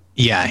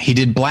 Yeah, he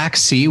did Black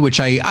Sea, which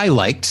I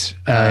liked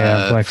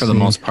for the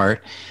most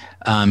part.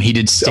 He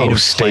did State of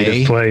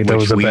Play, that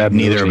was a bad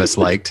movie. Neither of us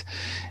liked.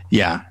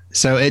 Yeah,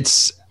 so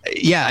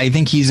I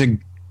think he's a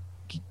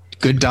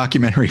good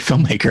documentary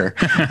filmmaker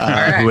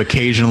who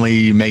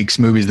occasionally makes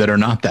movies that are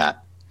not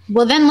that.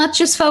 Well, then let's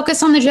just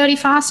focus on the Jodie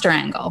Foster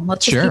angle.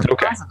 Let's just keep it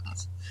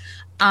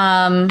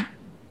positive.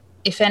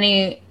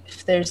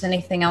 If there's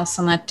anything else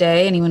on that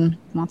day anyone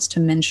wants to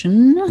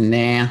mention.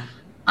 Nah.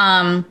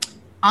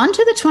 On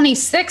to the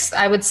 26th,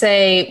 I would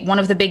say one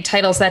of the big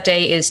titles that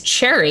day is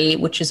Cherry,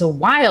 which is a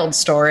wild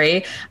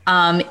story.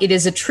 It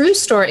is a true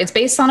story. It's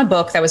based on a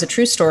book that was a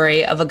true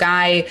story of a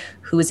guy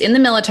who was in the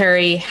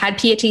military, had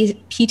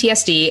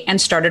PTSD, and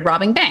started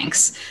robbing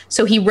banks.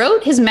 So he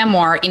wrote his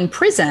memoir in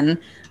prison.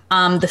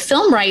 The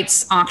film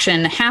rights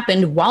auction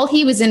happened while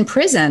he was in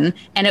prison,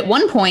 and at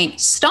one point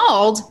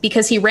stalled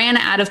because he ran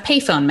out of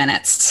payphone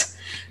minutes.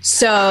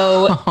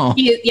 So,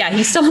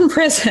 he's still in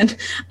prison.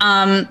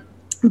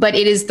 But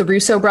it is the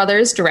Russo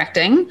brothers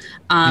directing,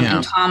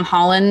 and Tom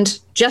Holland,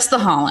 just the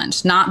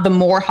Holland, not the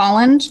more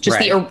Holland,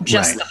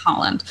 the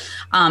Holland,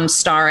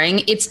 starring.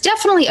 It's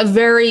definitely a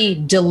very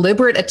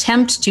deliberate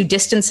attempt to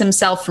distance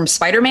himself from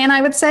Spider-Man,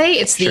 I would say.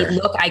 It's the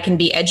look, I can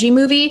be edgy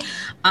movie.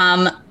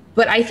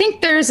 But I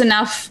think there's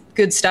enough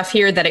good stuff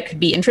here that it could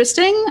be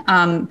interesting.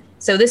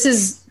 So this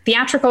is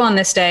theatrical on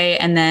this day,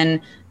 and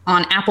then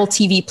on Apple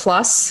TV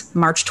Plus,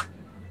 March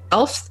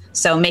 12th.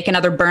 So make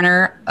another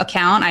burner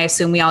account. I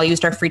assume we all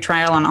used our free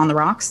trial on The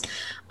Rocks.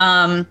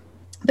 But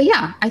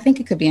yeah, I think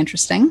it could be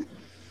interesting.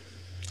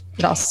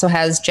 It also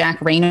has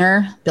Jack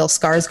Rayner, Bill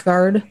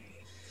Skarsgård.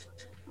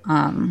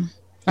 I'm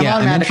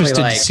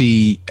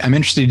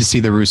interested to see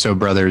the Russo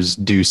brothers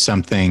do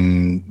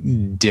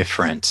something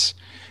different,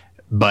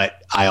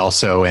 but I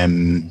also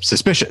am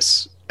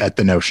suspicious at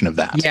the notion of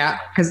that. Yeah,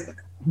 because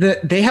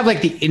they have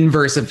like the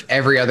inverse of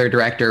every other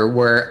director,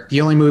 where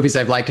the only movies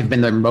I've liked have been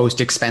their most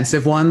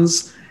expensive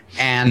ones.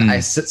 And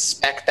I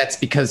suspect that's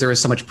because there was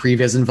so much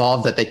previs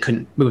involved that they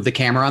couldn't move the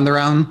camera on their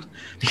own,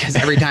 because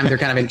every time they're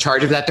kind of in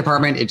charge of that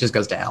department, it just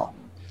goes to hell.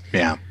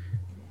 Yeah.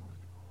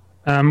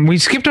 We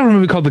skipped over a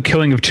movie called The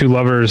Killing of Two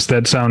Lovers.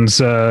 That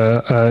sounds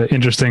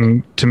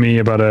interesting to me,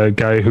 about a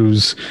guy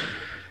who's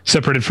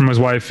separated from his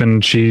wife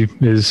and she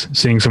is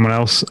seeing someone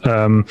else.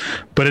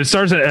 But it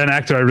stars an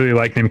actor I really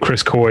like named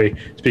Chris Coy.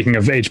 Speaking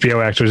of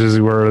HBO actors, as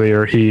we were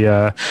earlier, he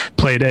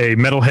played a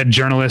metalhead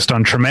journalist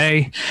on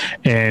Treme,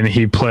 and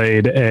he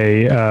played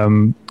a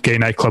gay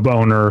nightclub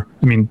owner.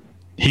 I mean,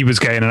 he was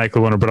gay and a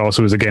nightclub owner, but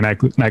also was a gay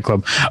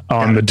nightclub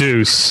on The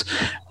Deuce.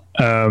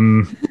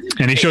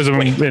 And he shows him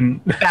in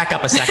back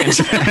up a second.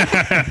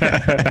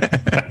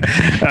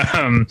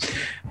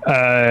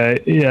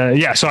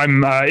 So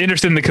I'm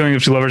interested in The Killing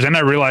of Two Lovers, and I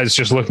realized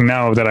just looking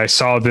now that I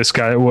saw this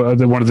guy,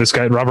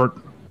 Robert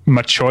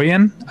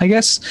Machoyan, I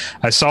guess.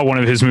 I saw one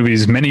of his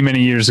movies many,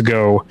 many years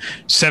ago,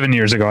 7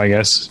 years ago, I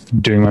guess,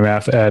 doing my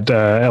math, at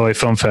LA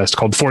Film Fest,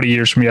 called 40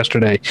 Years from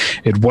Yesterday.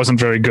 It wasn't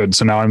very good,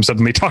 so now I'm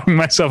suddenly talking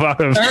myself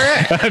out of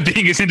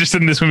being as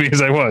interested in this movie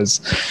as I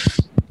was.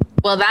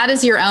 Well, that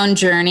is your own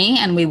journey,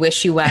 and we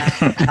wish you well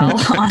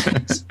on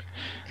it.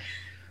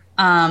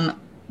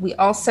 We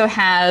also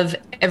have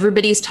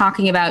Everybody's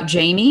Talking About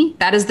Jamie.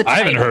 That is the title. I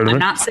haven't heard of it. I'm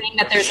not saying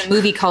that there's a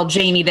movie called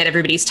Jamie that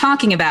everybody's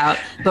talking about,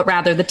 but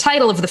rather the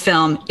title of the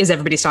film is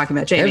Everybody's Talking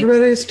About Jamie.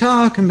 Everybody's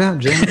talking about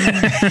Jamie.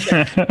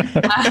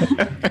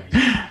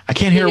 I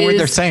can't hear what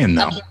they're saying,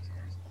 though.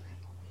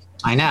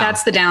 I know.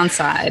 That's the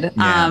downside.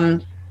 Yeah.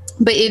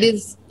 But it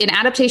is an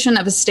adaptation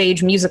of a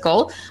stage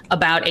musical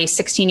about a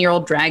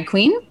 16-year-old drag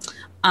queen.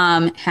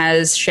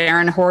 Has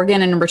Sharon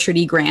Horgan and Richard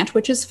E. Grant,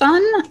 which is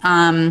fun.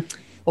 A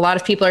lot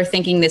of people are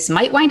thinking this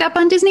might wind up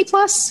on Disney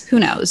Plus. Who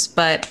knows?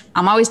 But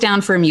I'm always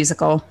down for a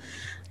musical.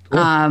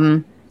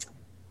 Cool.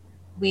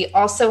 We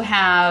also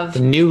have the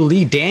new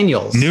Lee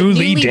Daniels.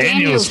 Lee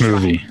Daniels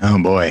movie. Oh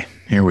boy,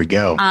 here we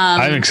go.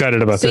 I'm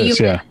excited about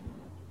this.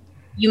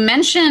 You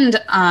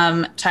mentioned,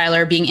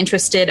 Tyler, being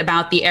interested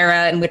about the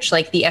era in which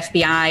like the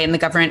FBI and the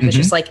government was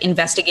just like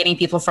investigating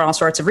people for all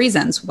sorts of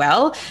reasons.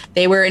 Well,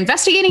 they were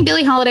investigating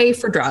Billie Holiday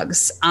for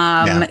drugs.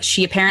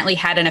 She apparently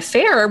had an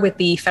affair with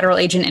the federal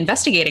agent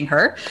investigating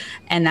her,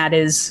 and that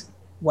is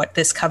what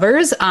this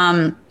covers.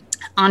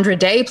 Andra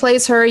Day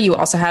plays her. You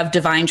also have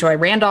Divine Joy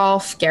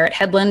Randolph, Garrett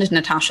Hedlund,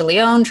 Natasha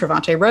Lyonne,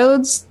 Trevante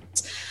Rhodes.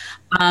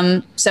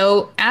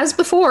 So as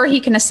before, he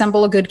can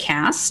assemble a good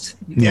cast.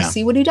 We'll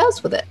see what he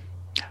does with it.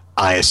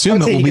 I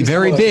assume it will be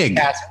very big.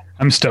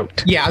 I'm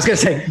stoked. Yeah, I was going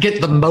to say,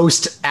 get the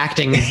most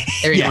acting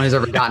anyone has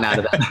ever gotten out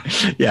of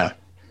that. Yeah.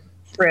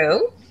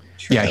 True.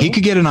 Yeah, he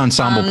could get an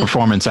ensemble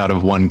performance out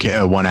of one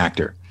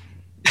actor.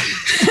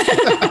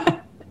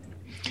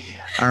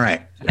 All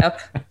right.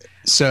 Yep.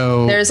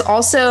 So there's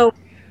also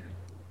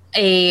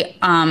a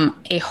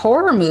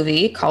horror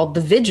movie called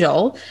The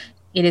Vigil.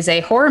 It is a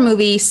horror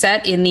movie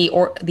set in the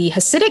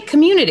Hasidic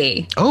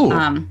community.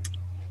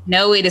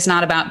 No, it is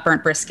not about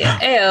burnt brisket.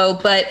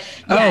 Ayo, but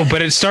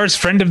but it stars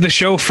friend of the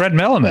show Fred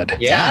Melamed.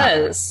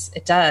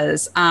 It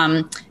does.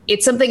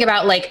 It's something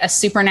about like a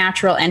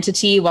supernatural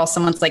entity while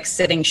someone's like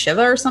sitting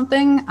Shiva or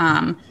something.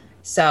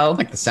 So I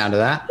like the sound of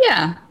that.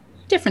 Yeah,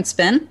 different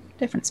spin.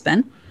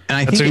 And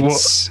I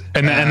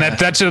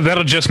think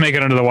that'll just make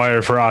it under the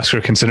wire for Oscar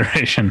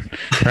consideration,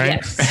 right?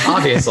 Yes.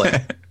 Obviously.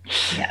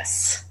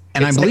 Yes.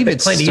 And I believe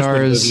it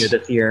stars movie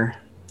this year.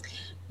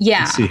 Yeah.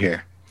 Let's see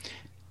here.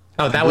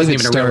 Oh, that wasn't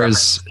even a real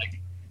reference.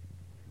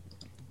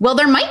 Well,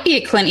 there might be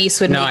a Clint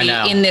Eastwood movie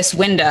in this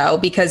window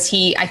because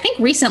he, I think,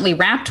 recently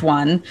wrapped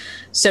one.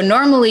 So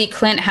normally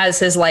Clint has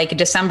his like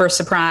December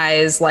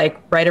surprise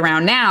like right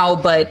around now,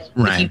 but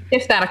if you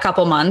shift that a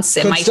couple months,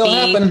 it might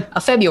be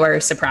a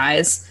February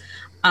surprise.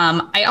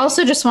 I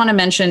also just want to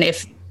mention,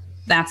 if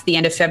that's the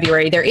end of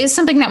February, there is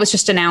something that was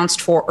just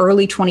announced for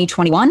early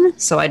 2021.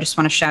 So I just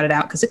want to shout it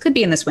out because it could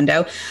be in this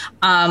window.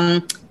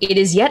 It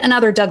is yet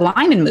another Doug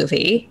Liman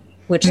movie,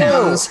 which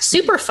sounds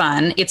super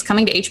fun. It's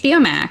coming to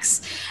HBO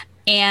Max.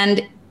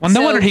 And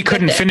no wonder he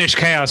couldn't finish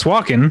Chaos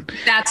Walking.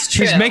 That's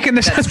true. He's making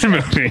this other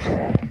movie.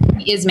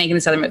 He is making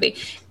this other movie.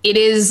 It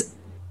is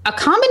a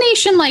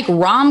combination like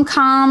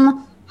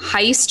rom-com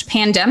heist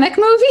pandemic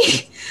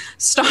movie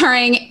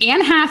starring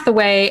Anne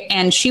Hathaway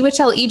and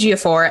Chiwetel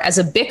Ejiofor as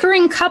a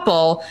bickering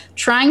couple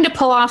trying to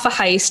pull off a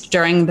heist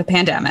during the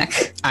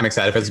pandemic. I'm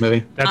excited for this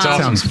movie. That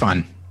sounds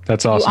fun.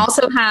 That's awesome. You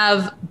also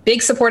have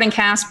big supporting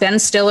cast: Ben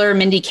Stiller,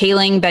 Mindy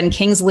Kaling, Ben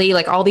Kingsley,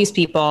 like all these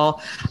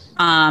people.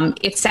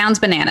 It sounds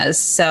bananas.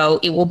 So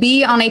it will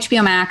be on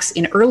HBO Max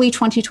in early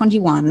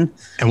 2021.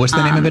 And what's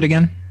the name of it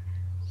again?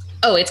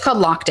 Oh, it's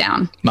called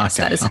Lockdown.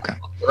 Lockdown. Okay.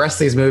 The rest of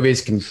these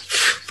movies can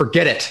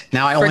forget it.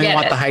 Now I only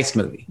want the heist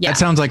movie. Yeah. That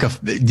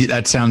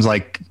sounds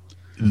like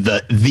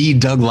the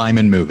Doug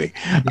Liman movie.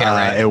 Yeah,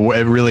 right.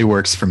 It really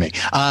works for me.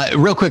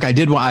 Real quick, I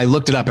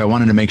looked it up. I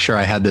wanted to make sure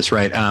I had this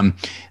right.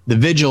 The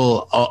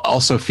Vigil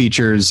also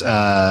features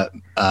Menashe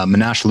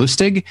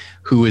Lustig,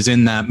 who was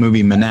in that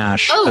movie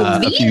Menashe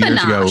a few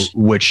years ago,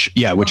 which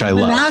I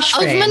love.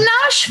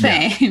 Menashe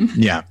fame.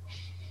 Yeah.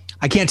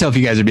 I can't tell if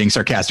you guys are being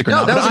sarcastic or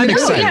not, but I'm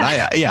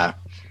excited. Yeah.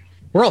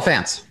 We're all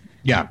fans.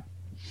 Yeah.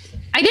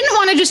 I didn't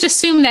want to just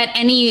assume that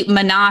any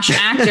Menashe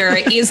actor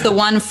is the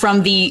one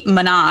from the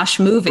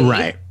Menashe movie.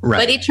 Right.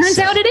 But it turns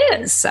out it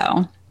is.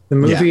 So the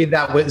movie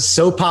that was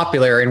so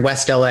popular in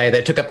West LA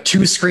that took up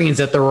 2 screens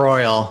at the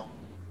Royal.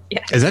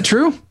 Yeah. Is that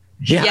true?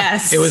 Yeah.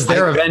 Yes. It was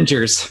their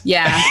Avengers.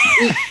 Yeah.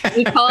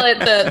 we call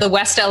it the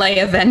West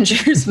LA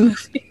Avengers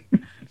movie.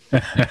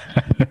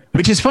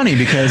 Which is funny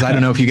because I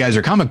don't know if you guys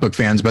are comic book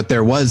fans, but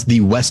there was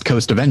the West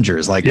Coast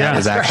Avengers. Like that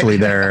was actually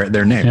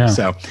their name. Yeah.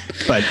 So,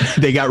 but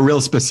they got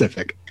real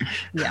specific.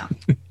 Yeah.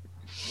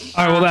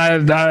 All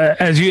right. Well,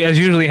 as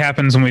usually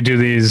happens when we do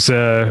these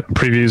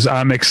previews,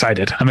 I'm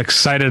excited. I'm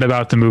excited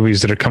about the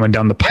movies that are coming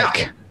down the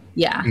pike.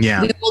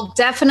 Yeah. We will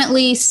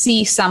definitely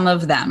see some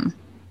of them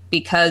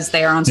because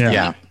they are on streaming.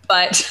 Yeah.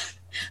 But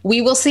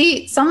we will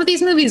see some of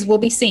these movies will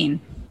be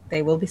seen.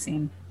 They will be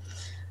seen.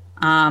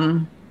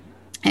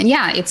 And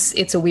yeah,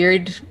 it's a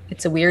weird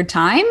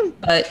time,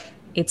 but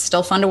it's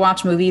still fun to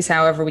watch movies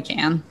however we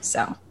can.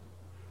 So,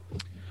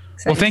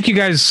 well, thank you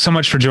guys so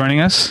much for joining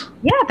us.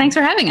 Yeah, thanks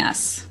for having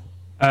us.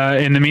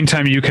 In the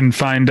meantime, you can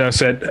find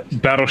us at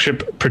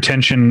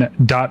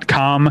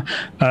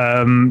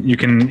battleshippretension.com. You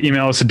can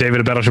email us at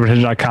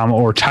david@battleshippretension.com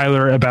or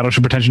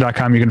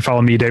tyler@battleshippretension.com. You can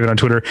follow me, David, on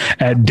Twitter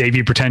at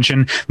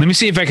davypretension. Let me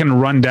see if I can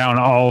run down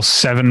all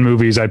 7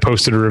 movies I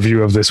posted a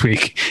review of this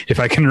week,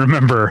 if I can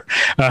remember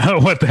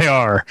what they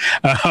are.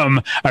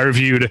 I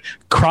reviewed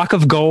Crock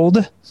of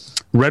Gold,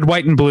 Red,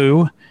 White, and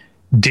Blue,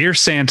 Dear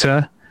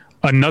Santa,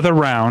 Another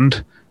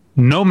Round,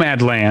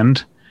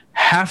 Nomadland,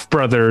 Half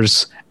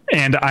Brothers,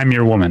 and I'm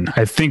Your Woman.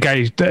 I think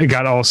I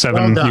got all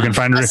 7. You can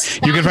find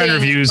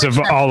reviews of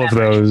all of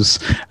those.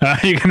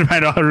 You can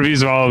find all the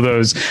reviews of all of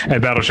those at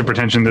Battleship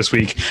Pretension this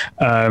week.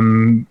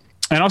 And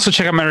also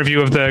check out my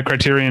review of the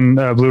Criterion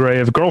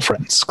Blu-ray of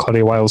Girlfriends,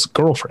 Claudia Weil's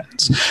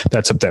Girlfriends.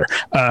 That's up there.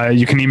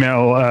 You can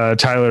email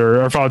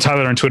Tyler or follow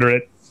Tyler on Twitter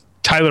at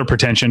Tyler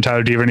Pretension.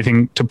 Tyler, do you have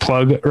anything to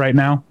plug right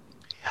now?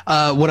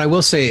 What I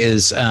will say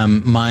is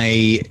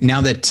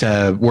now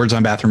that Words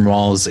on Bathroom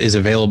Walls is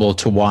available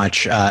to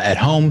watch at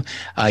home,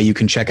 you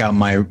can check out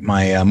my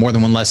More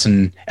Than One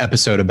Lesson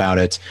episode about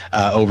it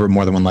over at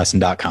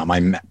morethanonelesson.com.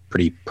 I'm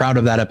pretty proud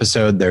of that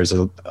episode. There's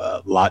a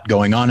lot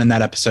going on in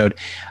that episode,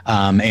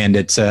 and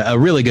it's a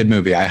really good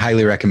movie. I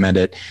highly recommend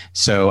it.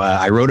 So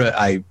I wrote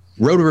a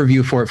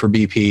review for it for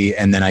BP,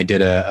 and then I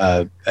did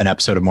an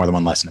episode of More Than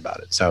One Lesson about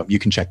it. So you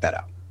can check that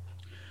out.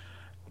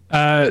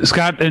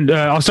 Scott, and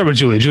I'll start with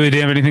Julie. Julie, do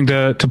you have anything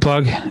to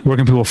plug? Where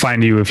can people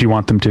find you if you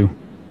want them to?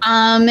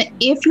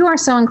 If you are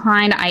so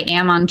inclined, I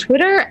am on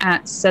Twitter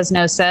at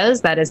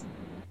Sesnosays. That is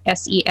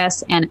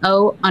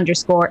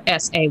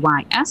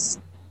SESNO_SAYS.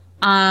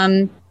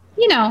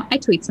 I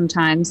tweet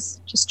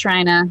sometimes, just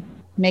trying to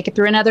make it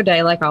through another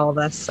day like all of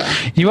us. So.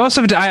 You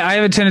also, I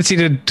have a tendency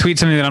to tweet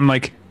something that I'm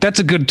like, that's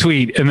a good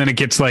tweet, and then it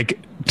gets like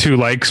 2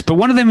 likes, but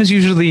one of them is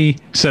usually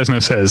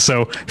Sesno Says.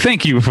 So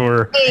thank you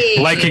for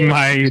liking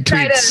my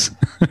tweets.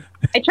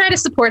 I try to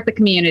support the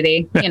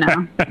community, you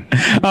know.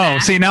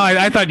 See, now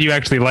I thought you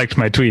actually liked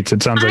my tweets.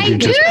 It sounds like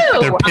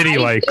they're pity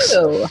likes.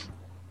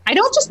 I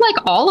don't just like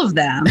all of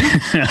them.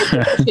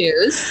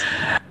 Choose.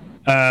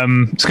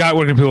 Scott,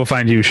 where can people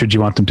find you should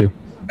you want them to?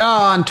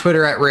 On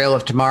Twitter at Rail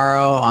of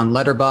Tomorrow, on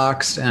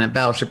Letterboxd, and at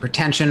Battleship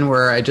Pretension,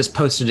 where I just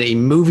posted a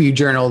movie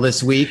journal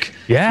this week.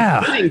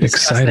 Yeah,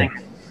 exciting.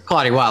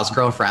 Claudia Wild's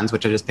Girlfriends,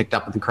 which I just picked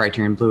up with the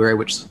Criterion Blu-ray,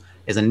 which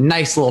is a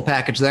nice little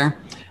package there.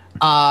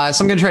 So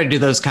I'm going to try to do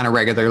those kind of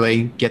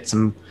regularly, get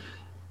some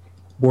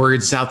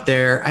words out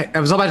there. I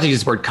was about to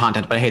use the word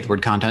content, but I hate the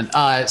word content.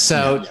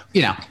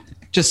 You know,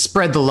 just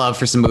spread the love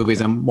for some movies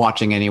I'm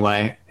watching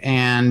anyway.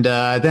 And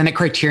then at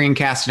Criterion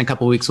Cast in a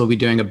couple of weeks, we'll be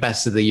doing a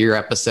Best of the Year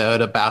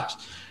episode about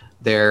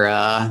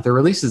their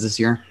releases this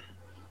year.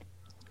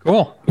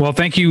 Cool. Well,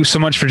 thank you so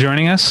much for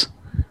joining us.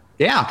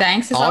 Yeah.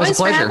 Thanks as always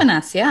for having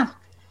us. Yeah.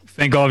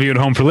 Thank all of you at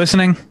home for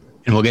listening.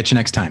 And we'll get you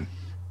next time.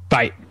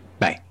 Bye.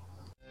 Bye.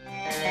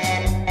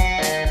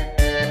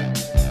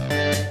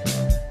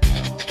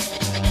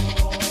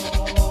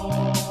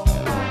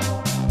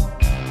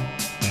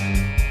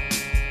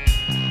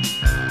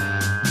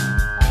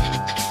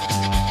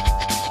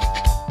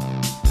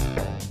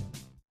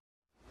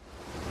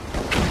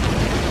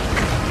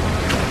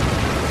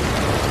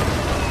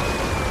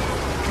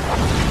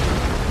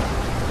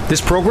 This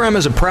program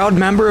is a proud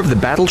member of the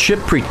Battleship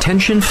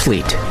Pretension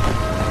Fleet.